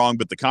if I'm wrong,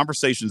 but the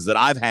conversations that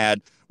I've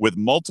had with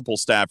multiple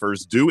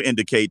staffers do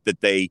indicate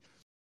that they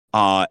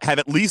have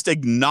at least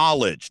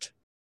acknowledged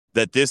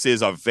that this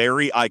is a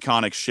very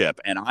iconic ship.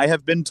 And I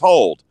have been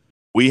told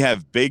we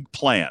have big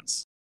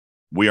plans.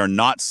 We are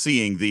not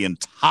seeing the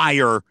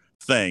entire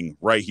thing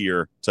right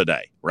here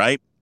today,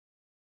 right?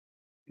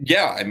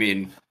 Yeah, I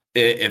mean,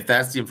 if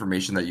that's the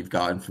information that you've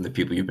gotten from the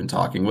people you've been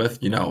talking with,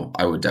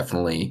 I would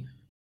definitely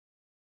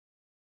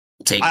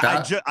take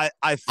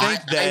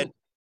that.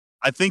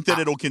 I think that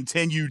it'll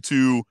continue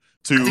to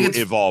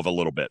evolve a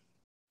little bit.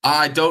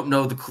 I don't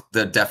know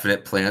the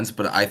definite plans,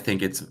 but I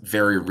think it's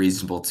very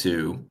reasonable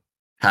to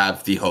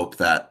have the hope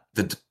that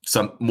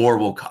some more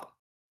will come,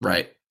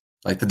 right?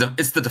 Like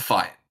it's the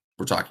Defiant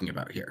we're talking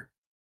about here.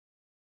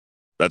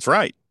 That's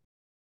right.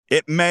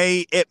 It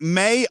may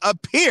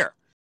appear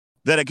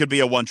that it could be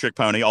a one-trick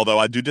pony, although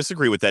I do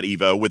disagree with that,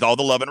 Evo, with all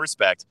the love and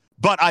respect.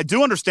 But I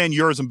do understand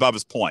yours and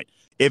Bubba's point.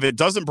 If it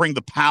doesn't bring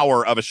the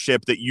power of a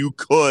ship that you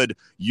could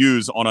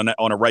use on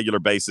a regular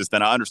basis,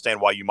 then I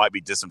understand why you might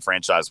be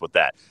disenfranchised with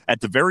that.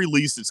 At the very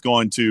least, it's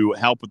going to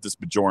help with this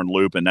Bajoran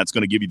loop, and that's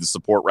going to give you the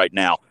support right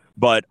now.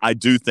 But I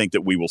do think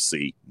that we will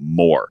see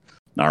more.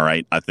 All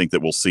right. I think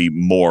that we'll see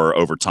more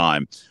over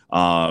time.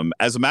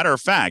 As a matter of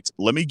fact,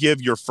 let me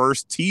give your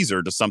first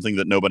teaser to something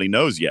that nobody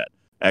knows yet.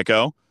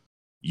 Echo,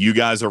 you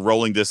guys are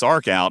rolling this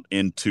arc out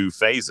in 2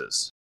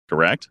 phases,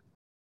 correct?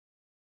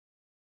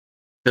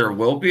 There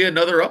will be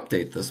another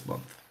update this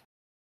month.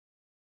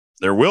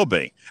 There will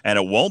be. And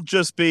it won't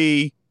just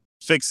be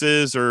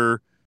fixes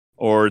or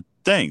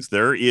things.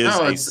 There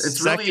is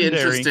it's really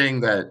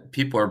interesting that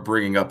people are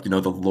bringing up, the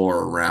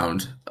lore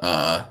around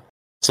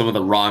some of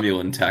the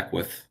Romulan tech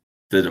with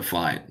the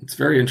Defiant. It's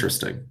very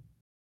interesting.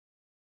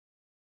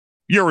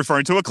 You're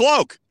referring to a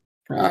cloak.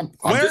 I'm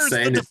just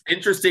saying it's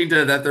interesting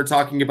that they're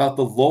talking about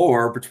the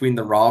lore between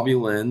the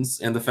Romulans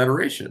and the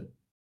Federation.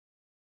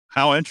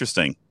 How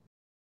interesting.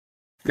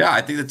 Yeah,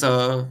 I think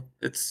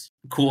it's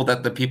cool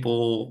that the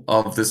people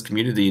of this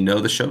community know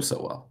the show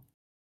so well.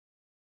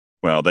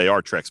 Well, they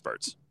are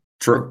Trexperts.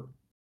 True.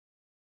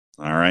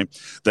 All right.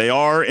 They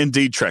are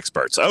indeed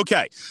Trexperts.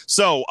 Okay.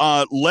 So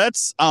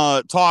let's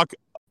talk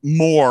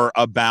more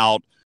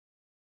about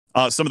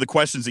some of the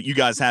questions that you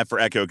guys have for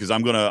Echo, because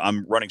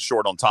I'm running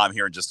short on time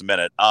here in just a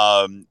minute.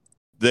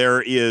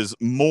 There is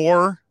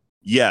more.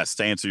 Yes,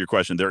 to answer your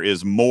question, there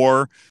is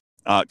more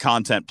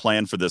content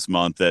planned for this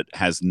month that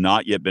has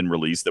not yet been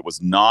released, that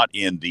was not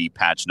in the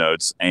patch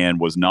notes and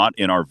was not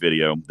in our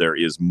video. There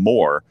is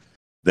more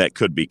that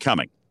could be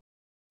coming.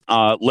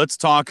 Let's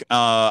talk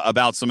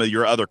about some of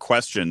your other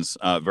questions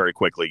very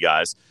quickly,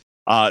 guys.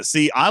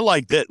 See, I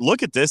like that.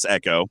 Look at this,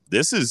 Echo.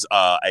 This is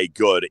a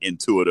good,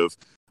 intuitive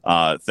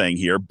thing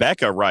here.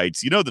 Becca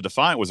writes, the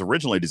Defiant was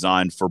originally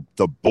designed for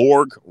the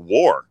Borg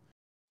War.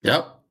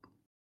 Yep.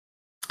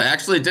 I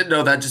actually did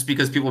know that just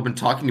because people have been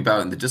talking about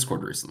it in the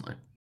Discord recently.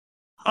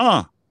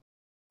 Huh.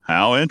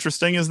 How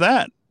interesting is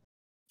that?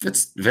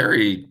 It's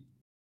very...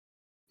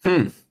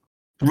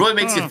 Really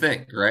makes you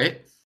think,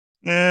 right?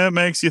 It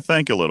makes you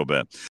think a little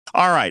bit.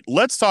 All right,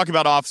 let's talk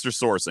about officer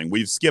sourcing.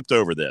 We've skipped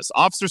over this.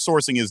 Officer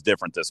sourcing is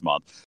different this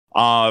month.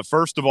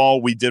 First of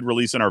all, we did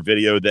release in our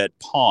video that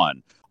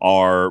Pawn,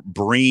 our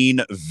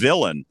Breen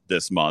villain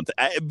this month.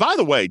 By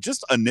the way,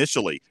 just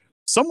initially,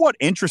 somewhat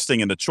interesting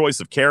in the choice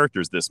of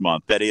characters this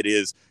month that it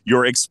is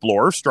your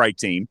Explorer Strike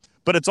Team,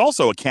 but it's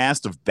also a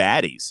cast of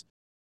baddies.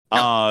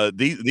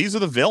 These are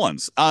the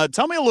villains.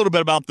 Tell me a little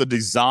bit about the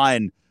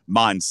design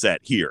mindset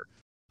here.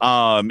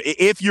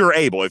 If you're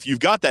able, if you've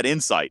got that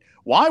insight,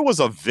 why was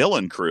a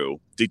villain crew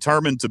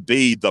determined to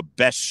be the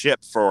best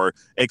ship for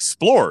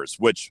explorers?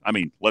 Which, I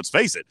mean, let's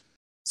face it,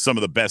 some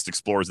of the best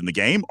explorers in the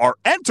game are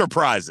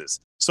enterprises.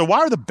 So why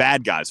are the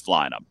bad guys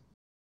flying them?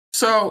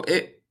 So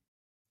it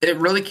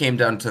really came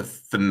down to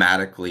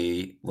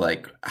thematically,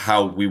 like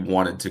how we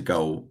wanted to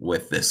go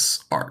with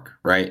this arc,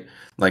 right?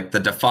 Like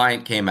the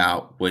Defiant came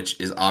out, which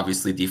is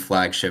obviously the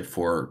flagship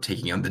for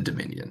taking on the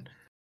Dominion,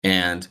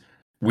 and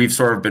we've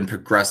sort of been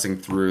progressing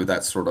through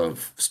that sort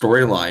of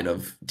storyline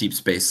of Deep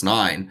Space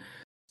Nine,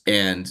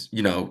 and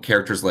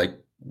characters like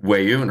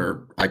Wei-Yun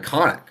are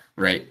iconic,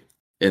 right,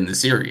 in the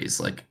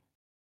series, like,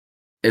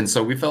 and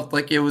so we felt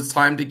like it was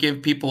time to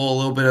give people a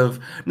little bit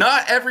of.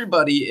 Not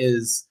everybody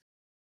is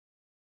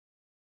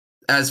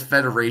as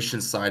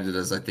Federation-sided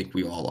as I think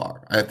we all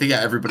are. I think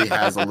everybody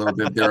has a little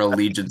bit of their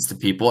allegiance to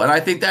people, and I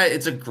think that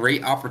it's a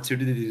great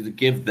opportunity to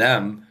give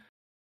them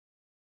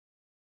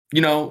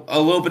a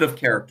little bit of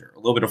character, a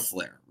little bit of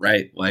flair,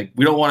 right? Like,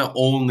 we don't want to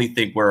only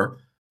think we're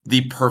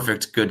the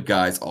perfect good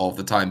guys all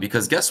the time,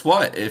 because guess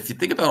what? If you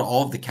think about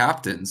all of the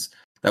captains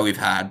that we've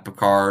had,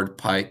 Picard,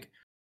 Pike,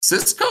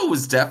 Sisko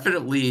was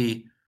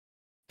definitely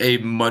a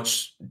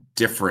much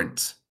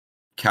different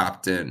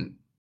captain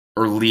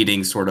or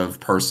leading sort of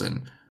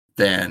person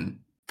than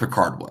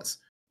Picard was.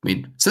 I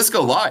mean,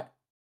 Sisko lied.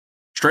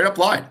 Straight up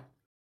lied.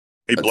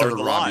 He blurred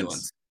the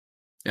lines.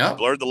 Yeah,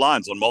 blurred the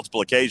lines on multiple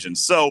occasions.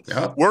 So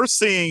we're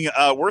seeing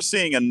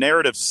a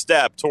narrative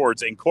step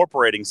towards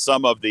incorporating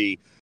some of the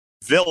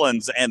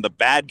villains and the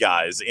bad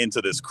guys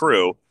into this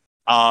crew,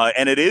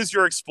 and it is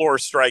your Explorer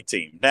Strike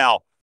Team. Now,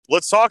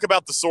 let's talk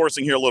about the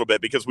sourcing here a little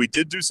bit, because we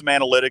did do some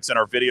analytics in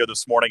our video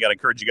this morning. I'd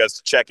encourage you guys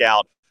to check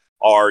out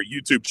our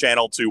YouTube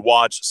channel to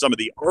watch some of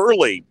the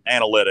early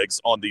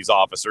analytics on these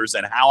officers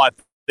and how I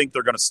think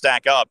they're going to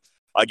stack up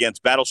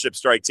against Battleship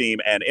Strike Team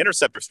and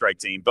Interceptor Strike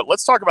Team. But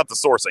let's talk about the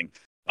sourcing.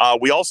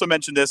 We also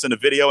mentioned this in a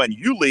video, and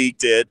you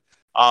leaked it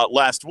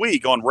last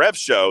week on Rev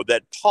Show,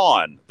 that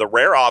Pawn, the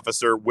rare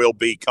officer, will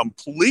be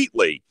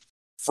completely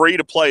free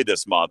to play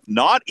this month,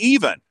 not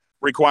even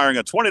requiring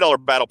a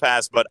 $20 battle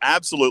pass, but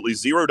absolutely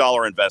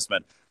 $0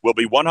 investment, will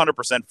be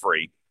 100%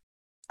 free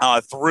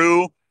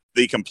through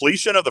the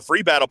completion of the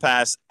free battle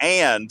pass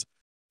and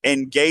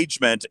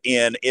engagement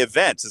in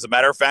events. As a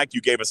matter of fact,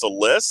 you gave us a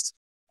list,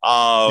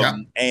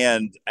 and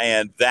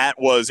that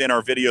was in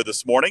our video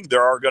this morning.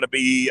 There are going to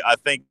be, I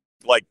think,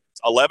 like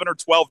 11 or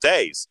 12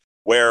 days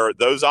where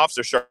those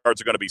officer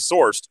shards are going to be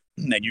sourced,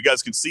 and you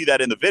guys can see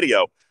that in the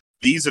video.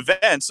 These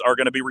events are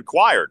going to be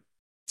required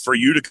for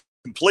you to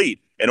complete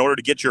in order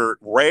to get your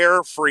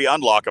rare free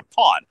unlock of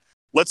Pawn.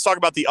 Let's talk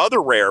about the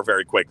other rare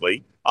very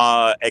quickly,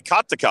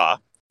 Ekataka,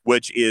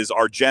 which is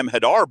our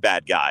Jem'Hadar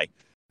bad guy.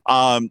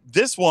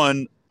 This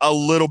one, a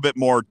little bit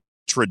more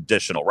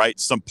traditional, right?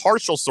 Some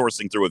partial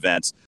sourcing through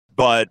events,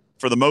 but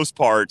for the most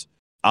part,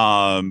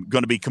 going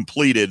to be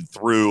completed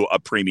through a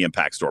premium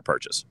pack store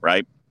purchase,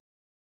 right?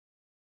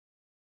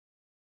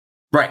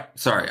 Right.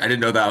 Sorry, I didn't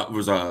know that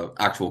was an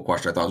actual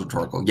question. I thought it was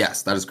rhetorical.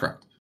 Yes, that is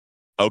correct.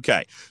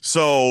 Okay.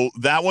 So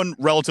that one,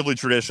 relatively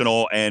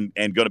traditional and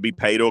going to be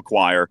pay to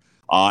acquire,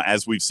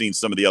 as we've seen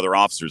some of the other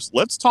officers.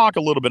 Let's talk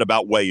a little bit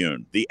about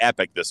Wei-Yun, the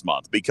Epic, this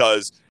month,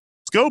 because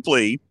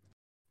Scopely,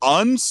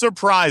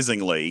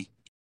 unsurprisingly,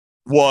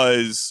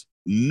 was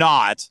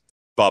not,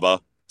 Bubba,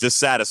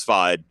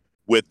 dissatisfied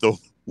with the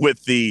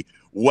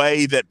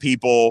way that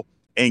people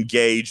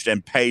engaged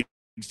and paid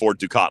for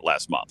Dukat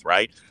last month,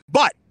 right?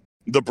 But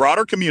the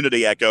broader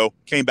community, Echo,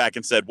 came back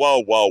and said,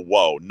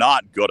 whoa,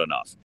 not good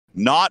enough.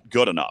 Not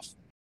good enough.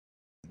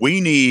 We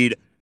need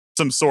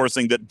some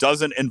sourcing that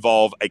doesn't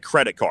involve a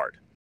credit card.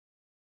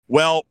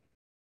 Well,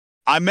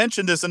 I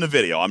mentioned this in the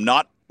video. I'm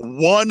not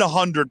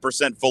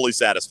 100% fully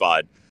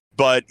satisfied,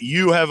 but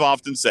you have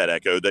often said,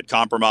 Echo, that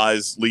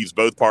compromise leaves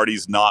both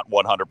parties not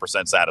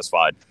 100%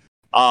 satisfied.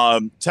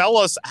 Tell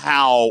us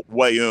how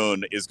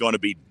Wei-Yun is going to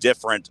be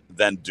different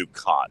than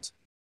Dukat.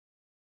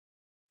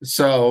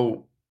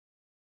 So,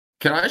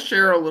 can I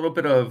share a little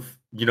bit of,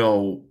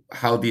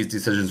 how these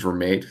decisions were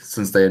made,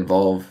 since they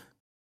involve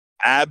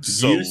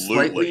Absolutely. you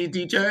slightly,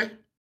 DJ?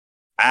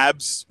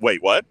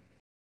 Wait, what?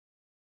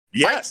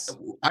 Yes.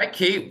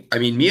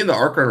 Me and the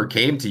Arc Runner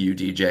came to you,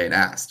 DJ, and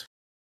asked.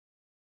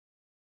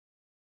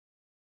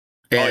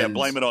 And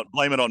blame it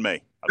on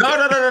me.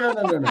 No.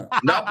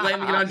 Not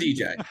blaming it on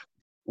DJ.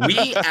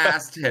 We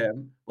asked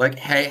him, like,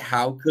 hey,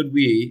 how could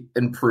we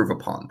improve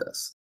upon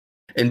this?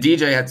 And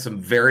DJ had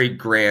some very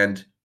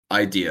grand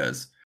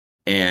ideas.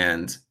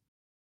 And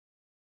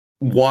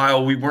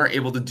while we weren't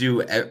able to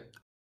do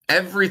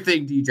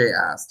everything DJ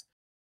asked,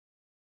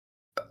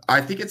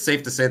 I think it's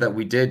safe to say that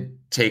we did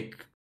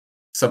take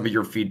some of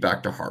your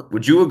feedback to heart.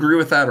 Would you agree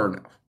with that or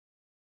no?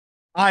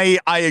 I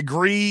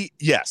agree.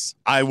 Yes,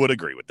 I would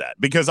agree with that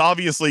because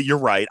obviously you're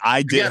right.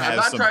 I did Again, have I'm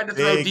not some trying to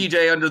throw big,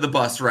 DJ under the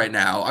bus right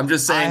now. I'm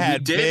just I saying he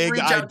had did big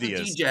reach out to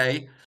ideas.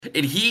 DJ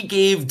and he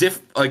gave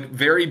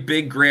very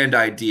big grand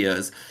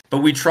ideas, but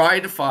we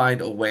tried to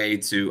find a way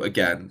to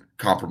again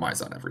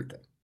compromise on everything.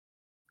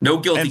 No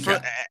guilty and for,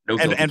 count. No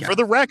guilty and for count.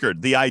 the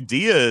record, the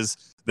ideas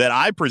that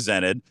I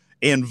presented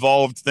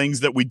involved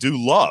things that we do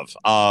love,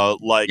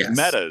 like Yes.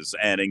 metas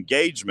and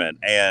engagement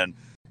and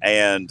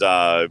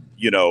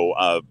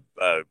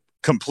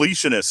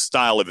completionist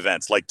style of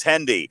events like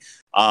Tendy.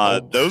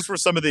 Those were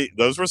some of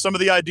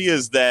the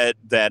ideas that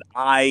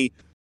I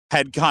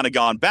had kind of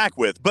gone back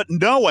with, but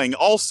knowing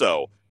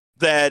also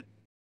that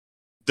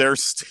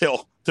there's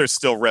still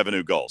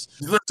revenue goals.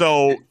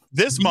 So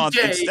this month,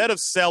 DJ instead of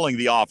selling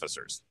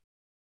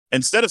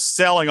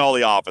all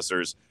the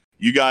officers,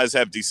 you guys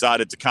have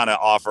decided to kind of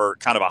offer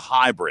kind of a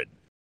hybrid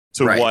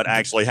to Right. what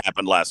actually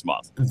happened last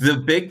month. The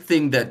big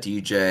thing that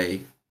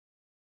DJ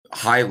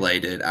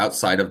highlighted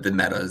outside of the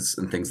metas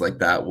and things like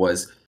that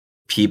was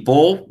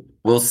people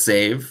will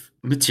save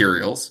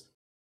materials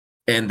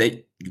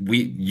and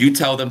you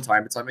tell them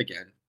time and time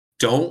again,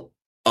 don't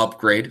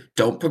upgrade,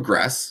 don't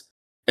progress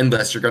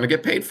unless you're going to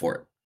get paid for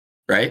it,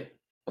 right?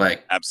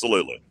 Like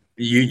Absolutely.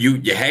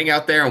 you hang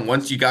out there, and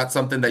once you got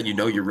something that you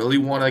know you really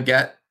want to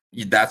get,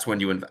 that's when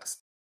you invest.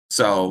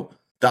 So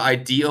the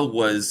idea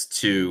was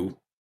to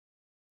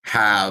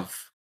have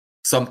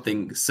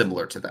something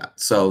similar to that.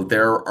 So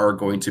there are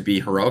going to be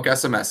heroic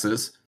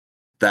SMSs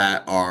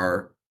that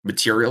are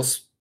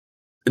materials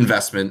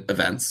investment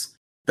events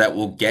that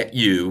will get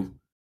you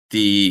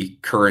the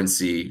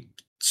currency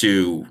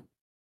to,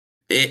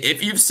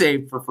 if you've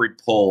saved for free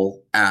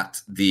pull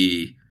at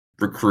the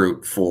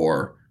recruit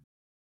for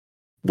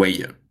Wei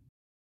Yun.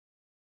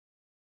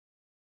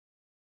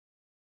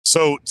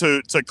 So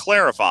to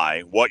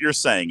clarify, what you're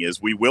saying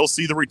is we will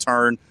see the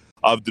return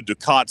of the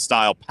Ducat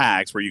style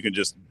packs where you can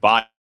just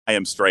buy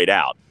them straight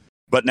out.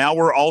 But now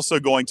we're also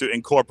going to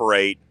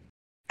incorporate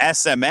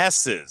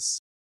SMSs.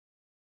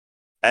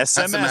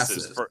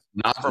 SMSs for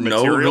no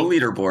material.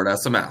 leaderboard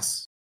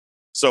SMS.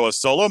 So a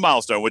solo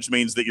milestone, which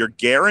means that you're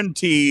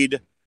guaranteed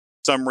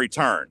some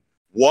return.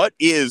 What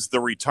is the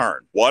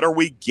return? What are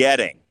we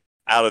getting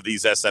out of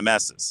these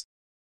SMSs?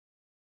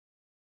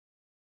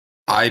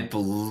 I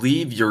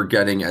believe you're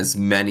getting as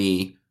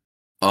many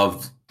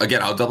of,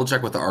 again, I'll double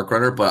check with the Arc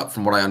Runner, but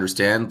from what I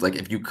understand, like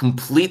if you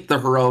complete the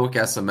heroic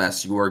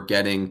SMS, you are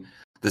getting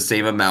the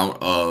same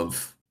amount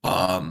of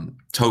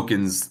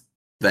tokens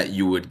that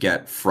you would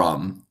get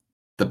from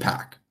the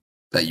pack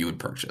that you would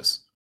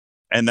purchase.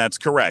 And that's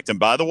correct. And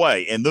by the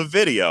way, in the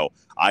video,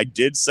 I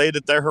did say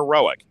that they're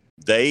heroic.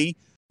 They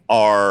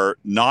are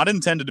not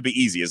intended to be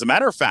easy. As a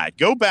matter of fact,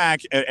 go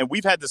back, and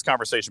we've had this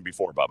conversation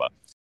before, Bubba.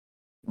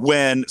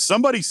 When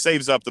somebody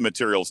saves up the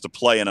materials to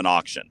play in an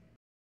auction,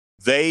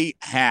 they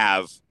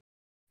have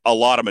a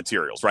lot of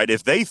materials, right?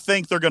 If they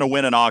think they're going to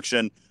win an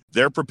auction,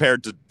 they're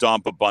prepared to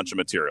dump a bunch of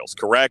materials,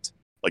 correct?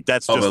 Like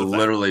that's just it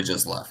literally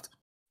just left.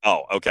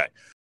 Oh, okay.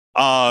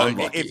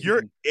 If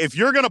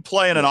you're going to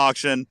play in an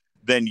auction,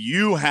 then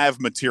you have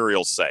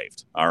material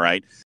saved. All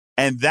right.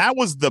 And that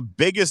was the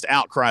biggest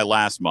outcry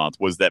last month,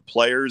 was that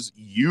players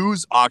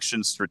use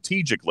auctions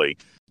strategically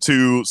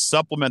to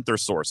supplement their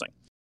sourcing.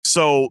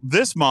 So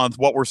this month,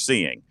 what we're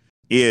seeing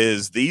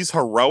is these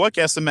heroic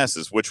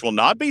SMSs, which will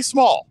not be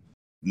small,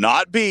 I'm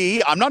not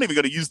even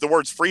going to use the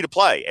words free to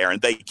play, Aaron.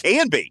 They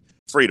can be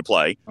free to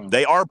play.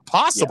 They are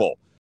possible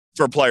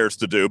for players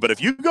to do. But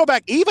if you go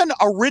back, even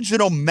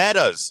original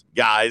metas,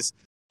 guys,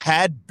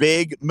 had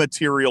big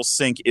material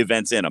sync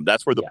events in them.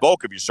 That's where the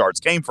bulk of your shards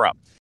came from.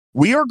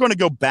 We are going to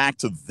go back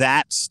to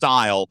that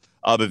style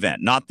of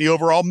event, not the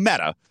overall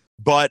meta,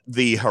 but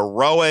the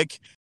heroic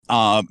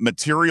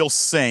material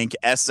sync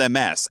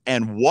SMS.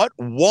 And what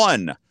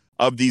one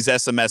of these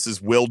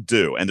SMSs will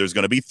do, and there's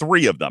going to be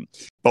 3 of them,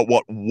 but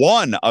what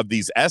one of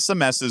these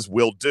SMSs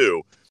will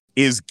do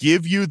is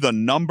give you the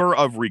number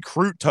of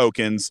recruit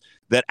tokens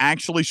that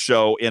actually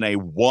show in a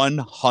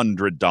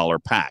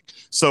 $100 pack.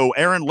 So,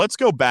 Aaron, let's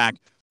go back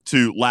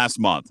to last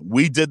month.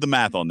 We did the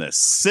math on this.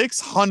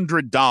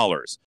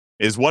 $600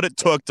 is what it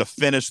took to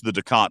finish the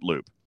Ducat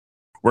loop.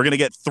 We're going to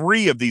get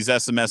 3 of these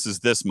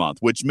SMSs this month,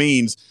 which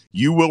means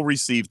you will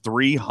receive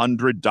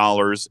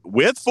 $300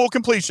 with full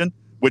completion,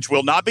 which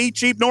will not be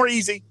cheap nor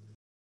easy,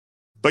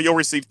 but you'll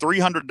receive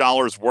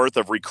 $300 worth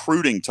of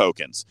recruiting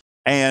tokens.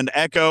 And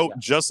Echo,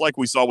 just like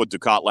we saw with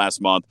Ducat last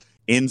month,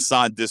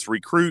 inside this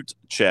recruit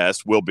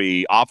chest will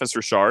be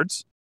officer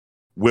shards,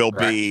 will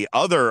be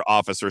other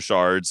officer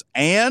shards,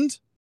 and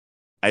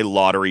a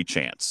lottery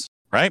chance,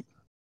 right?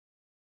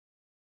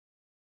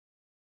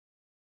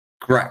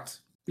 Correct.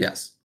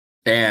 Yes.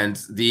 And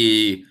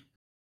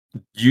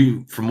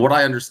from what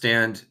I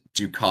understand,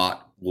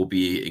 Ducat will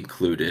be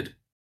included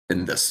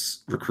in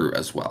this recruit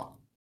as well,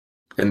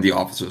 and the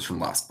officers from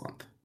last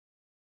month.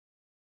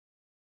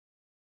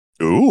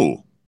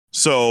 Ooh.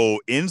 So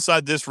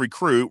inside this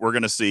recruit, we're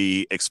going to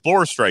see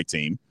Explorer Strike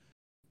Team,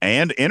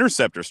 and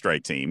Interceptor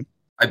Strike Team.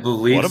 I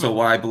believe What so. about-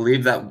 What I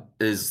believe that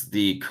is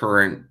the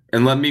current,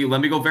 and let me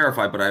go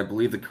verify. But I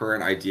believe the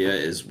current idea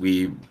is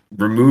we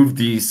remove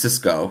the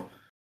Cisco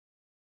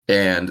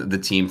and the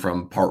team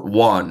from part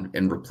 1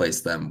 and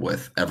replace them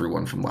with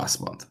everyone from last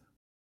month.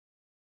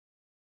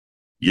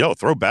 Yo,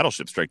 throw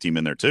Battleship Strike Team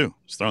in there too.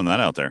 Just throwing that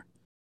out there.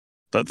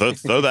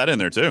 Throw that in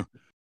there too.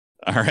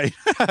 All right,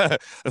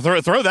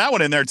 throw that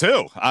one in there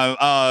too.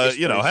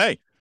 Hey,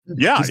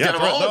 yeah, Just get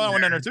them throw all that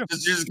one in there too.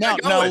 Just Now,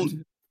 get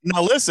going.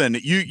 now, listen.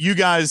 You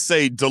guys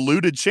say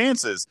diluted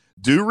chances.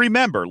 Do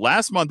remember,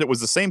 last month it was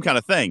the same kind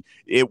of thing.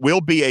 It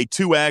will be a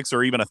 2x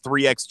or even a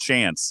 3x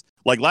chance.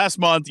 Like last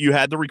month, you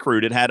had the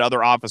recruit. It had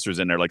other officers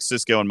in there, like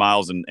Cisco and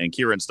Miles and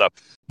Kira and stuff.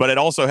 But it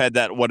also had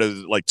that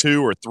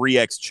 2 or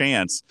 3x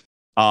chance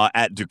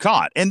at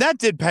Ducat, and that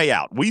did pay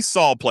out. We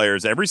saw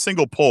players every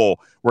single pull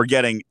were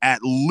getting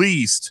at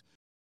least.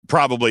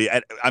 Probably,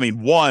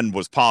 one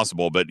was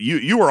possible, but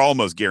you were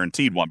almost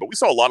guaranteed one. But we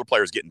saw a lot of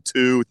players getting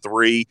 2,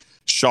 3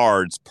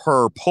 shards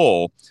per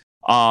pull.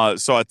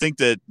 So I think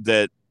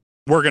that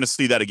we're going to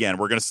see that again.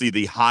 We're going to see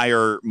the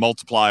higher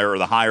multiplier or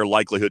the higher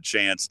likelihood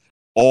chance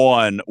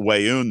on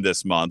Weyoun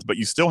this month, but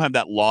you still have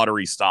that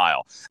lottery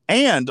style.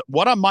 And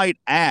what I might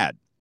add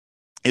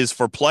is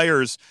for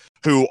players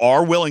who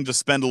are willing to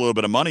spend a little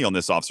bit of money on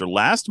this officer.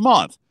 Last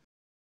month,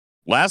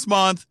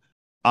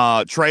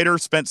 Trader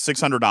spent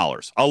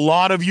 $600. A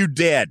lot of you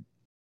did.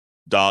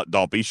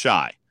 Don't be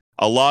shy.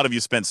 A lot of you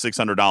spent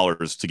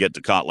 $600 to get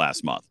Ducat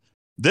last month.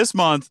 This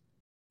month,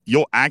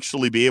 you'll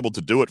actually be able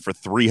to do it for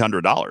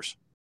 $300.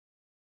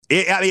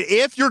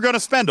 If you're going to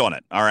spend on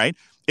it, all right,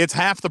 it's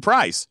half the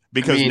price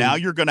because now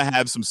you're going to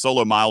have some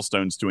solo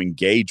milestones to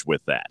engage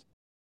with that.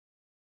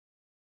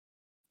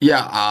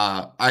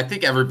 Yeah, I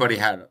think everybody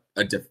had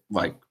a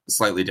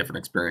slightly different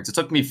experience. It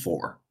took me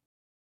 4.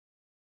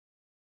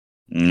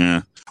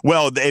 Yeah.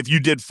 Well, if you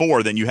did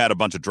 4, then you had a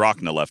bunch of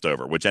Drachna left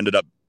over, which ended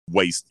up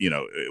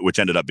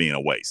being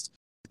a waste.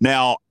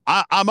 Now,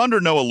 I'm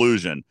under no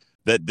illusion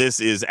that this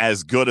is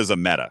as good as a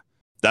meta.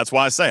 That's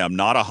why I say I'm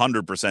not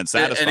 100%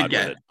 satisfied and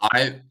again, with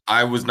it.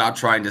 I was not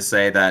trying to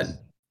say that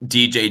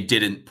DJ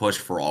didn't push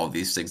for all of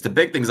these things. The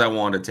big things I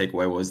wanted to take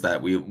away was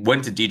that we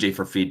went to DJ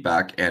for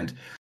feedback, and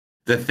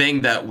the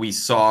thing that we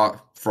saw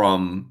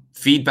from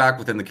feedback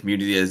within the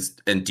community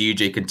and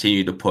DJ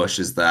continued to push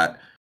is that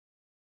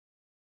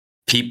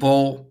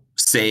people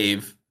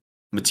save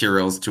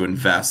materials to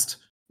invest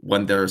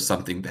when there's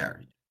something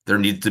there. There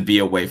needs to be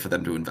a way for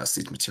them to invest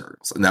these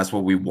materials. And that's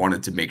what we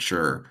wanted to make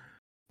sure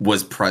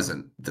was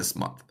present this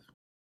month.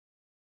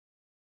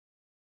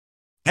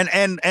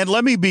 And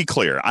let me be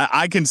clear.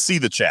 I can see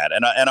the chat,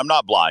 and I'm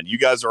not blind. You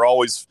guys are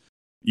always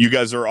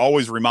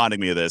reminding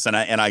me of this, and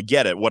I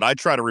get it. What I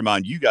try to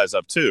remind you guys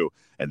of too,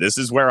 and this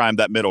is where I'm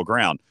that middle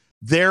ground.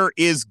 There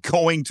is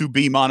going to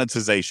be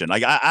monetization.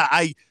 Like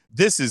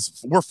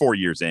we're 4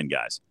 years in,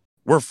 guys.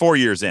 We're 4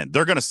 years in.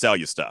 They're going to sell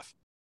you stuff.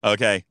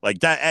 Okay. Like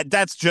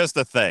that's just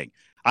the thing.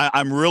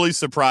 I'm really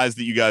surprised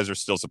that you guys are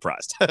still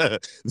surprised.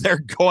 They're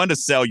going to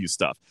sell you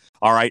stuff.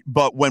 All right.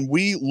 But when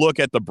we look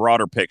at the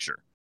broader picture,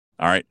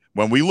 all right,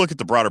 when we look at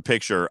the broader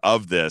picture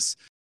of this,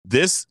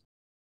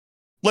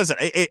 listen,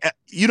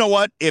 you know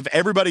what? If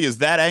everybody is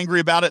that angry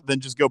about it,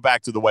 then just go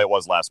back to the way it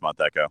was last month,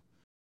 Echo.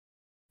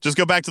 Just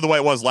go back to the way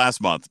it was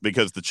last month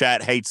because the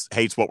chat hates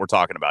what we're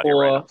talking about here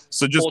right now.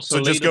 So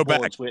just go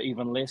back. Where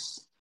even less,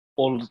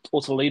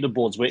 also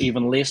leaderboards where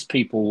even less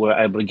people were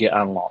able to get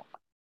unlocked.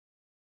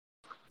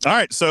 All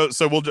right, so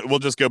we'll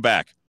just go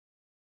back.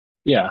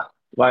 Yeah,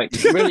 like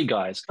really,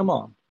 guys, come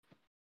on.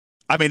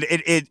 I mean,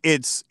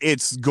 it's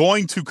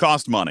going to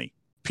cost money.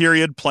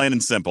 Period. Plain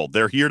and simple.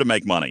 They're here to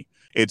make money.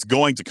 It's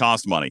going to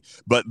cost money,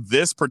 but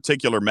this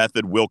particular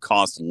method will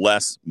cost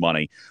less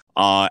money.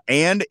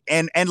 And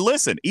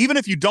listen, even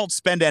if you don't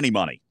spend any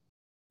money,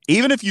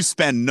 even if you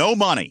spend no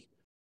money,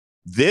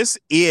 this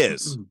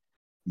is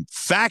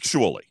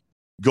factually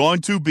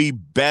going to be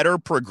better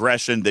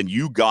progression than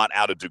you got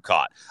out of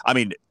Ducat. I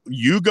mean,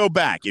 you go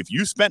back. If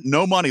you spent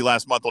no money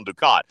last month on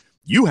Ducat,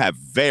 you have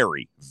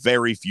very,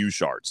 very few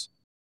shards,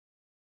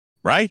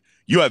 right?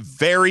 You have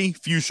very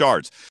few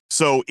shards.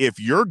 So if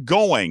you're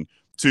going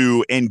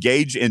to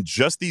engage in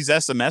just these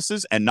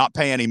SMSs and not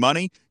pay any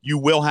money, you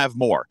will have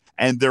more.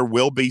 And there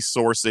will be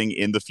sourcing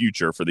in the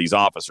future for these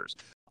officers.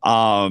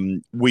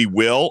 We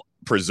will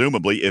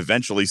presumably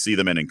eventually see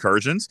them in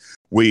incursions.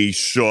 We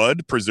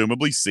should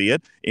presumably see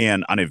it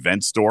in an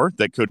event store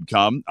that could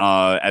come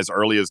as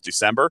early as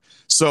December.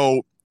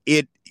 So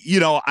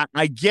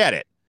I get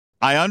it.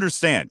 I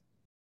understand.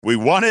 We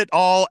want it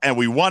all and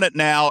we want it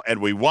now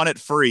and we want it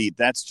free.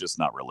 That's just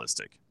not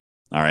realistic.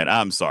 All right.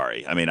 I'm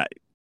sorry. I mean,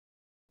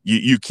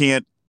 you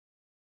can't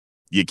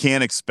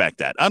expect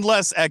that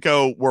unless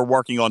Echo we're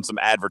working on some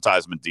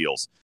advertisement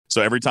deals.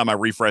 So every time I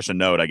refresh a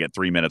node, I get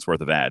 3 minutes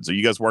worth of ads. Are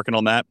you guys working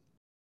on that?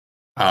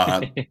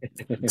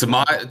 To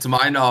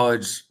my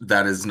knowledge,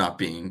 that is not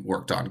being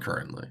worked on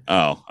currently.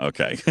 Oh,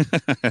 okay.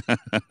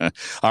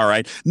 All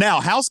right.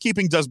 Now,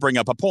 housekeeping does bring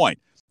up a point.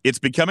 It's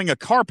becoming a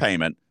car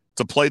payment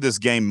to play this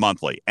game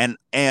monthly. And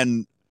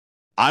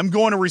I'm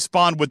going to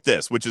respond with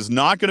this, which is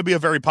not going to be a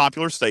very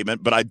popular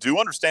statement, but I do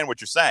understand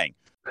what you're saying.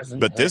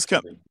 But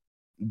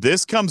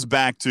this comes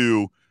back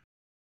to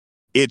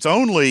it's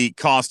only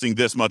costing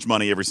this much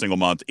money every single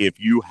month if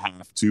you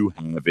have to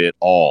have it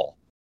all.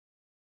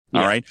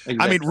 All right. Exactly.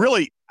 I mean,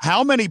 really,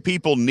 how many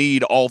people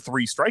need all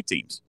 3 strike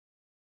teams?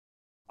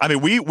 I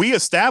mean, we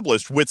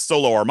established with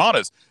solo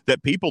armadas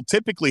that people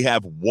typically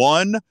have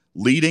one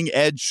leading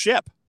edge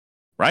ship,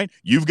 right?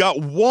 You've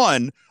got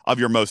one of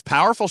your most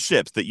powerful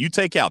ships that you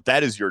take out.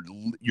 That is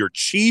your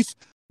chief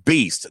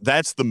beast.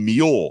 That's the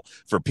mule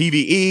for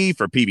PvE,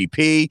 for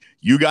PvP.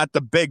 You got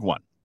the big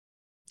one.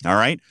 All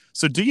right.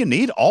 So do you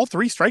need all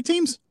 3 strike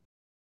teams?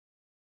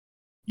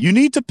 You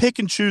need to pick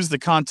and choose the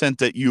content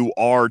that you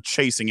are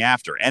chasing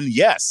after. And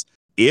yes,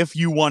 if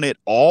you want it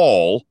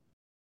all,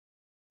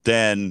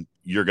 then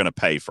you're going to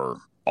pay for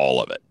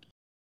all of it.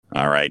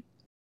 All right.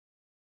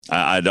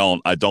 I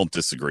don't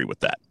disagree with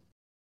that.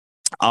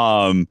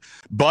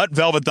 But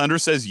Velvet Thunder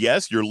says,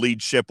 yes, your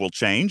lead ship will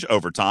change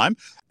over time,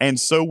 and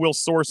so will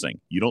sourcing.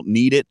 You don't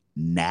need it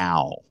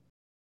now.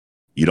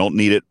 You don't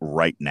need it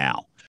right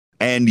now.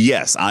 And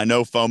yes, I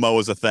know FOMO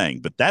is a thing,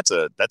 but that's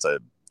a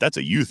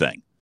you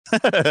thing.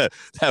 That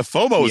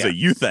FOMO is a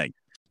you thing.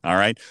 All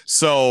right.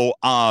 So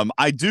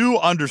I do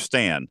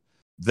understand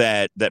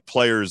that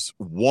players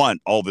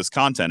want all this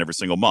content every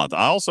single month.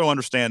 I also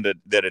understand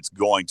that it's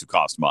going to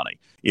cost money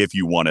if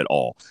you want it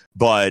all.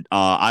 But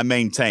I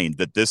maintain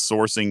that this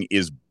sourcing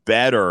is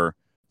better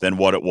than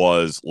what it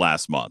was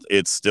last month.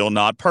 It's still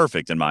not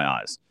perfect in my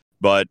eyes,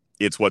 but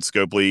it's what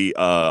Scopely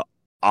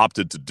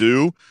opted to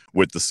do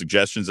with the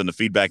suggestions and the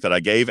feedback that I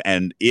gave.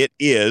 And it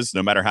is,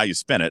 no matter how you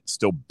spin it,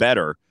 still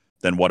better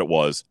than what it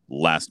was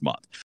last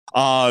month.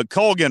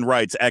 Colgan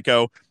writes,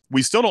 Echo,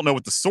 we still don't know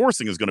what the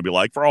sourcing is going to be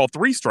like for all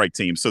 3 strike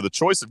teams. So the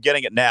choice of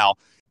getting it now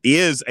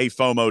is a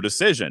FOMO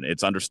decision.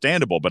 It's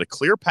understandable, but a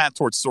clear path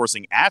towards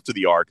sourcing after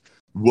the arc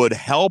would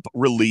help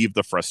relieve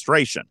the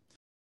frustration.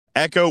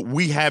 Echo,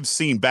 we have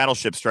seen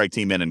Battleship Strike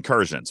Team in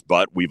incursions,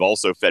 but we've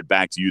also fed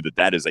back to you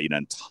that is an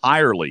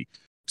entirely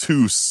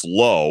too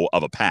slow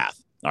of a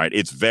path. All right.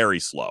 It's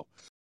very slow.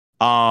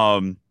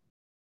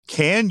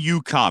 Can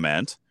you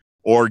comment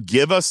or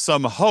give us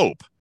some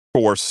hope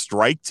for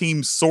strike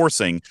team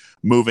sourcing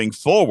moving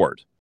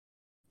forward?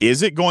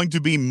 Is it going to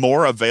be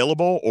more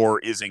available, or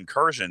is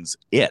incursions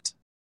it?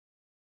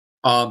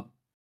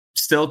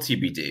 Still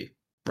TBD,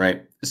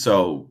 right?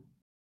 So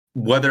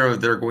whether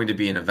they're going to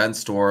be in event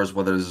stores,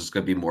 whether there's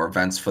going to be more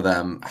events for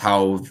them,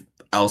 how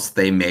else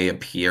they may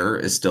appear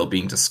is still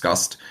being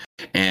discussed.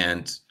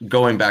 And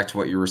going back to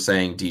what you were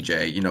saying,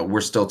 DJ,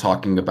 we're still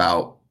talking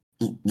about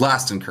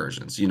last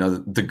incursions,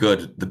 the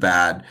good, the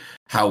bad,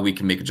 how we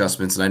can make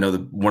adjustments. And I know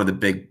that one of the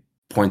big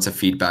points of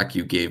feedback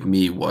you gave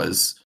me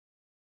was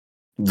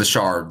the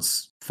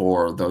shards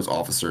for those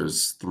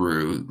officers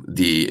through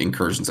the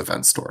incursions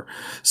event store.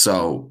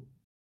 So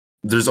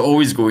there's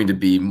always going to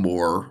be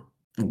more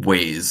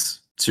ways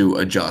to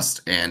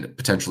adjust and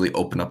potentially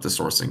open up the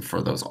sourcing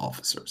for those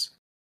officers.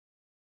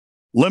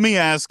 Let me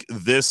ask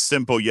this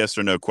simple yes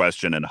or no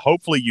question, and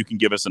hopefully you can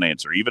give us an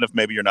answer, even if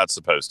maybe you're not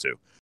supposed to.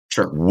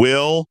 Sure.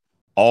 Will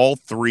all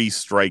 3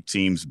 strike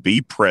teams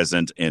be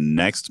present in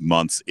next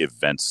month's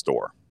event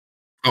store?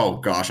 Oh,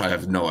 gosh, I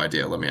have no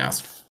idea. Let me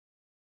ask.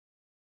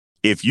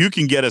 If you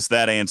can get us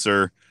that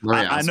answer,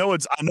 I know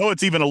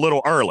it's even a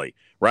little early,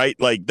 right?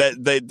 Like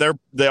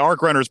the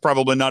arc runner is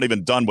probably not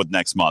even done with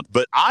next month,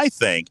 but I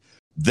think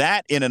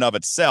that in and of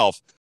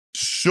itself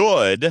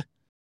should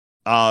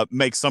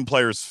make some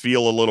players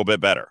feel a little bit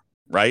better,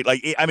 right?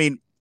 Like, I mean,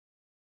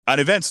 an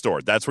event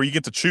store, that's where you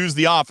get to choose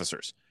the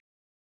officers.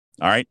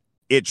 All right.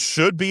 It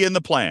should be in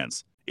the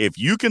plans. If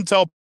you can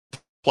tell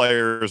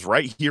players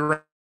right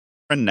here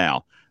and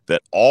now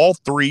that all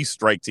 3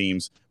 strike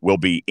teams will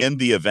be in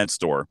the event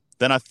store,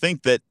 then I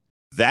think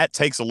that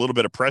takes a little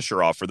bit of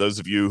pressure off for those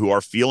of you who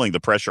are feeling the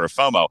pressure of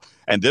FOMO.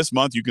 And this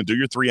month you can do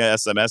your 3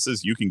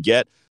 SMSs, you can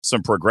get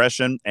some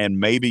progression, and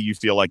maybe you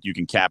feel like you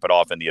can cap it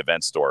off in the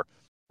event store.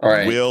 All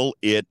right. Will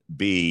it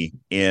be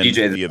in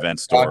DJ, the event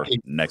store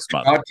next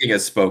month? God King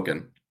has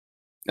spoken,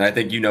 and I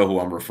think you know who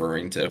I'm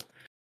referring to.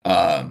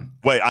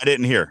 Wait, I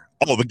didn't hear.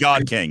 Oh, the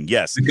God King.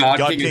 Yes. The God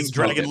King has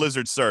Dragon spoken.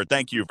 Lizard, sir.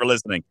 Thank you for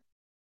listening.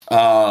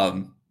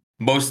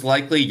 Most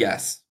likely,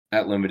 yes,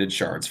 at limited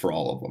shards for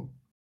all of them.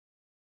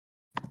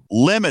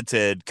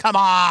 Limited. Come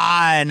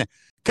on.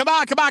 If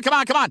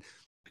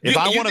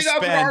I want to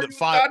spend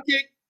 5.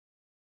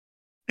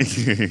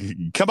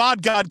 Come on,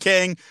 God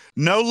King.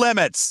 No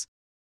limits.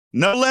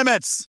 No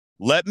limits.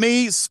 Let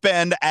me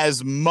spend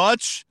as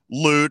much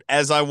loot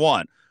as I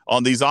want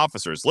on these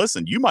officers.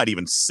 Listen, you might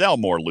even sell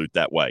more loot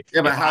that way.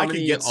 Yeah, but if how I many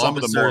can get some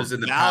of the more officers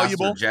in the past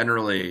valuable, are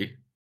generally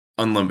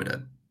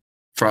unlimited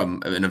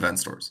from in event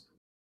stores?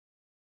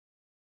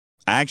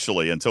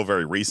 Actually, until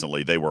very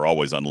recently, they were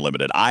always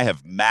unlimited. I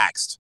have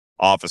maxed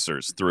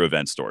officers through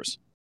event stores.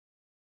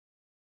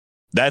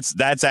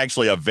 That's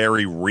actually a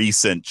very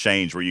recent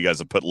change where you guys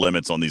have put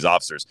limits on these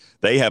officers.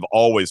 They have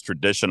always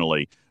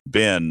traditionally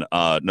been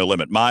no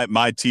limit. My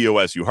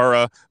TOS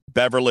Uhura,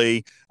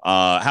 Beverly.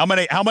 How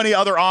many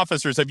other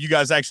officers have you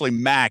guys actually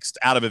maxed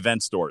out of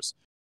event stores?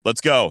 Let's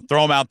go.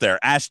 Throw them out there.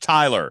 Ash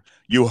Tyler,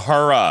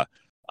 Uhura,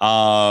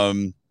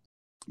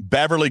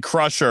 Beverly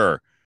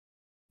Crusher.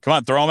 Come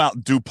on, throw them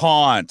out.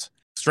 DuPont,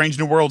 Strange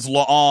New Worlds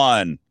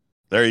Lawn.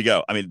 There you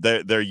go. I mean,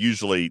 they're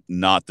usually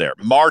not there.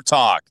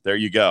 Martok. There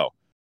you go.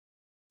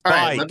 All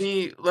right,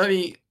 Bike.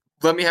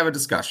 let me have a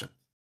discussion.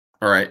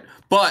 All right,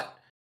 but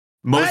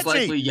most Badgie,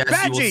 likely,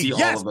 yes, you will see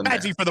all of them.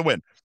 Badgie for the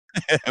win.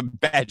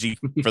 Badgie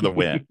for the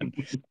win.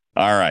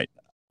 All right.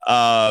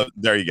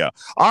 There you go.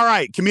 All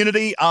right,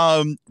 community.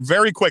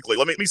 Very quickly,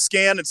 let me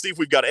scan and see if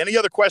we've got any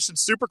other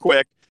questions super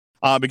quick,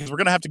 because we're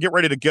gonna have to get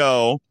ready to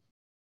go.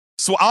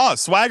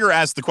 Swagger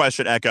asked the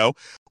question, Echo.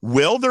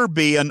 Will there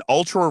be an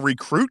Ultra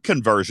Recruit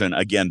conversion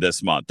again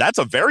this month? That's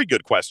a very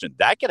good question.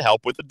 That could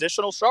help with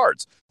additional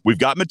shards. We've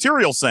got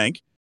Material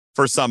Sync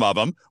for some of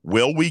them.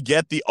 Will we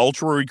get the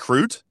Ultra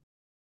Recruit?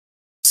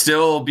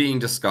 Still being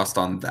discussed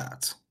on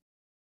that.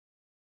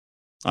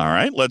 All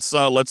right, let's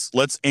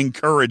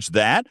encourage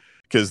that,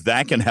 because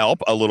that can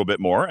help a little bit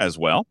more as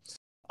well.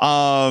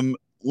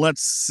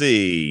 Let's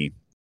see.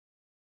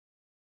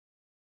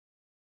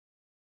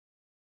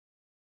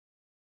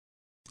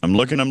 I'm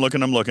looking.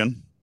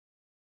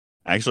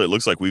 Actually, it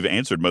looks like we've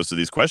answered most of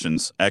these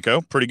questions.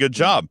 Echo, pretty good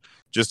job.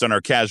 Just on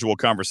our casual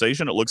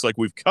conversation, it looks like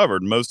we've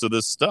covered most of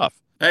this stuff.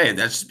 Hey,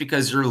 that's just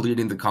because you're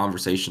leading the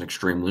conversation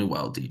extremely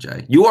well,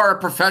 DJ. You are a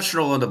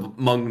professional and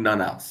among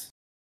none else.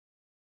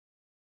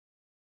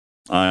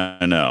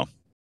 I know.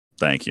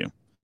 Thank you.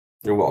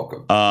 You're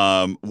welcome.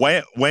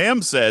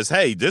 Wham says,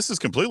 hey, this is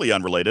completely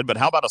unrelated, but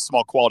how about a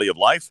small quality of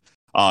life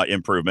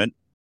improvement?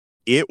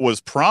 It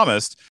was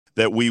promised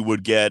that we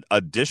would get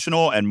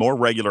additional and more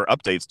regular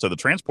updates to the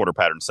transporter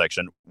pattern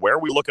section. Where are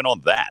we looking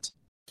on that?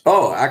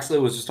 Oh, actually,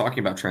 I was just talking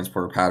about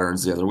transporter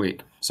patterns the other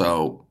week.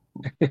 So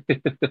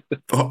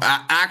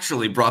I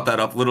actually brought that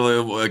up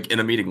literally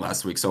in a meeting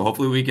last week. So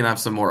hopefully we can have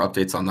some more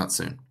updates on that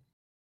soon.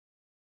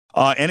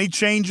 Any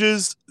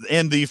changes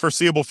in the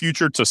foreseeable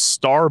future to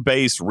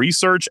Starbase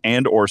research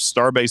and or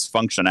Starbase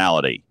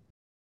functionality?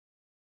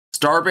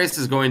 Starbase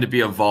is going to be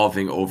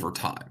evolving over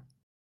time.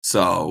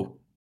 So,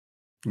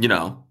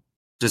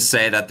 just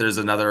say that there's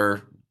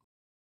another,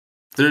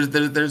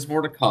 there's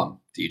more to come,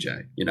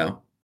 DJ,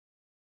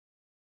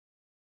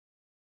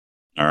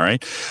 All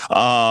right.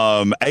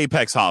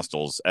 Apex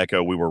Hostiles,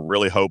 Echo, we were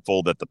really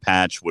hopeful that the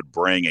patch would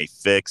bring a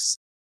fix.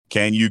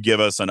 Can you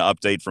give us an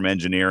update from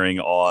engineering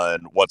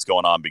on what's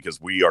going on? Because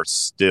we are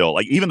still,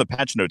 even the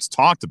patch notes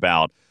talked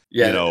about,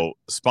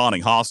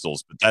 spawning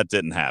hostiles, but that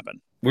didn't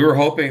happen. We were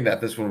hoping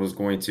that this one was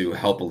going to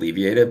help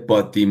alleviate it,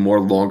 but the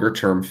more longer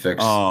term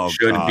fix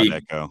be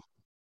Echo.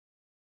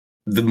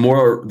 The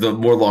more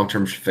long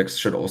term fix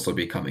should also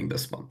be coming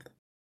this month.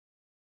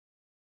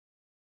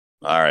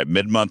 All right,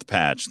 mid-month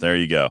patch. There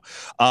you go.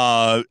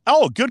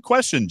 Good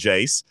question,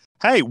 Jace.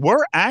 Hey,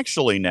 we're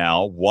actually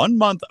now 1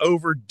 month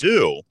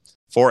overdue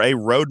for a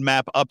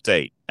roadmap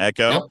update.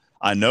 Echo, yep.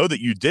 I know that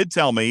you did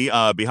tell me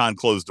behind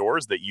closed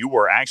doors that you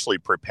were actually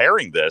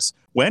preparing this.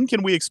 When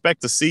can we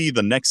expect to see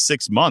the next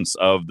 6 months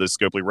of the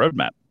Scopely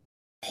roadmap?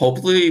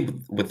 Hopefully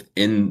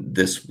within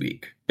this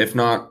week, if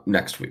not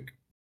next week.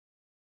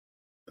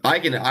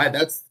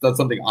 That's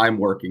something I'm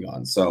working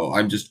on. So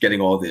I'm just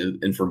getting all the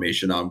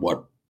information on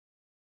what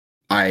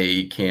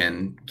I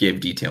can give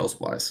details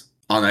wise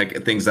on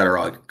things that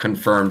are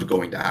confirmed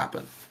going to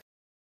happen.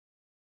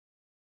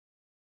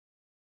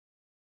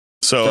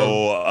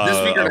 So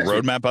this week a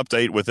roadmap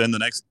update within the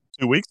next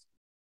 2 weeks?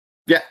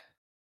 Yeah.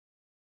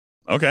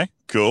 Okay,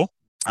 cool.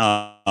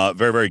 Very,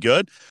 very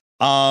good.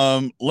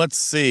 Let's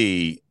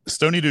see.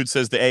 Stony Dude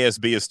says the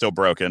ASB is still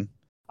broken.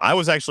 I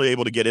was actually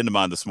able to get into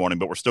mine this morning,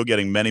 but we're still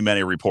getting many,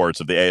 many reports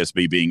of the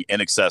ASB being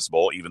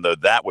inaccessible, even though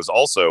that was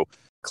also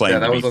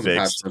claimed to be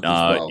fixed in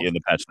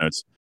the patch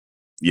notes.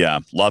 Yeah,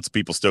 lots of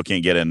people still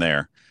can't get in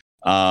there.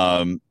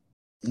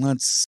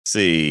 Let's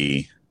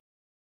see.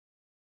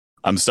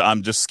 I'm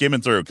just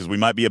skimming through because we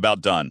might be about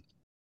done.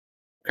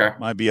 Okay.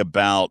 Might be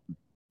about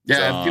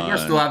done. If people are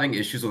still having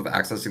issues with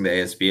accessing the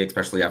ASB,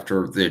 especially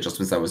after the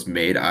adjustments that was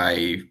made,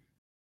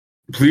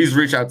 please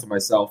reach out to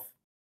myself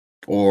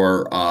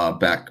or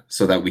Beck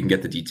so that we can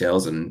get the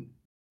details and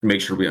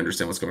make sure we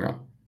understand what's going on.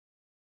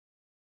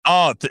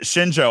 Oh,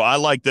 Shinjo, I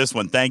like this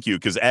one. Thank you.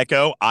 Because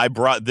Echo, I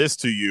brought this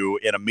to you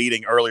in a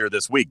meeting earlier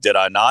this week, did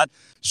I not?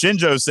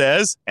 Shinjo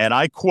says, and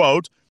I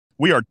quote,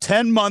 "We are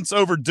 10 months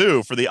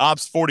overdue for the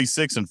Ops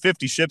 46 and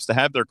 50 ships to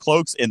have their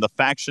cloaks in the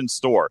faction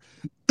store."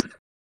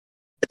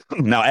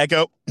 Now,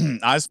 Echo,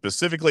 I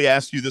specifically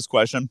asked you this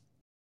question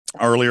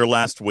earlier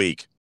last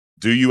week.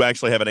 Do you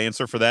actually have an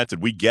answer for that?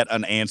 Did we get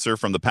an answer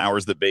from the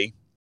powers that be?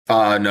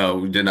 No,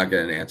 we did not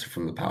get an answer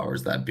from the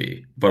powers that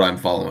be, but I'm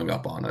following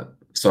up on it.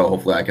 So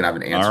hopefully I can have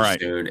an answer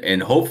soon,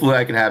 and hopefully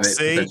I can have it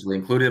potentially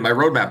included in my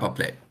roadmap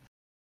update.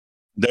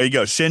 There you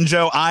go.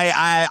 Shinjo, I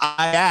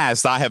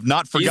asked. I have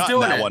not forgotten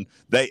that one.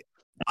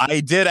 I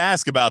did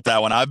ask about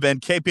that one. I've been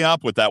keeping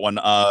up with that one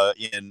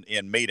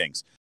in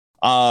meetings.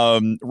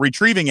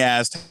 Retrieving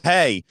asked,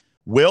 hey,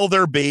 will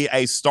there be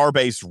a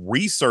Starbase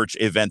research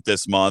event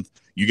this month?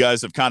 You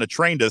guys have kind of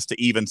trained us to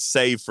even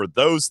save for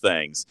those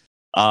things.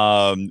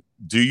 Do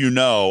you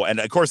know? And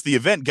of course, the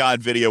event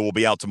guide video will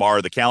be out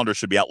tomorrow. The calendar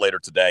should be out later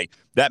today.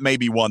 That may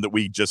be one that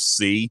we just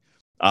see.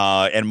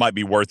 And might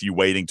be worth you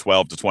waiting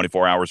 12 to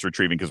 24 hours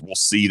retrieving, because we'll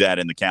see that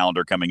in the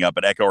calendar coming up.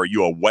 But Echo, are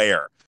you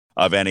aware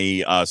of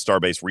any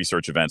Starbase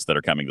research events that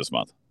are coming this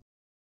month?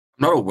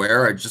 I'm not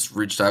aware. I just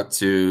reached out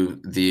to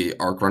the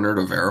Arc Runner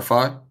to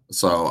verify.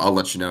 So I'll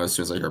let you know as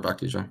soon as I hear back,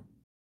 DJ.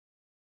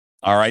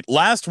 All right.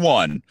 Last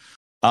one.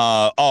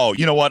 Oh,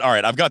 you know what? All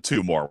right. I've got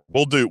two more.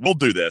 We'll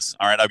do this.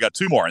 All right. I've got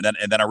two more, and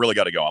then I really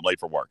got to go. I'm late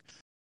for work.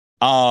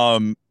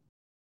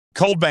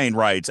 Coldbane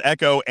writes,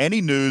 Echo,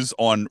 any news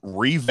on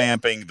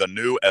revamping the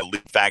new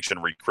Elite Faction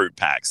recruit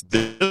packs?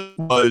 This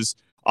was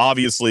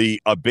obviously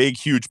a big,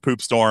 huge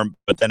poop storm,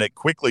 but then it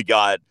quickly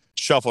got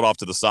shuffled off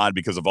to the side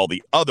because of all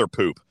the other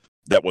poop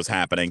that was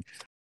happening.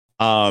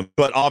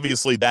 But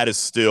obviously that is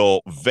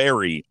still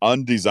very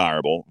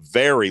undesirable,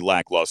 very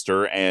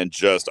lackluster, and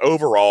just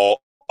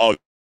overall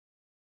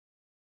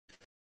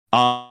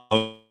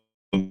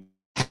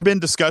been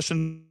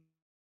discussion.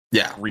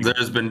 Yeah,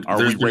 there's been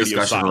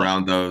discussion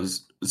around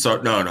those.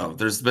 So no,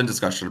 there's been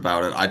discussion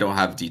about it. I don't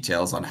have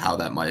details on how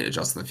that might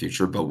adjust in the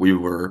future, but we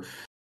were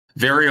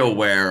very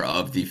aware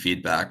of the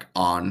feedback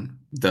on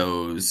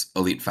those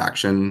Elite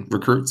Faction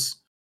recruits.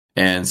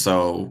 And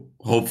so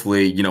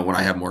hopefully, when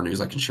I have more news,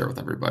 I can share with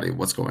everybody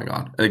what's going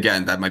on. And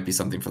again, that might be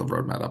something for the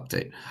roadmap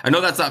update. I know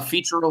that's not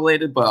feature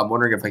related, but I'm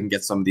wondering if I can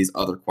get some of these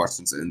other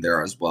questions in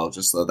there as well,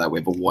 just so that we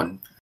have a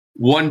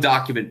one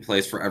document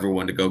place for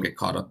everyone to go get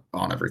caught up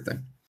on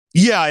everything.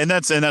 Yeah, and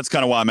that's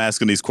kind of why I'm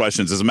asking these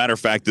questions. As a matter of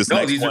fact, this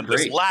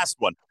last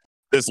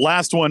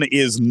one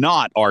is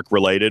not ARC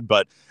related,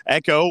 but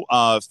Echo,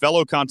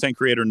 fellow content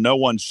creator No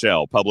One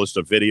Shell, published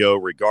a video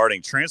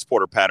regarding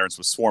transporter patterns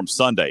with Swarm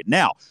Sunday.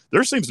 Now,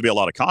 there seems to be a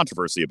lot of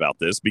controversy about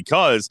this,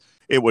 because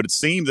it would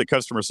seem that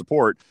customer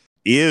support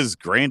is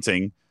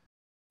granting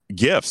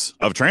gifts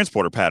of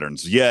transporter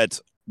patterns. Yet,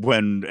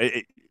 when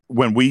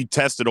we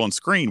test it on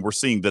screen, we're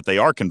seeing that they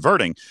are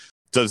converting.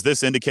 Does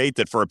this indicate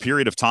that for a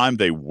period of time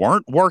they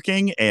weren't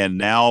working and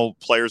now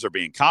players are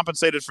being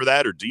compensated for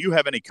that? Or do you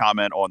have any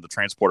comment on the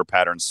transporter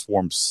pattern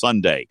Swarm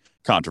Sunday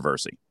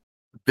controversy?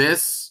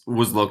 This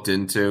was looked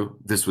into.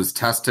 This was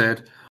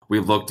tested.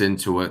 We looked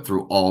into it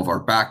through all of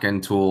our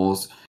backend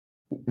tools.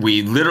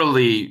 We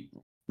literally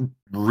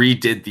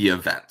redid the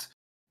event,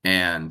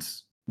 and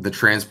the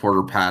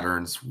transporter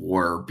patterns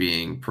were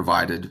being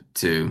provided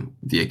to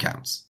the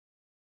accounts.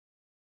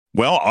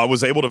 Well, I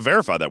was able to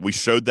verify that. We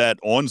showed that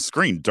on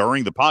screen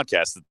during the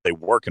podcast that they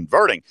were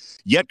converting,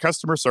 yet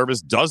customer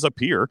service does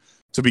appear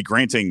to be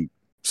granting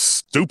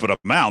stupid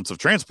amounts of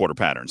transporter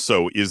patterns.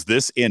 So is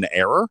this in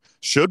error?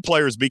 Should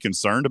players be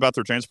concerned about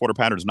their transporter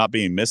patterns not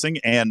being missing?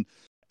 And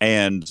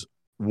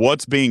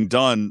what's being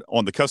done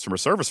on the customer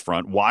service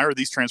front? Why are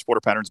these transporter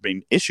patterns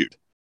being issued?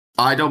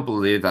 I don't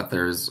believe that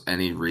there's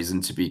any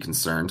reason to be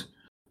concerned.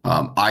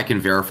 I can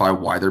verify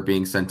why they're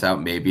being sent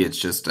out. Maybe it's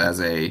just as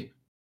a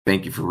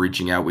thank you for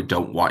reaching out. We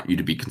don't want you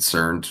to be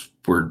concerned.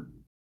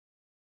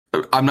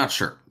 I'm not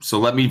sure. So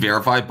let me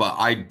verify, but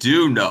I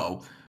do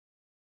know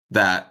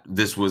that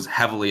this was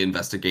heavily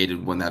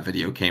investigated when that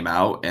video came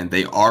out, and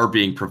they are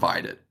being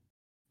provided.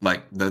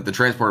 Like the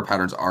transporter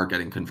patterns are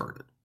getting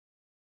converted.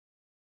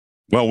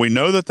 Well, we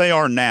know that they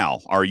are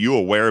now. Are you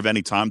aware of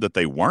any time that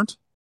they weren't?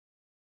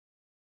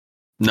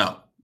 No.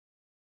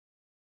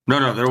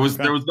 There was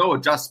no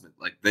adjustment.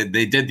 Like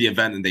they did the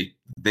event and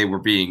they were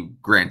being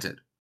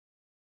granted.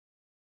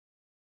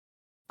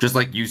 Just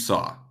like you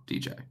saw,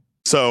 DJ.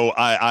 So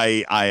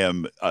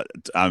I'm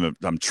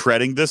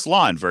treading this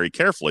line very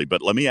carefully,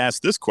 but let me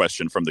ask this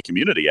question from the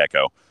community,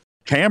 Echo.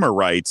 Hammer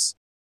writes,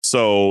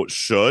 so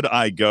should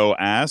I go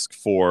ask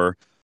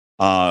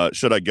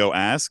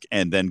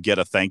and then get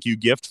a thank you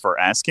gift for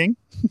asking?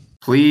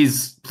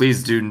 Please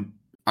do.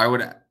 I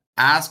would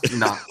ask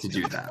not to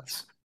do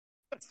that.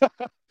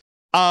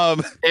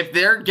 If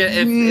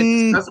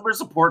the customer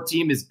support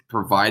team is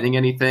providing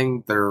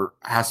anything, there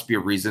has to be a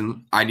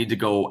reason. I need to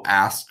go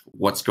ask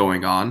what's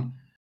going on.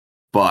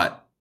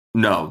 But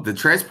no, the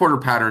transporter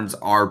patterns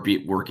are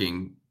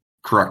working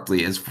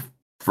correctly as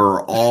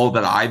for all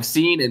that I've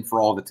seen and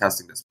for all the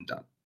testing that's been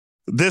done.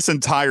 This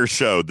entire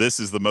show, this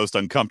is the most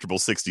uncomfortable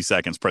 60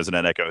 seconds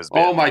President Echo has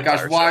been. Oh my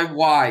gosh,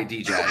 why,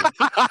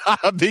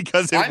 DJ?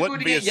 Because it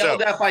wouldn't be a show.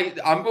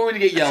 I'm going to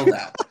get yelled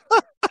at.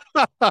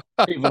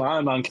 Even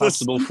I'm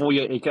uncomfortable for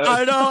you, Echo.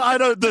 I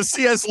know. The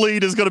CS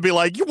lead is going to be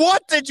like,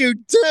 what did you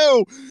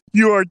do?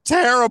 You are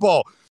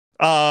terrible.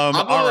 I'm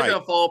going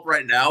to follow up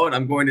right now, and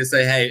I'm going to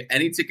say, hey,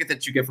 any ticket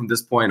that you get from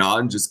this point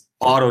on, just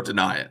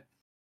auto-deny it.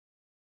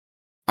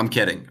 I'm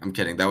kidding.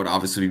 That would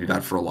obviously be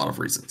bad for a lot of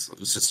reasons. It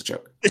was just a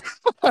joke.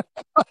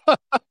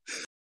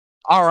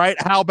 All right.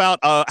 How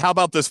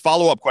about this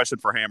follow-up question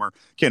for Hammer?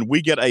 Can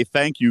we get a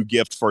thank you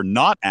gift for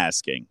not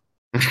asking?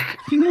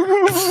 You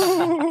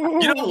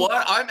know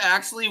what? I'm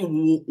actually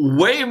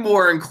way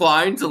more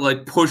inclined to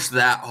like push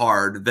that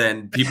hard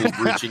than people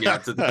reaching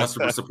out to the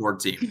customer support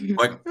team.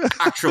 Like,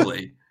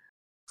 actually.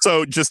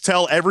 So just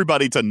tell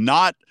everybody to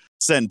not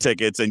send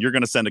tickets, and you're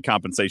going to send a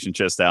compensation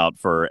chest out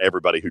for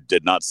everybody who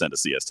did not send a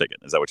CS ticket.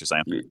 Is that what you're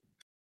saying?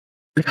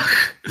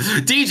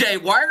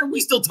 DJ, why are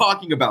we still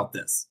talking about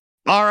this?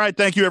 All right.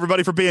 Thank you,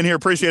 everybody, for being here.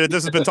 Appreciate it.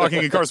 This has been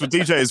Talking in Cars with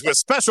DJs with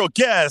special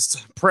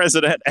guest,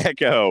 President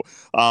Echo,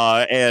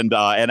 and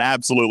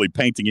absolutely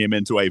painting him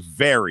into a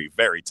very,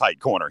 very tight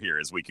corner here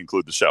as we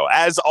conclude the show.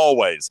 As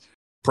always,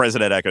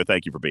 President Echo,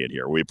 thank you for being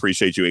here. We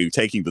appreciate you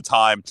taking the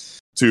time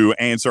to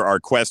answer our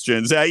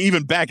questions.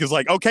 Even Beck is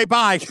like, okay,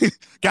 bye.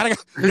 Gotta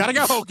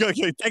go.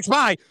 Okay, thanks,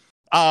 bye.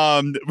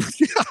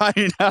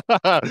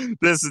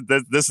 This has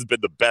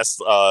been the best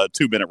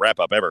 2-minute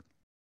wrap-up ever.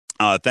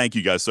 Thank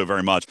you guys so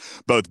very much.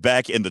 Both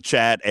Beck in the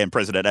chat and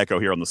President Echo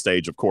here on the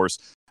stage, of course,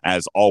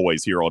 as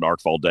always here on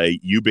ArcFall Day.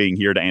 You being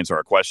here to answer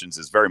our questions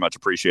is very much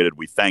appreciated.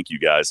 We thank you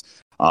guys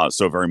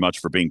so very much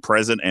for being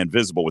present and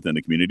visible within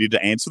the community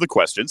to answer the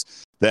questions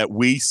that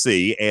we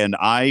see. And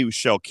I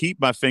shall keep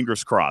my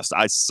fingers crossed.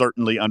 I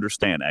certainly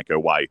understand, Echo,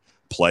 why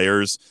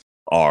players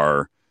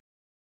are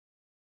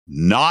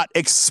not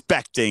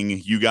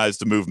expecting you guys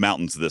to move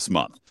mountains this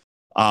month.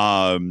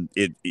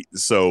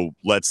 So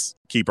let's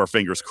keep our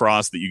fingers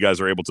crossed that you guys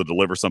are able to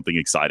deliver something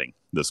exciting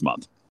this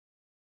month.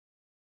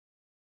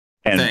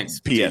 And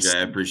thanks, P.S. DJ, I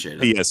appreciate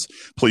it. P.S.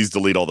 Please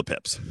delete all the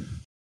pips.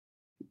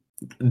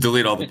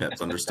 Delete all the pips.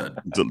 Understood.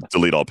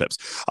 Delete all pips.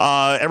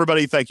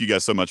 Everybody, thank you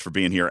guys so much for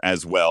being here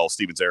as well.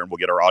 Steven Zarin will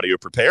get our audio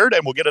prepared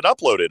and we'll get it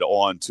uploaded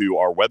onto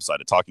our website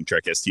at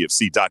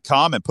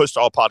talkingtrekstfc.com and pushed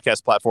to all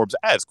podcast platforms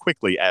as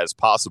quickly as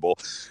possible.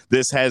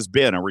 This has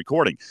been a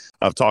recording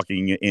of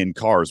Talking in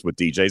Cars with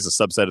DJs,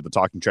 a subset of the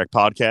Talking Trek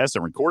podcast,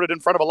 and recorded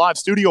in front of a live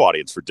studio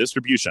audience for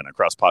distribution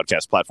across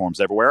podcast platforms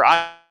everywhere.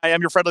 I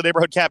am your friendly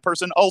neighborhood cat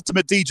person,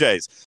 Ultimate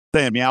DJs.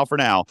 Saying meow for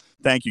now.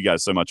 Thank you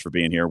guys so much for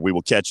being here. We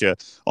will catch you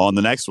on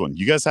the next one.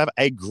 You guys have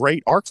a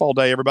great ArcFall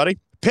Day, everybody.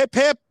 Pip,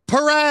 pip,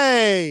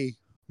 hooray!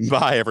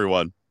 Bye,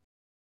 everyone.